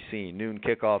remains to be seen. Noon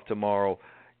kickoff tomorrow,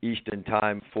 Eastern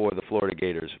time for the Florida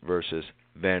Gators versus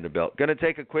Vanderbilt. Going to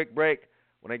take a quick break.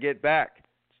 When I get back,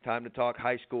 it's time to talk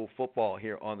high school football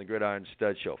here on the Gridiron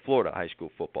Studs Show, Florida high school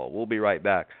football. We'll be right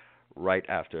back right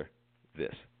after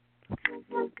this.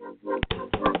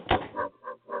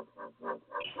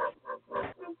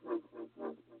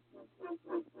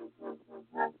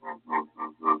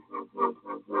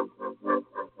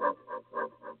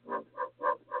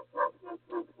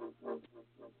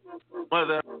 What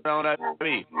the hell that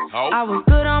be? I was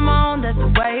good on my own, that's the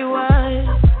way it was.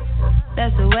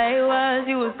 That's the way it was.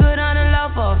 You was good on the low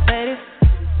for a faded.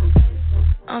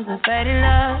 I'm so faded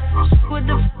love. What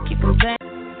the f*** you complaining?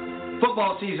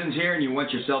 Football season's here and you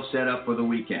want yourself set up for the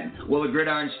weekend. Well, the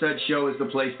Gridiron Studs Show is the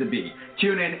place to be.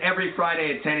 Tune in every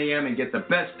Friday at 10 a.m. and get the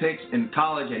best picks in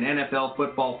college and NFL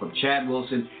football from Chad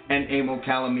Wilson and Emil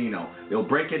Calomino. They'll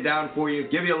break it down for you,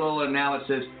 give you a little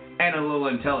analysis and a little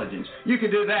intelligence. You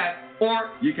could do that, or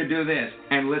you could do this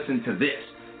and listen to this.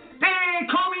 Hey,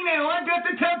 call me now. I've got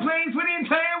the top plays for the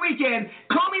entire weekend.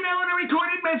 Call me now on a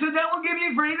recorded message that will give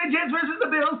you free the Jets versus the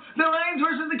Bills, the Lions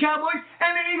versus the Cowboys,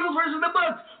 and the Eagles versus the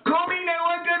Bucks. Call me now.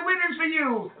 I've got winners for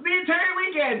you the entire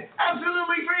weekend.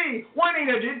 Absolutely free.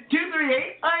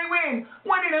 1-800-238-I-WIN.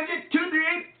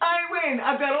 1-800-238-I-WIN.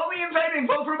 I've got all the inside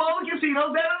info from all the casinos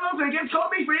that are those tickets. Call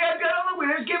me free. I've got all the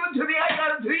winners. Give them to me. I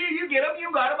got them to you. You get them. You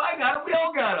got them. I got them. We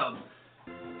all got them.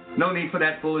 No need for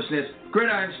that foolishness.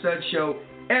 Gridiron Studs Show.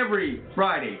 Every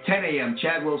Friday, 10 a.m.,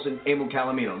 Chad Wilson, Emil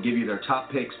Calomino give you their top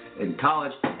picks in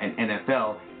college and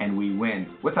NFL, and we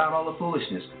win. Without all the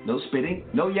foolishness. No spitting,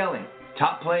 no yelling.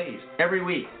 Top plays every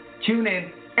week. Tune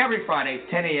in every Friday,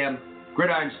 10 a.m.,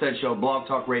 Gridiron Studs Show, Blog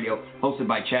Talk Radio, hosted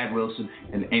by Chad Wilson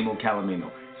and Emil Calomino.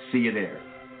 See you there.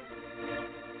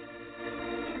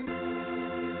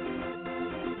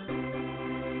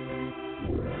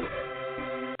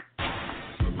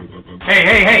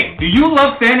 Hey, do you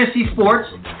love fantasy sports?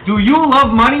 Do you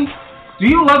love money? Do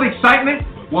you love excitement?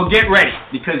 Well, get ready,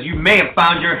 because you may have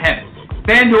found your heaven.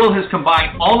 FanDuel has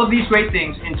combined all of these great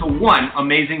things into one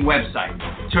amazing website.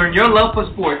 Turn your love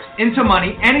for sports into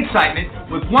money and excitement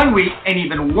with 1 week and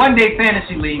even 1 day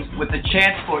fantasy leagues with a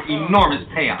chance for enormous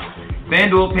payouts.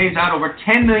 FanDuel pays out over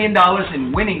 $10 million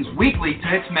in winnings weekly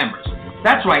to its members.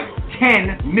 That's right,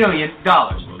 $10 million.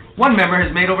 One member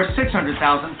has made over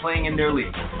 $600,000 playing in their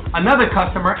league. Another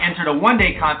customer entered a 1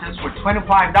 day contest for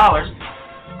 $25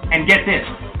 and get this,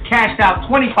 cashed out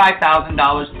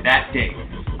 $25,000 that day.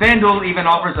 FanDuel even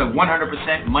offers a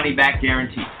 100% money-back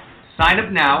guarantee. Sign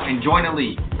up now and join a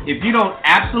league. If you don't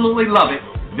absolutely love it,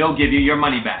 they'll give you your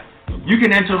money back. You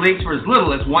can enter leagues for as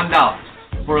little as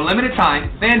 $1. For a limited time,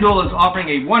 FanDuel is offering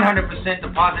a 100%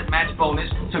 deposit match bonus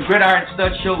to Gridiron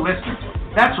Studs Show listeners.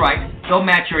 That's right, they'll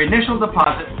match your initial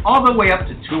deposit all the way up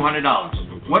to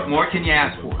 $200. What more can you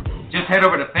ask for? Just head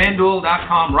over to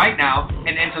FanDuel.com right now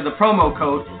and enter the promo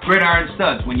code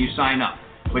GridironStuds when you sign up.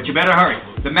 But you better hurry.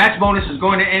 The match bonus is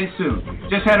going to end soon.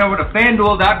 Just head over to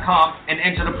FanDuel.com and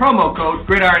enter the promo code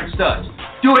GridironStuds.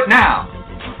 Do it now!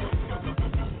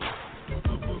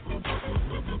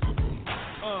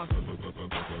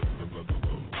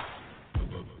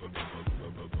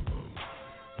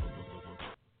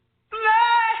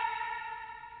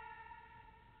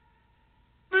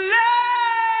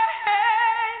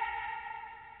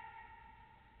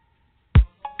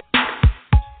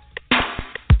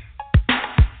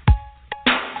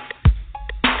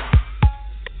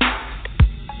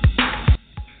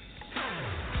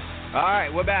 All right,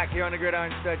 we're back here on the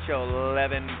Gridiron Stud Show,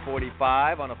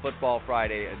 11:45 on a Football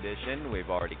Friday edition. We've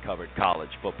already covered college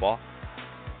football.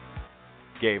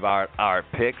 Gave our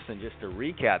picks, and just to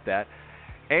recap that,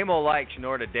 Amo likes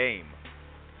Notre Dame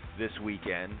this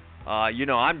weekend.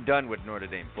 I'm done with Notre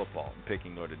Dame football. I'm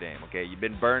picking Notre Dame. Okay, you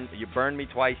burned me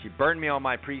twice. You burned me on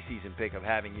my preseason pick of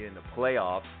having you in the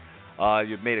playoffs.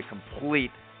 You've made a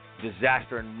complete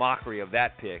disaster and mockery of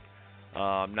that pick.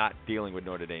 Not dealing with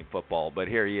Notre Dame football, but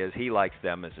here he is. He likes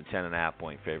them as a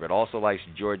 10.5-point favorite. Also likes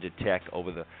Georgia Tech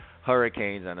over the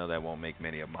Hurricanes. I know that won't make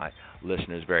many of my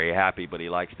listeners very happy, but he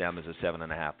likes them as a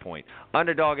 7.5-point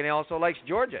underdog, and he also likes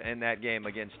Georgia in that game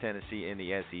against Tennessee in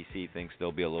the SEC. Thinks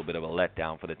there'll be a little bit of a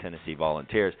letdown for the Tennessee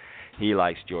Volunteers. He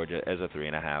likes Georgia as a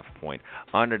 3.5-point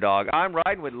underdog. I'm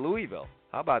riding with Louisville.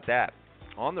 How about that?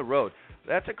 On the road.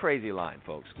 That's a crazy line,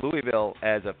 folks. Louisville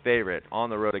as a favorite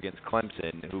on the road against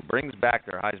Clemson, who brings back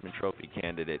their Heisman Trophy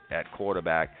candidate at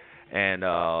quarterback. And,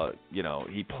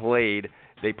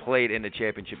 they played in the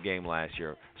championship game last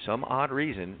year. Some odd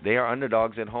reason, they are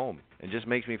underdogs at home. It just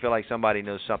makes me feel like somebody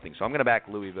knows something. So I'm going to back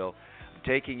Louisville. I'm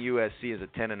taking USC as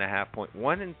a 10.5-point.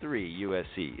 1-3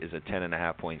 USC is a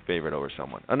 10.5-point favorite over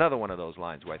someone. Another one of those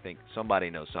lines where I think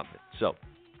somebody knows something. So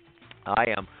I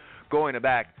am going to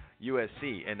back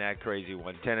USC in that crazy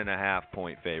one,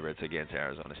 10.5-point favorites against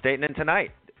Arizona State. And then tonight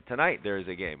there is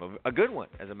a game, a good one,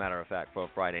 as a matter of fact, for a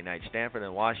Friday night. Stanford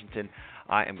and Washington.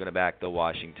 I am going to back the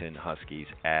Washington Huskies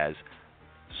as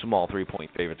small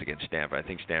 3-point favorites against Stanford. I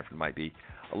think Stanford might be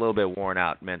a little bit worn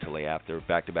out mentally after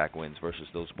back-to-back wins versus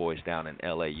those boys down in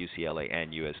L.A., UCLA,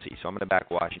 and USC. So I'm going to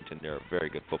back Washington. They're a very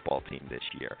good football team this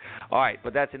year. All right,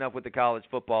 but that's enough with the college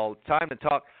football. Time to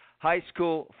talk high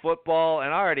school football,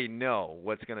 and I already know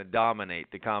what's going to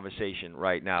dominate the conversation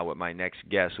right now with my next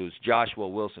guest, who's Joshua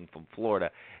Wilson from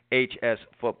Florida,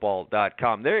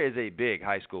 HSFootball.com. There is a big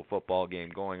high school football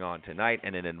game going on tonight,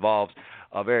 and it involves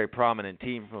a very prominent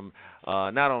team from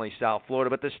not only South Florida,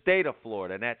 but the state of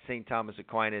Florida, and that's St. Thomas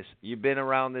Aquinas. You've been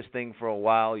around this thing for a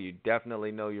while. You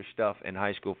definitely know your stuff in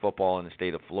high school football in the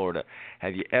state of Florida.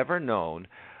 Have you ever known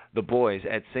the boys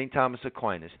at St. Thomas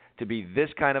Aquinas to be this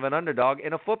kind of an underdog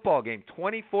in a football game?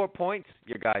 24 points,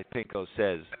 your guy Pinko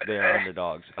says they are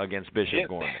underdogs against Bishop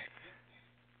Gorman.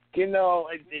 You know,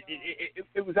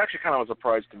 it was actually kind of a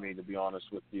surprise to me, to be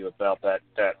honest with you, about that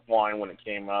line when it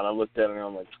came out. I looked at it and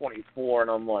I'm like 24,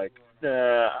 and I'm like,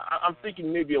 I'm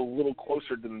thinking maybe a little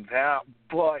closer than that.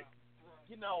 But,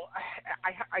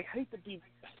 I hate to be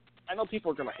 – I know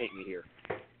people are going to hate me here.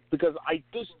 Because I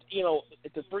just,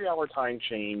 it's a 3-hour time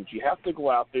change. You have to go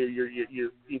out there.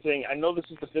 You're saying, I know this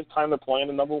is the 5th time they're playing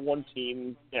the number 1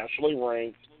 team, nationally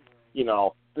ranked.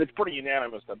 But it's pretty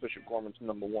unanimous that Bishop Gorman's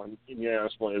number 1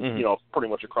 unanimously. Pretty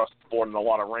much across the board in a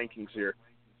lot of rankings here.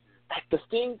 The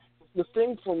thing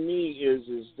for me is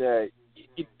that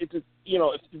if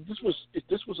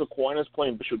this was Aquinas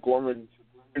playing Bishop Gorman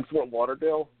in Fort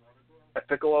Lauderdale at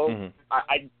Piccolo,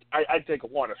 I'd take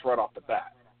Aquinas right off the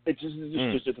bat. It's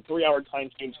just a 3-hour time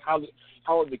change. How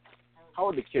are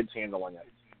the kids handling it?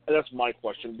 And that's my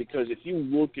question, because if you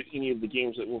look at any of the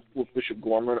games that with Bishop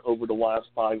Gorman over the last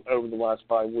 5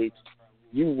 weeks,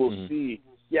 you will see,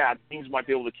 teams might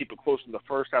be able to keep it close in the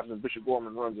first half, and Bishop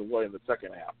Gorman runs away in the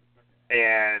second half.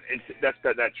 And that's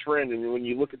that trend. And when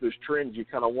you look at those trends, you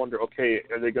kind of wonder, okay,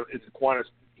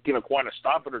 can Aquinas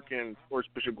stop it, or is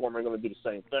Bishop Gorman going to do the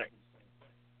same thing?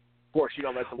 Of course,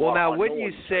 that's a lot. Well, now, wouldn't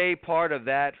you say part of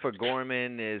that for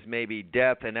Gorman is maybe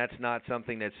depth, and that's not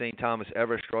something that St. Thomas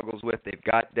ever struggles with? They've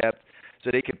got depth, so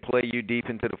they could play you deep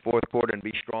into the fourth quarter and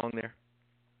be strong there?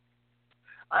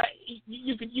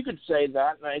 You could say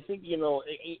that, and I think,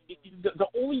 the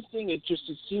only thing it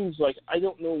seems like, I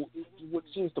don't know, what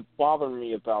seems to bother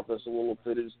me about this a little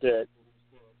bit is that,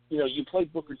 you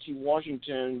played Booker T.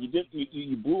 Washington.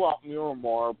 You blew out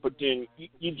Miramar, but then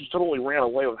you just totally ran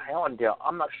away with Hallandale.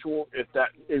 I'm not sure if that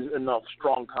is enough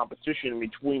strong competition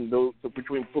between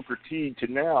Booker T. to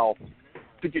now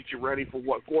to get you ready for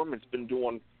what Gorman's been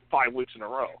doing 5 weeks in a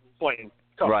row, playing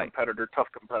tough competitor.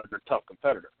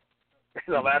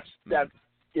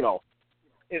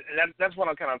 That's what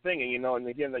I'm kind of thinking, and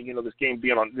again, this game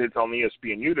being on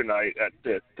ESPNU tonight at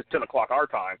 10 o'clock our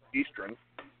time, Eastern.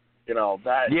 I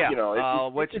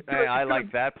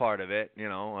like that part of it.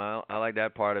 I like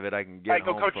that part of it. I can get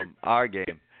home from our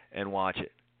game and watch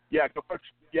it. Go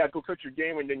coach your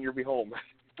game, and then you'll be home.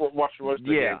 Watch the rest of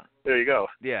the game. There you go.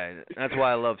 Yeah, that's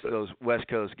why I love those West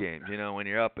Coast games. When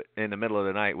you're up in the middle of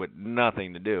the night with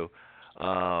nothing to do,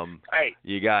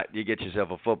 you get yourself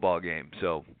a football game.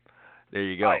 So there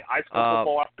you go. High school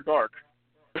football after dark.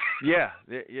 Yeah,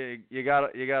 you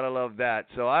gotta love that.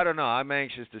 So I don't know. I'm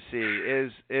anxious to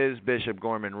see is Bishop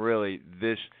Gorman really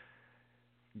this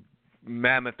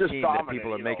mammoth Just team dominant, that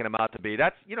people are making him out to be?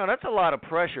 That's a lot of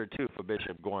pressure too for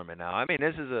Bishop Gorman now. I mean,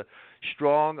 this is a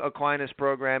strong Aquinas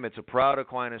program. It's a proud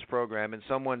Aquinas program, and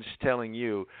someone's telling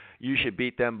you should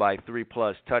beat them by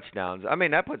 3+ touchdowns. I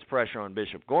mean, that puts pressure on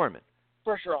Bishop Gorman.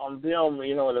 Pressure on them,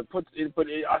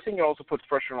 I think it also puts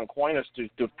pressure on Aquinas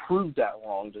to prove that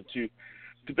wrong, to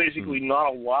basically not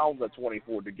allow the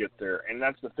 24 to get there, and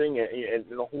that's the thing. And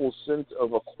the whole sense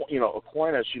of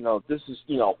Aquinas, this is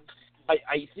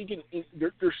I think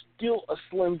there's still a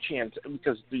slim chance,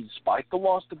 because despite the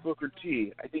loss to Booker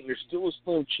T, I think there's still a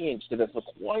slim chance that if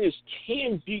Aquinas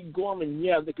can beat Gorman,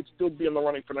 they could still be in the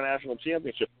running for the national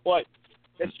championship. But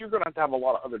you're going to have a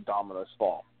lot of other dominoes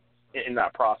fall in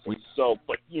that process. So,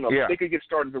 but they could get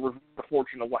started to reverse the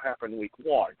fortune of what happened in week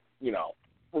 1.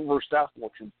 Reverse that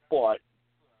fortune. But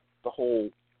the whole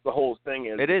thing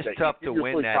is it is tough to win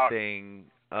really that thing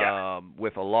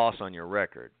with a loss on your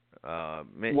record.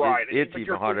 Right. It's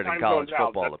even harder than college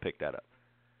football to pick that up.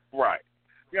 Right.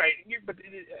 Yeah, but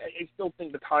I still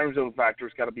think the time zone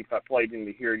factor's got to be played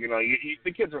into here.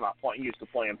 The kids are not used to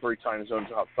playing 3 time zones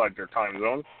outside their time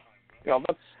zone.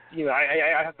 That's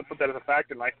I have to put that as a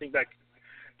factor, and I think that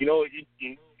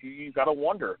you got to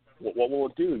wonder what will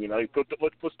it do.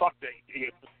 Let's talk to.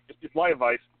 It's my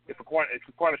advice. If Aquinas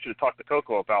should have talked to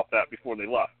Coco about that before they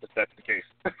left, if that's the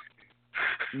case.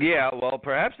 Yeah, well,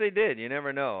 perhaps they did. You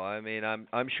never know. I mean,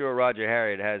 I'm sure Roger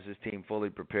Harriet has his team fully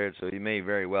prepared, so he may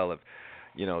very well have,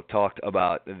 talked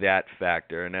about that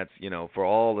factor. And that's, for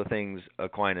all the things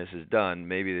Aquinas has done,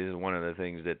 maybe this is one of the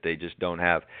things that they just don't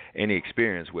have any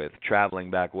experience with, traveling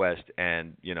back west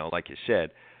and, like you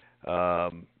said,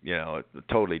 a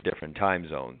totally different time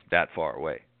zone that far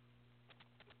away.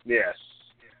 Yes.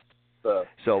 So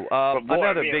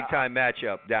another big-time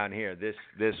matchup down here this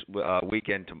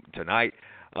weekend tonight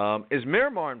is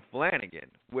Miramar and Flanagan,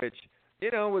 which,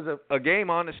 was a game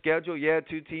on the schedule. Yeah,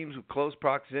 2 teams with close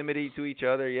proximity to each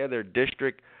other. Yeah, they're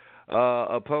district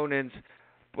opponents.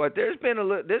 But there's been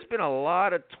a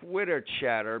lot of Twitter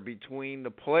chatter between the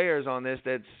players on this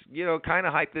that's, kind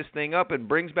of hyped this thing up and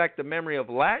brings back the memory of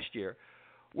last year,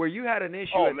 where you had an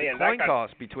issue at the coin toss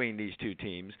between these 2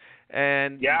 teams,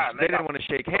 and they didn't want to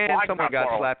shake hands. Someone got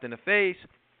slapped in the face.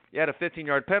 You had a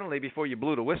 15-yard penalty before you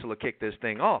blew the whistle to kick this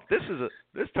thing off. This is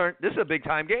a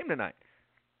big-time game tonight.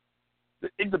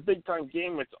 It's a big-time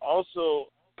game. It's also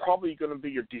probably going to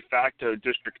be your de facto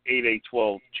District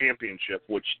 8A12 championship,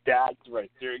 which that's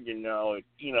right there.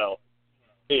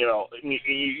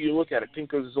 You look at it.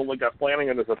 Pinco's has only got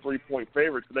Flanagan as a 3-point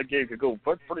favorite, so that game could go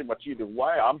pretty much either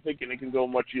way. I'm thinking it can go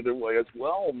much either way as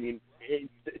well. I mean,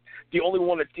 the only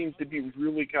one that seems to be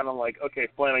really kind of like, okay,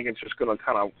 Flanagan's just going to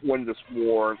kind of win this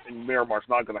war, and Miramar's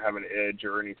not going to have an edge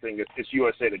or anything. It's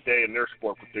USA Today and their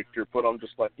sport predictor, but I'm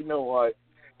just like, you know what?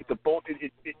 It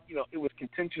was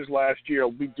contentious last year.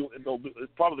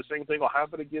 It's probably the same thing will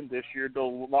happen again this year.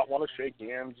 They'll not want to shake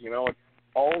hands.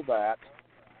 All that.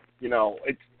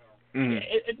 It's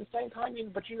at the same time.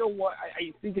 But you know what?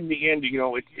 I think in the end, you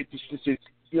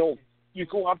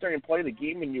go out there and play the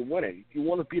game and you win it. If you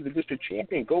want to be the district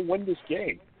champion, go win this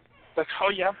game. That's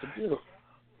all you have to do.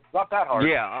 It's not that hard.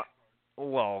 Yeah.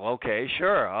 Well, okay,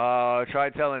 sure. Try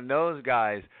telling those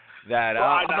guys that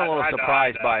I'm a little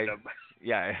surprised by.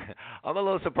 Yeah, I'm a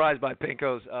little surprised by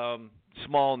Pinco's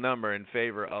small number in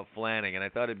favor of Flanagan. I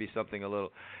thought it'd be something a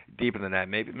little deeper than that.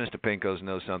 Maybe Mr. Pinco's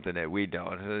knows something that we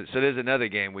don't. So there's another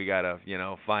game we gotta,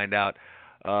 find out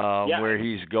where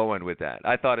he's going with that.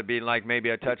 I thought it'd be like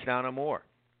maybe a touchdown or more.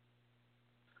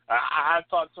 I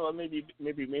thought so. Maybe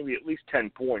at least 10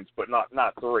 points, but not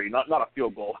 3. Not a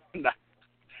field goal.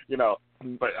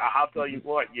 But I'll tell you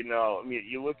what. I mean,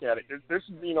 you look at it. There's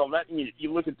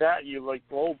you look at that. You're like,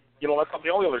 well. That's not the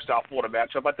only other South Florida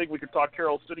matchup. I think we could talk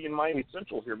Carroll City and Miami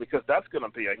Central here, because that's going to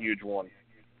be a huge one.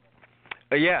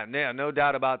 Yeah, no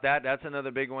doubt about that. That's another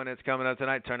big one that's coming up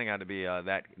tonight, turning out to be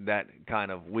that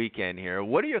kind of weekend here.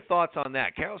 What are your thoughts on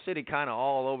that? Carroll City kind of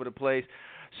all over the place.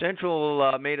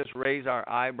 Central made us raise our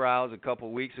eyebrows a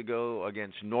couple weeks ago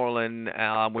against Norland.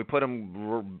 We put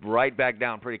them right back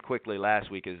down pretty quickly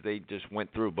last week as they just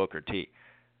went through Booker T.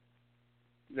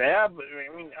 Yeah, but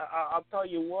I mean, I'll tell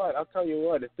you what.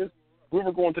 If we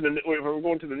were going to the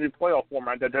new playoff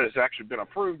format that has actually been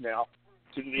approved now,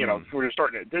 we're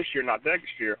starting it this year, not next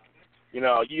year.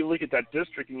 You look at that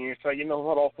district and you say,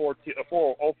 what, all four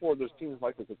of those teams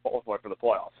likely to qualify for the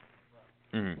playoffs,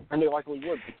 and they likely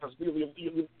would, because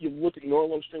you look at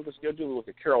Norland's strength of schedule, you look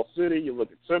at Carroll City, you look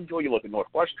at Central, you look at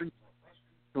Northwestern.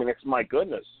 I mean, it's my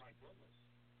goodness.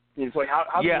 It's like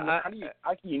how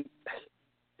can you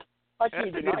that's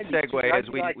a good segue as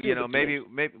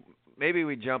maybe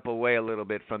we jump away a little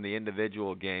bit from the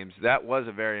individual games. That was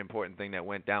a very important thing that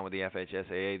went down with the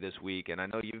FHSAA this week, and I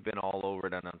know you've been all over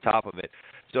it and on top of it.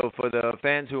 So for the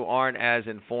fans who aren't as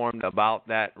informed about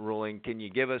that ruling, can you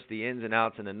give us the ins and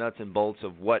outs and the nuts and bolts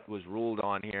of what was ruled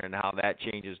on here and how that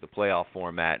changes the playoff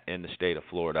format in the state of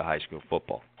Florida high school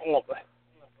football?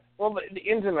 Well, the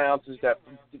ins and outs is that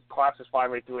classes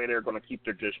 5A through 8 are going to keep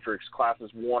their districts. Classes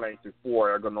 1A through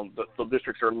 4 are going to the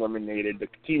districts are eliminated. The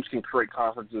teams can create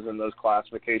conferences in those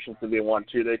classifications if they want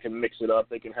to. They can mix it up.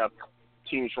 They can have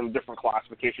teams from different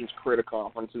classifications create a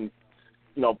conference and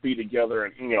be together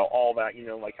and all that.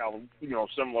 Like how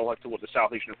similar like to what the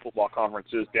Southeastern Football Conference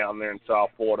is down there in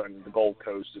South Florida and the Gold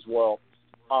Coast as well.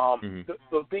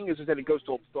 The thing is that it goes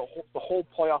to the whole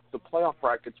playoff. The playoff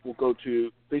brackets will go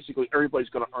to basically everybody's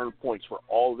going to earn points for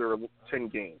all their 10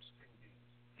 games,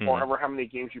 or however how many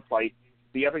games you play.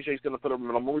 The FHA is going to put a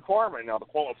minimum requirement now to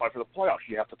qualify for the playoffs.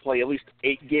 You have to play at least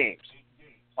 8 games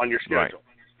on your schedule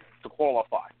to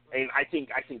qualify, and I think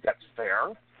that's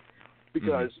fair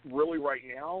because really right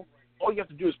now all you have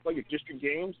to do is play your district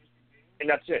games, and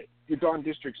that's it. Your darn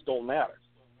districts don't matter.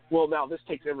 Well, now this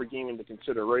takes every game into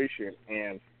consideration,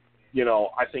 and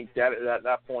I think that at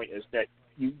that point is that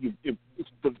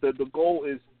the goal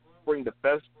is bring the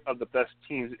best of the best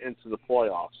teams into the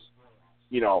playoffs.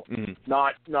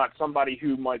 Not somebody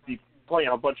who might be playing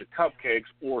a bunch of cupcakes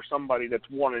or somebody that's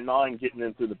 1-9 getting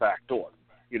in through the back door.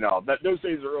 That those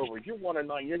days are over. If you're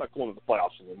 1-9, you're not going to the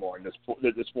playoffs anymore in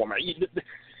this format.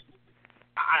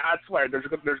 I swear, there's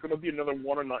going to be another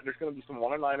 1-9. There's going to be some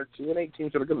 1-9 or 2-8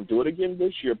 teams that are going to do it again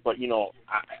this year. But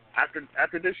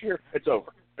after this year, it's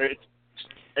over.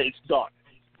 It's done.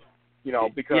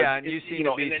 Because and you seem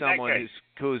to be someone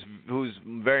who's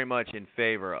very much in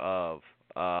favor of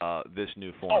this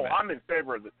new format. Oh, I'm in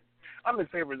favor of this. I'm in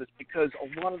favor of this because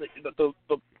a lot of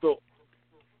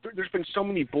there's been so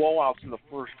many blowouts in the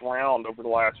first round over the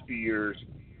last few years.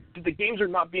 The games are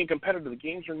not being competitive. The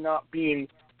games are not being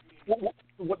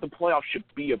what the playoffs should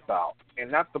be about,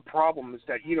 and that's the problem. Is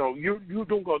that you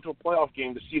don't go to a playoff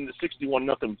game to see the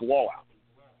 61-0 blowout.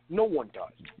 No one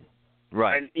does.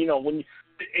 Right.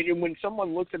 And when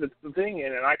someone looks at the thing,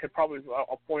 and I could probably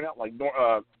I'll point out like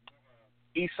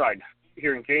East Side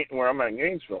here in where I'm at in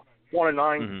Gainesville,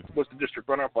 1-9 was the district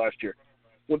runner-up last year.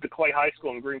 Went to Clay High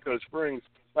School in Green Cove Springs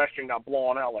last year, got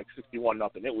blown out like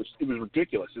 61-0. It was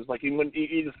ridiculous. It's like when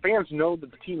the fans know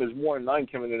that the team is 1-9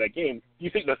 coming into that game, do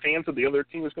you think the fans of the other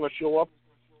team is going to show up?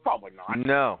 Probably not.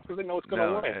 No, because they know it's going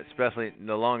to win. Especially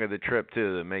the longer the trip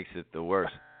too, that makes it the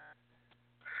worst.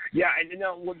 Yeah, and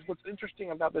what's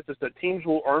interesting about this is that teams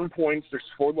will earn points. There's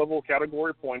 4-level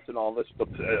category points and all this, but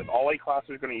all 8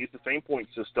 classes are going to use the same point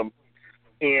system.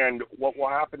 And what will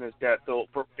happen is that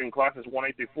in classes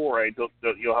 1A through 4A,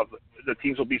 you'll have the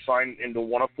teams will be signed into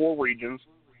one of 4 regions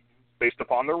based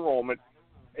upon their enrollment.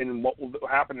 And what will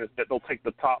happen is that they'll take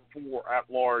the top 4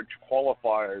 at-large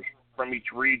qualifiers from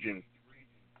each region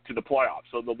to the playoffs.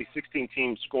 So there'll be 16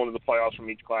 teams going to the playoffs from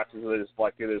each class as it is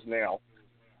like it is now.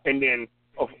 And then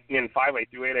in 5A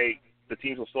through 8A, the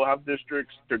teams will still have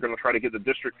districts. They're going to try to get the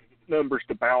district numbers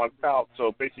to balance out.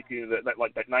 So basically,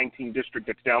 that 19 district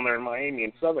that's down there in Miami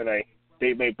in 7A,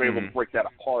 they may be able to break that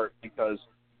apart because,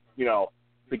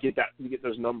 to get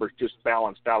those numbers just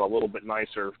balanced out a little bit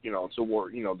nicer. So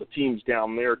we're the teams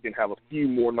down there can have a few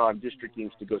more non-district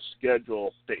games to go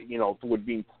schedule that would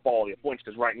be quality of points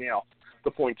because right now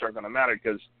the points aren't going to matter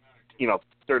because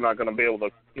they're not going to be able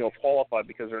to qualify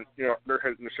because they're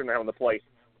certainly having to play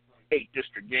 8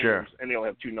 district games and they only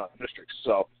have 2 non-districts.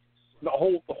 So the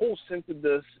whole sense of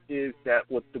this is that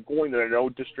with the going to no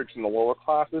districts in the lower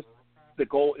classes, the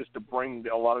goal is to bring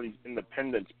a lot of these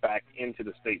independents back into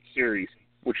the state series,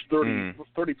 which 30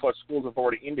 plus schools have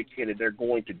already indicated they're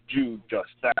going to do just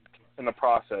that in the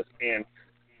process. And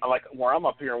like where I'm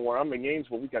up here and where I'm in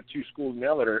Gainesville, we got 2 schools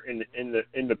now that are in the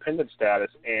independent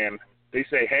status, and they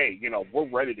say, hey, we're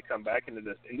ready to come back into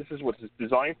this, and this is what's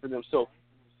designed for them. So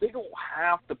they don't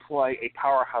have to play a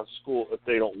powerhouse school if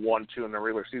they don't want to in the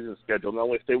regular season schedule.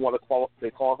 Now, if they want to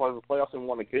qualify for the playoffs and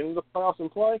want to get into the playoffs and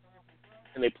play,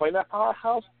 and they play that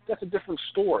powerhouse, that's a different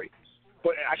story.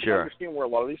 But I can understand where a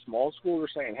lot of these small schools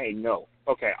are saying, hey, no,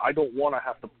 okay, I don't want to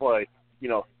have to play,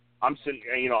 I'm sitting,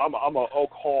 I'm a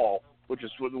Oak Hall, which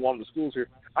is one of the schools here.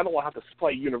 I don't want to have to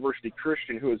play University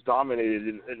Christian, who has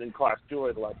dominated in Class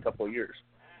 2A the last couple of years.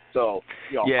 So,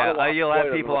 yeah, you'll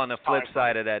have people on the flip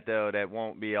side of that though that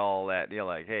won't be all that. You're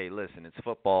like, hey, listen, it's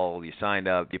football. You signed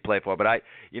up, you play for it. But I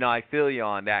feel you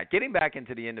on that. Getting back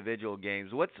into the individual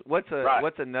games, what's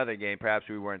another game perhaps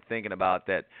we weren't thinking about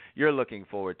that you're looking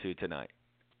forward to tonight?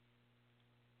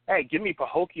 Hey, give me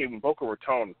Pahokee and Boca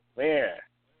Raton. Man,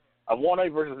 a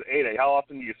 1A versus 8A. How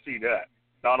often do you see that?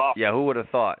 Not often. Yeah, who would have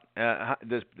thought?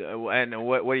 And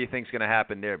what do you think is going to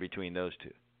happen there between those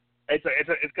two? I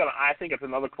think it's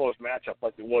another close matchup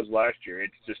like it was last year.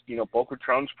 It's just, Boca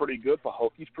Raton's pretty good,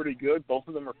 Pahokee's pretty good. Both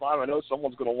of them are fine. I know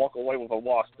someone's going to walk away with a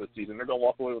loss this season. They're going to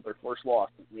walk away with their first loss.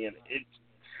 Man, it's,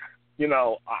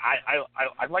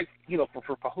 I like,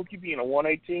 for Pahokee being a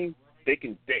 1A team,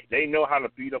 they know how to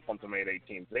beat up on some 8A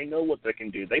teams. They know what they can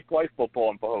do. They play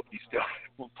football in Pahokee still.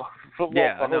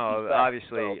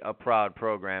 Obviously a proud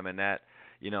program, and that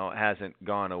hasn't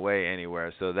gone away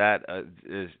anywhere. So that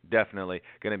is definitely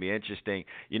going to be interesting.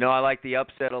 I like the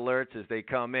upset alerts as they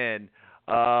come in.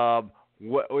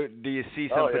 What do you see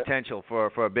some potential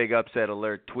for a big upset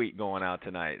alert tweet going out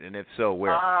tonight? And if so,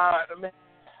 where? I'm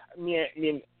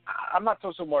not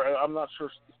so much. I'm not sure.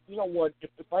 You know what?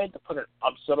 If I had to put an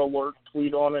upset alert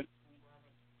tweet on it,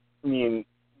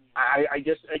 I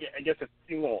guess it's,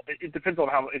 it depends on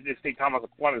how if St. Thomas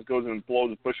Aquinas goes and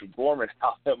blows Bishop Gorman,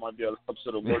 how that might be an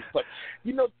upset alert. But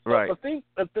right. the thing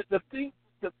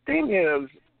is,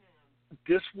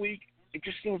 this week it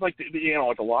just seems like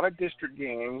it's a lot of district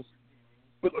games,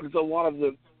 but there's a lot of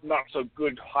the not so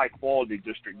good high quality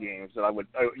district games that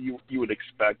you would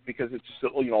expect, because it's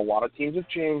just, a lot of teams have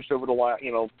changed over the last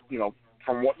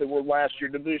from what they were last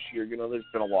year to this year. There's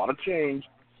been a lot of change.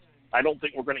 I don't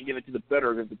think we're going to get into the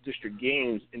better of the district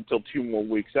games until 2 more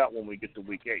weeks out when we get to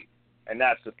week 8. And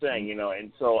that's the thing,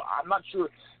 And so I'm not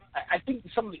sure. I think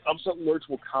some of the upset alerts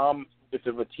will come if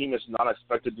a team is not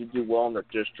expected to do well in their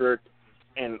district,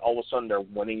 and all of a sudden they're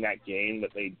winning that game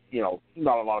that they,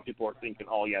 not a lot of people are thinking,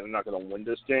 oh, yeah, they're not going to win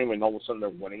this game, and all of a sudden they're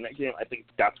winning that game. I think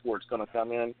that's where it's going to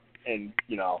come in. And,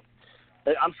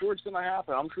 I'm sure it's going to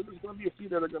happen. I'm sure there's going to be a few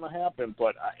that are going to happen,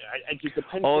 but I just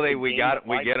depends. We get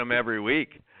them every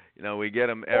week. We get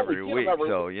them every week.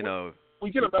 So, we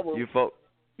get them every week.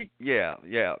 Yeah.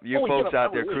 You folks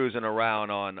out there cruising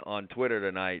around on Twitter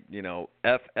tonight,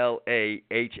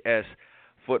 FLAHS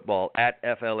football at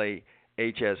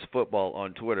FLAHS football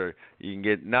on Twitter. You can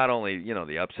get not only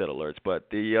the upset alerts, but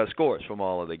the scores from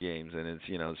all of the games, and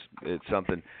it's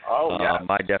something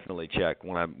I definitely check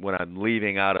when I'm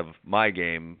leaving out of my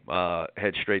game.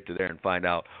 Head straight to there and find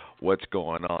out what's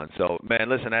going on. So, man,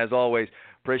 listen, as always,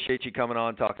 appreciate you coming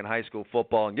on, talking high school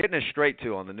football, and getting us straight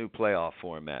to on the new playoff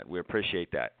format. We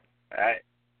appreciate that. I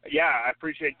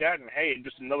appreciate that. And, hey,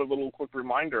 just another little quick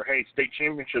reminder, hey, state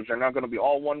championships are now going to be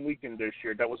all one weekend this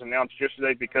year. That was announced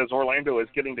yesterday because Orlando is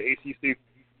getting the ACC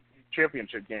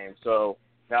championship game. So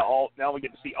now we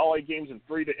get to see all 8 games in a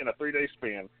 3-day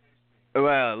span.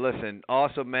 Well, listen,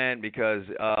 awesome, man, because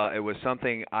it was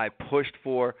something I pushed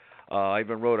for. I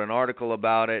even wrote an article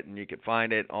about it, and you can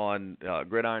find it on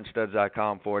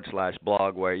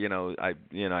GridironStuds.com/blog, where I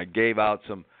gave out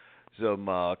some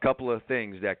couple of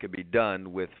things that could be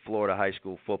done with Florida high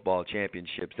school football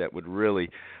championships that would really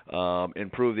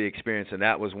improve the experience, and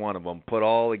that was one of them. Put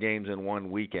all the games in one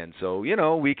weekend, so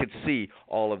we could see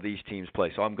all of these teams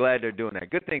play. So I'm glad they're doing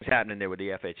that. Good things happening there with the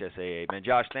FHSAA. Man,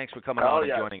 Josh, thanks for coming on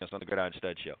and joining us on the Gridiron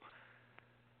Studs Show.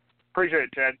 Appreciate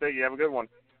it, Chad. Thank you. Have a good one.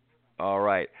 All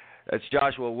right. That's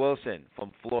Joshua Wilson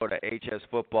from Florida,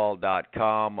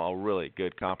 hsfootball.com, a really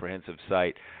good comprehensive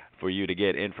site for you to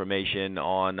get information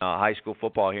on high school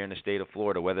football here in the state of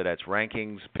Florida, whether that's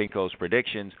rankings, Pinko's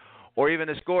predictions, or even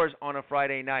the scores on a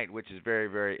Friday night, which is very,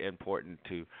 very important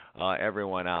to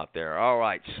everyone out there. All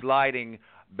right, sliding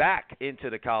back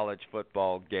into the college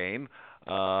football game.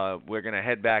 We're going to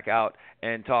head back out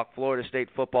and talk Florida State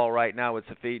football right now with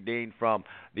Safid Dean from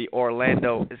the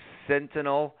Orlando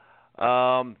Sentinel.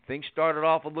 Things started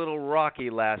off a little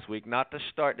rocky last week. Not the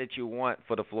start that you want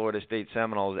for the Florida State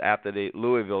Seminoles after the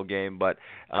Louisville game, but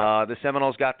the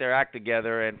Seminoles got their act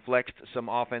together and flexed some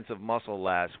offensive muscle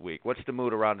last week. What's the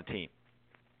mood around the team?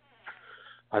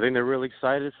 I think they're really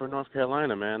excited for North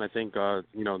Carolina, man. I think this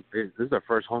is their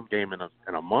first home game in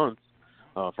a month.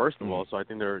 First of all, so I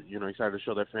think they're excited to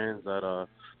show their fans that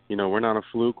we're not a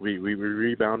fluke. We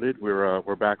rebounded.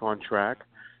 We're back on track.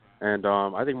 And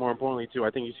I think more importantly, too,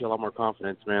 I think you see a lot more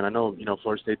confidence, man. I know,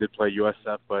 Florida State did play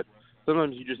USF, but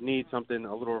sometimes you just need something,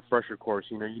 a little refresher course.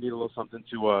 You need a little something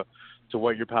to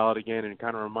wet your palate again and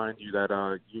kind of remind you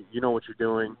that you know what you're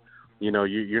doing.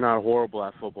 You're not horrible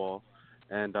at football.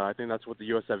 And I think that's what the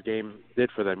USF game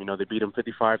did for them. They beat them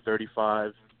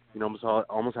 55-35.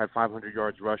 Almost had 500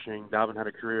 yards rushing. Dalvin had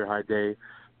a career high day.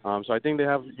 So I think they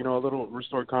have, a little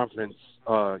restored confidence,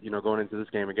 going into this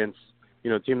game against,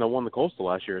 a team that won the Coastal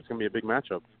last year. It's going to be a big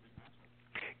matchup.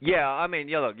 Yeah, I mean,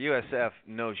 look, USF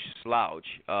no slouch,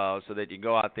 so that you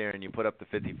go out there and you put up the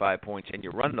 55 points and you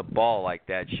run the ball like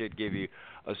that should give you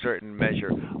a certain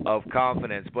measure of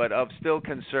confidence. But of still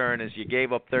concern is you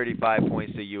gave up 35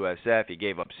 points to USF, you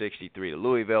gave up 63 to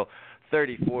Louisville,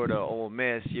 34 to Ole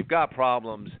Miss. You've got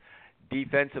problems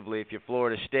defensively if you're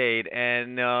Florida State,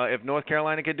 and if North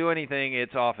Carolina could do anything,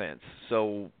 it's offense.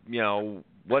 So,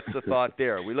 what's the thought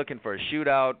there? Are we looking for a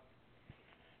shootout?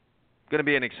 Going to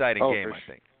be an exciting game, I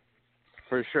think.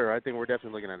 For sure. I think we're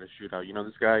definitely looking at a shootout.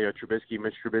 This guy, Trubisky,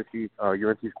 Mitch Trubisky,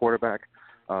 UNC's quarterback,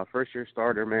 first-year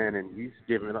starter, man, and he's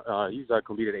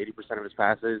completed 80% of his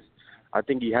passes. I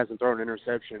think he hasn't thrown an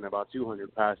interception in about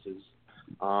 200 passes.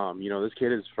 This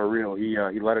kid is for real.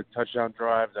 He led a touchdown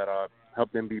drive that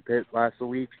helped them beat Pitt last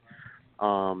week.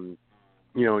 And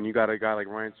you got a guy like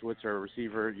Ryan Switzer, a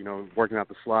receiver, working out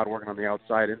the slot, working on the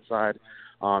outside, inside.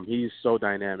 He's so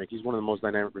dynamic. He's one of the most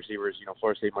dynamic receivers,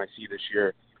 Florida State might see this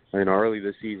year, early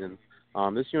this season.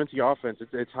 This UNC offense,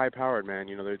 it's high-powered, man.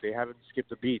 They haven't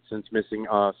skipped a beat since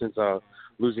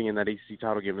losing in that ACC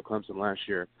title game to Clemson last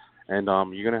year. And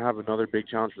you're going to have another big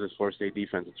challenge for this Florida State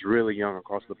defense. It's really young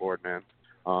across the board, man.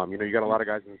 You got a lot of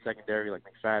guys in the secondary like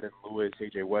McFadden, Lewis,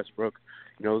 A.J. Westbrook.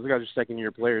 Those guys are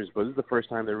second-year players, but this is the first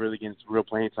time they're really getting some real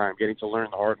playing time, getting to learn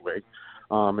the hard way.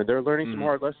 And they're learning some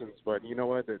hard lessons, but you know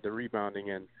what? They're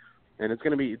rebounding, and they're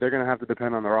going to have to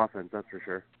depend on their offense, that's for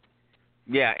sure.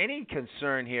 Yeah, any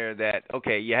concern here that,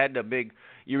 okay,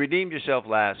 you redeemed yourself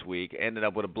last week, ended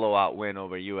up with a blowout win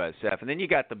over USF, and then you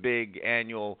got the big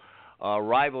annual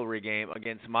rivalry game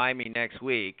against Miami next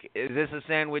week. Is this a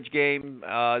sandwich game?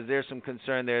 Is there some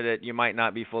concern there that you might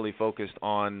not be fully focused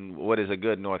on what is a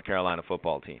good North Carolina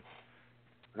football team?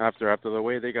 After the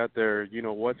way they got their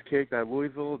what's kicked at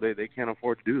Louisville, they can't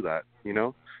afford to do that.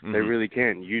 They really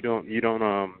can. You don't.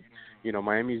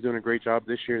 Miami's doing a great job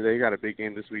this year. They got a big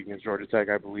game this week against Georgia Tech,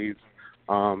 I believe.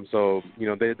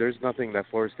 There's nothing that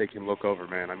Florida State can look over,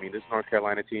 man. I mean, this North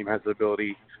Carolina team has the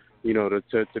ability,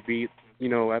 to beat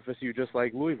FSU just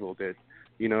like Louisville did.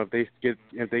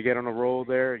 If they get on a roll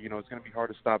there, it's going to be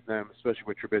hard to stop them, especially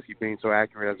with Trubisky being so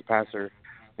accurate as a passer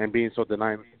and being so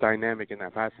dynamic in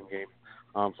that passing game.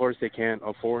 Florida State can't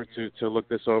afford to look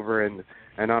this over, and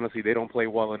honestly, they don't play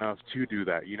well enough to do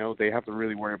that. They have to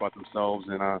really worry about themselves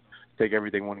and take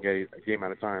everything one game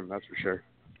at a time. That's for sure.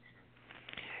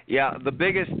 Yeah, the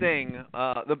biggest thing,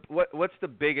 what's the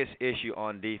biggest issue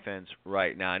on defense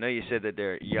right now? I know you said that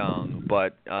they're young,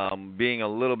 but being a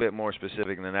little bit more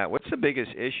specific than that, what's the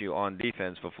biggest issue on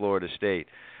defense for Florida State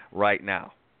right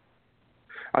now?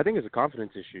 I think it's a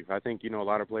confidence issue. I think, a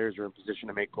lot of players are in position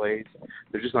to make plays.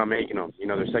 They're just not making them.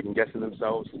 They're second-guessing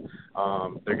themselves.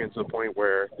 They're getting to the point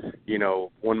where,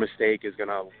 one mistake is going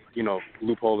to,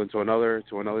 loophole into another,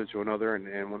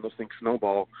 and when those things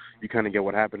snowball, you kind of get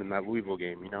what happened in that Louisville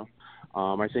game,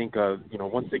 I think,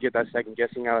 once they get that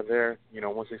second-guessing out of there,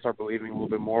 once they start believing a little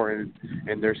bit more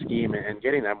in their scheme and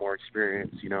getting that more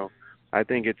experience, I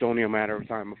think it's only a matter of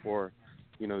time before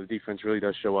the defense really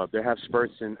does show up. They have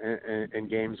spurts in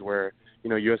games where,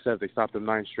 USF, they stopped them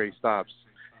 9 straight stops.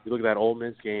 You look at that Ole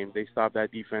Miss game, they stopped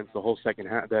that defense the whole second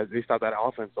half. They stopped that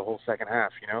offense the whole second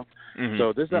half,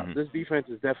 So this defense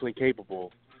is definitely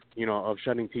capable, of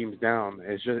shutting teams down.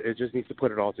 It just needs to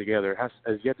put it all together. It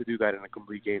has yet to do that in a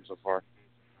complete game so far.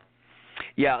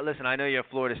 Yeah, listen, I know you're a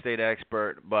Florida State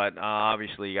expert, but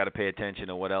obviously you got to pay attention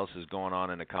to what else is going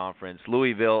on in the conference.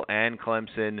 Louisville and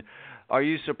Clemson. Are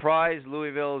you surprised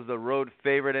Louisville is the road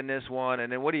favorite in this one?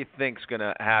 And then what do you think is going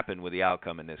to happen with the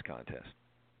outcome in this contest?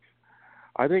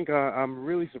 I think I'm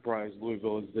really surprised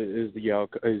Louisville is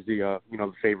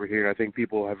the favorite here. I think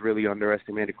people have really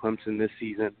underestimated Clemson this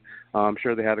season. I'm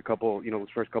sure they had a couple, those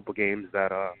first couple games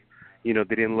that they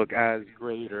didn't look as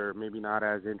great or maybe not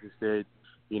as interested.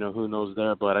 Who knows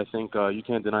there, but I think you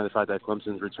can't deny the fact that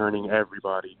Clemson's returning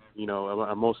everybody,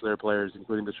 most of their players,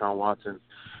 including Deshaun Watson,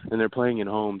 and they're playing at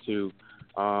home too.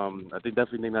 I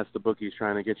definitely think that's the bookies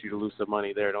trying to get you to lose some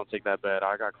money there. Don't take that bet.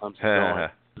 I got Clemson going.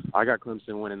 I got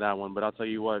Clemson winning that one, but I'll tell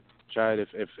you what, Chad,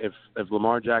 if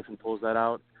Lamar Jackson pulls that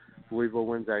out, Louisville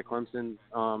wins at Clemson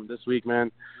this week, man.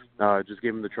 Just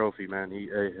give him the trophy, man.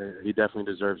 He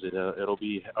definitely deserves it. It'll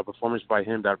be a performance by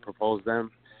him that propels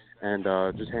them. And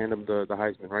just hand him the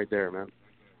Heisman right there, man.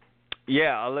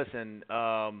 Yeah, listen,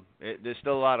 there's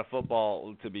still a lot of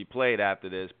football to be played after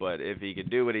this, but if he could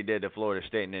do what he did to Florida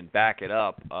State and then back it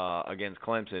up against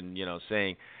Clemson,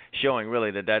 showing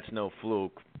really that that's no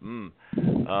fluke,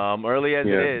 Early as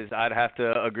Yeah. it is, I'd have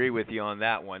to agree with you on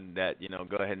that one, that,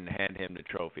 go ahead and hand him the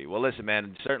trophy. Well, listen,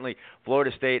 man, certainly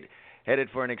Florida State headed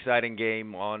for an exciting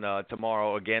game on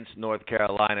tomorrow against North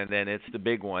Carolina, and then it's the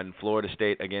big one, Florida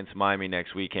State against Miami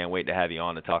next week. Can't wait to have you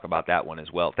on to talk about that one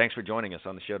as well. Thanks for joining us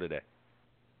on the show today.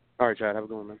 All right, Chad. Have a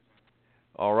good one, man.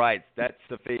 All right, that's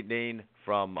Safid Dean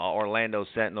from Orlando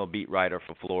Sentinel, beat writer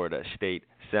for Florida State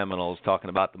Seminoles, talking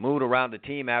about the mood around the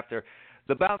team after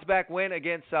the bounce-back win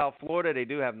against South Florida. They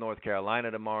do have North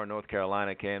Carolina tomorrow. North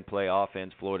Carolina can play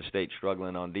offense. Florida State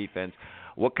struggling on defense.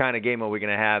 What kind of game are we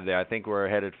going to have there? I think we're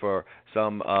headed for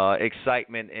some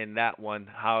excitement in that one.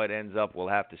 How it ends up, we'll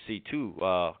have to see, too.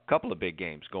 A couple of big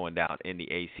games going down in the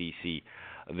ACC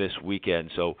this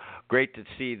weekend. So great to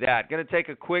see that. Going to take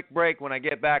a quick break. When I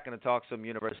get back, going to talk some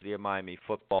University of Miami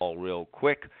football real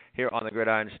quick here on the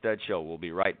Gridiron Stud Show. We'll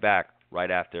be right back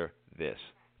right after this.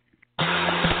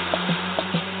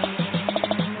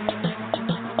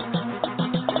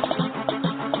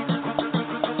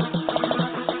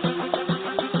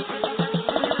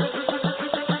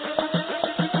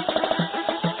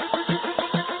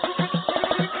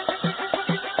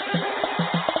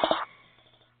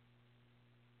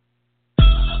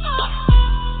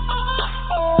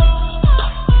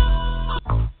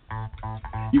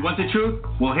 You want the truth?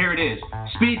 Well, here it is.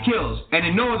 Speed kills, and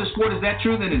in no other sport is that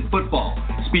true than in football.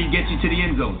 Speed gets you to the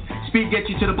end zone. Speed gets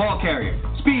you to the ball carrier.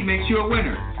 Speed makes you a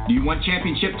winner. Do you want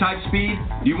championship-type speed?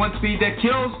 Do you want speed that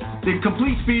kills? Then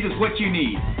Complete Speed is what you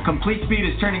need. Complete Speed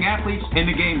is turning athletes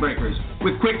into game breakers.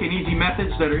 With quick and easy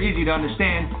methods that are easy to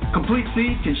understand, Complete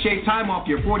Speed can shave time off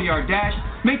your 40-yard dash,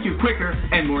 make you quicker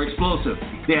and more explosive.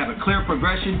 They have a clear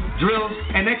progression, drills,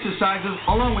 and exercises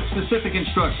along with specific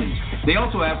instructions. They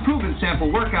also have proven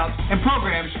sample workouts and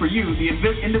programs for you, the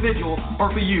individual, or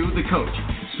for you, the coach.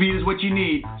 Speed is what you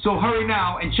need, so hurry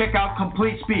now and check out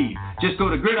Complete Speed. Just go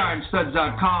to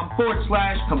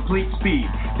GridironStuds.com/Complete Speed.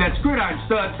 That's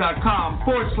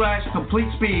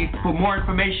GridironStuds.com/Complete Speed for more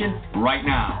information right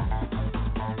now.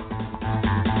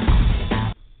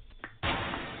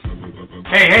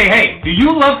 Hey, do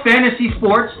you love fantasy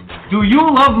sports? Do you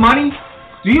love money?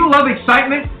 Do you love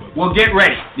excitement? Well, get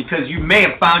ready, because you may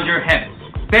have found your heaven.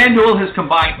 FanDuel has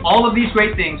combined all of these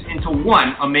great things into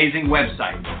one amazing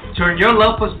website. Turn your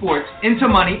love for sports into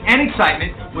money and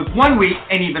excitement with 1 week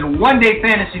and even 1-day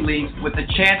fantasy leagues with a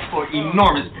chance for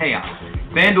enormous payouts.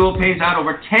 FanDuel pays out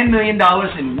over $10 million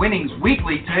in winnings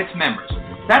weekly to its members.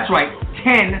 That's right,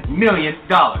 $10 million.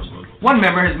 One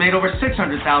member has made over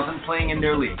 $600,000 playing in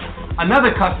their league.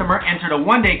 Another customer entered a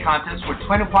 1-day contest for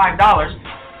 $25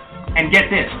 and get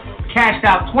this, cashed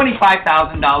out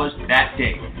 $25,000 that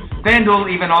day. FanDuel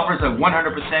even offers a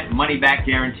 100% money-back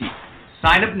guarantee.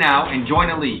 Sign up now and join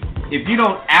a league. If you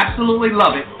don't absolutely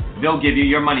love it, they'll give you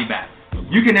your money back.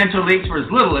 You can enter leagues for as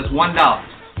little as $1.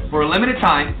 For a limited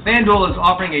time, FanDuel is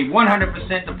offering a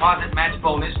 100% deposit match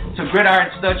bonus to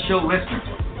Gridiron Stud Show listeners.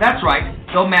 That's right,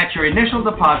 they'll match your initial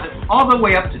deposit all the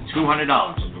way up to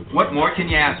 $200. What more can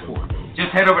you ask for? Just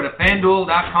head over to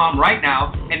FanDuel.com right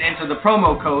now and enter the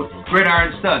promo code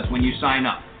GridironStuds when you sign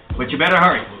up. But you better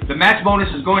hurry. The match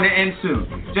bonus is going to end soon.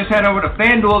 Just head over to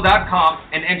FanDuel.com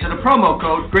and enter the promo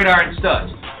code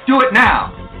GridironStuds. Do it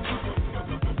now.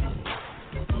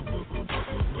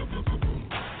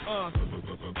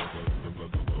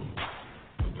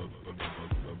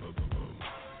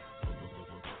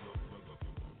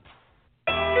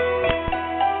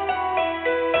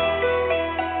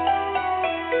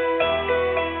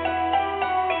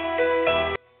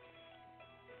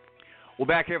 We're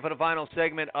back here for the final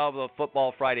segment of the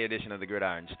Football Friday edition of the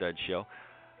Gridiron Stud Show.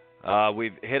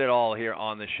 We've hit it all here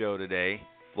on the show today.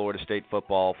 Florida State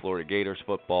football, Florida Gators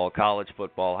football, college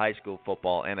football, high school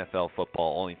football, NFL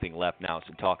football. Only thing left now is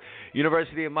to talk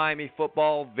University of Miami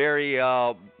football. Very,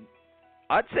 I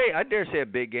dare say a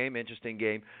big game, interesting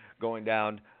game going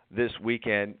down this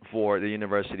weekend for the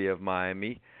University of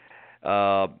Miami.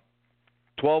 12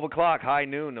 o'clock, high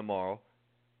noon tomorrow.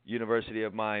 University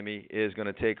of Miami is going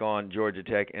to take on Georgia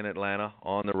Tech in Atlanta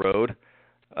on the road.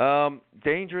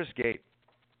 Dangerous game.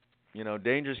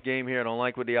 Dangerous game here. I don't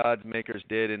like what the odds makers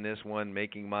did in this one,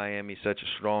 making Miami such a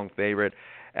strong favorite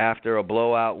after a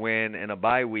blowout win and a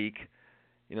bye week.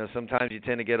 Sometimes you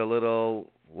tend to get a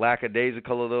little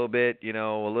lackadaisical a little bit,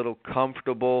 a little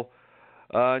comfortable.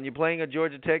 And you're playing a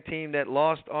Georgia Tech team that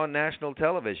lost on national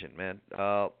television, man.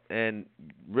 And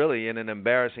really in an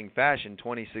embarrassing fashion,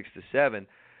 26-7.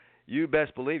 You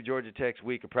best believe Georgia Tech's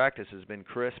week of practice has been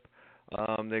crisp.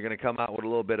 They're going to come out with a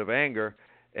little bit of anger.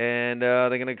 And they're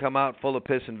going to come out full of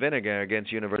piss and vinegar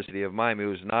against University of Miami,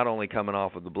 who's not only coming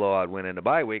off of the blowout win in the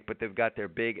bye week, but they've got their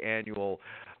big annual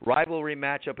rivalry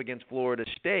matchup against Florida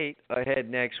State ahead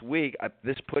next week.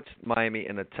 This puts Miami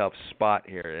in a tough spot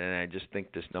here, and I just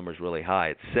think this number's really high.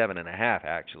 It's 7.5,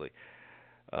 actually.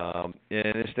 And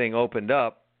this thing opened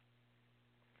up,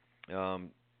 so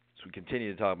we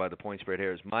continue to talk about the point spread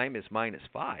here, is Miami is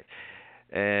 -5.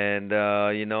 And,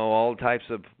 all types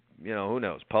of, who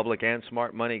knows, public and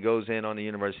smart money goes in on the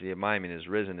University of Miami and has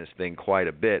risen this thing quite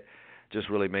a bit. Just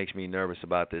really makes me nervous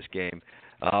about this game.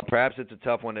 Perhaps it's a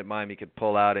tough one that Miami could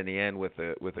pull out in the end with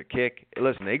a kick.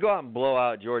 Listen, they go out and blow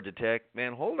out Georgia Tech.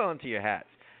 Man, hold on to your hats,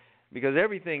 because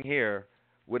everything here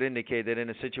would indicate that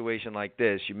in a situation like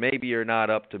this, maybe you're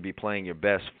not up to be playing your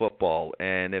best football.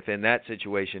 And if in that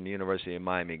situation the University of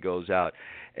Miami goes out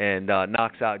and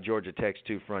knocks out Georgia Tech's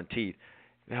two front teeth,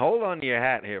 hold on to your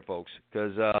hat here, folks,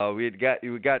 because we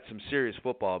got some serious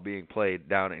football being played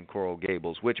down in Coral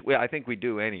Gables, which I think we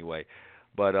do anyway.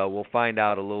 But we'll find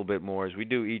out a little bit more, as we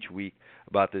do each week,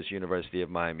 about this University of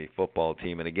Miami football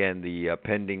team. And again, the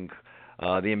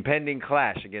impending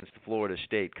clash against Florida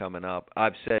State coming up.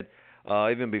 I've said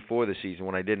even before the season,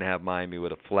 when I didn't have Miami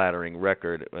with a flattering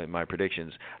record in my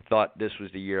predictions, thought this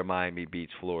was the year Miami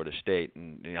beats Florida State,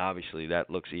 and obviously that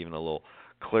looks even a little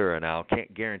clearer now.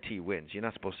 Can't guarantee wins. You're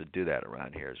not supposed to do that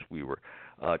around here, as we were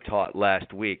taught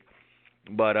last week.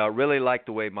 But I really like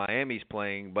the way Miami's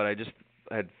playing, but I just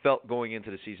had felt going into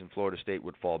the season Florida State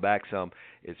would fall back some.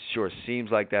 It sure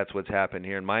seems like that's what's happened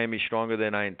here, and Miami's stronger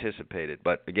than I anticipated.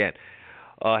 But again,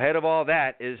 ahead of all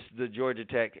that is the Georgia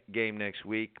Tech game next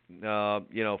week.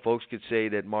 Folks could say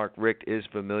that Mark Richt is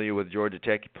familiar with Georgia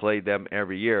Tech. He played them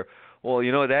every year. Well,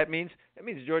 you know what that means? That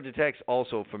means Georgia Tech's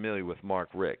also familiar with Mark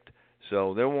Richt.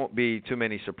 So there won't be too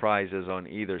many surprises on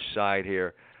either side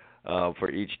here for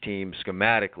each team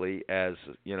schematically, as,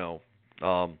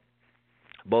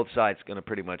 both sides going to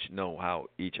pretty much know how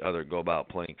each other go about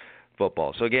playing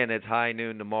football. So, again, it's high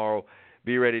noon tomorrow.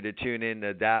 Be ready to tune in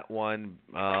to that one.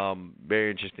 Very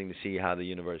interesting to see how the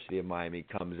University of Miami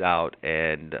comes out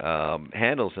and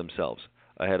handles themselves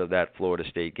ahead of that Florida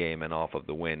State game and off of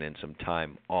the win and some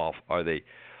time off. Are they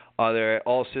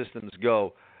all systems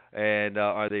go, and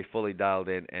are they fully dialed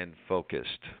in and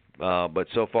focused? But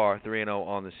so far, 3-0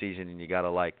 on the season, and you got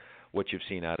to like what you've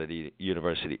seen out of the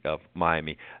University of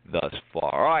Miami thus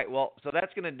far. All right, well, so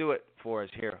that's going to do it for us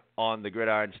here on the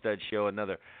Gridiron Studs Show,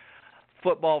 another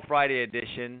Football Friday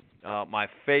edition. My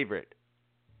favorite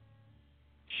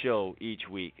show each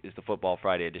week is the Football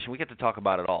Friday edition. We get to talk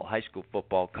about it all: high school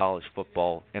football, college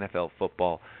football, NFL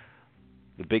football,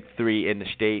 the big three in the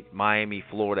state, Miami,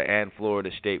 Florida, and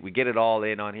Florida State. We get it all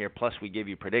in on here, plus we give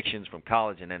you predictions from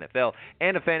college and NFL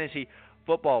and a fantasy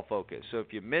football focus. So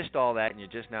if you missed all that and you're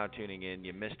just now tuning in,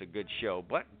 you missed a good show.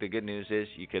 But the good news is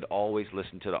you could always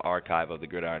listen to the archive of the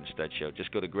Gridiron Studs Show. Just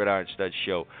go to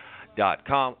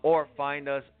GridironStudsShow.com or find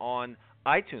us on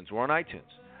iTunes. We're on iTunes.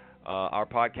 Our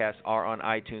podcasts are on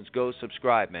iTunes. Go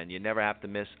subscribe, man. You never have to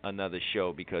miss another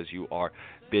show because you are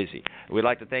busy. We'd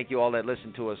like to thank you all that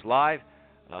listen to us live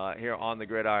here on the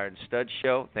Gridiron Studs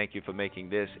Show. Thank you for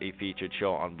making this a featured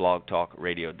show on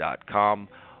blogtalkradio.com.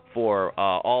 For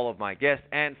all of my guests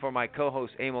and for my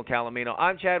co-host, Emil Calomino,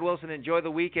 I'm Chad Wilson. Enjoy the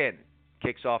weekend.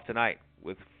 Kicks off tonight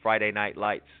with Friday Night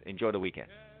Lights. Enjoy the weekend.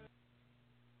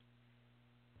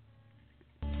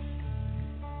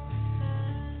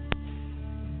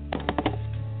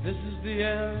 This is the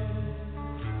end.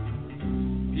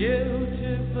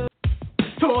 Beautiful.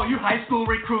 To all you high school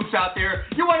recruits out there,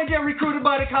 you want to get recruited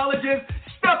by the colleges?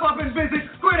 Step up and visit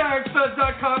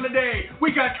GridironStuds.com today. We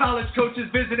got college coaches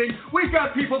visiting. We've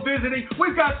got people visiting.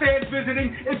 We've got fans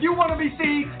visiting. If you want to be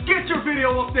seen, get your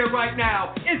video up there right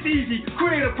now. It's easy.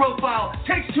 Create a profile.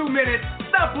 Takes 2 minutes.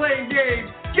 Stop playing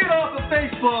games. Get off of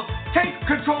Facebook. Take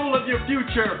control of your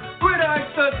future.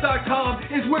 GridironStuds.com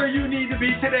is where you need to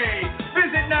be today.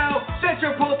 Visit now, set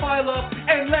your profile up,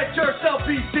 and let yourself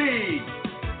be seen.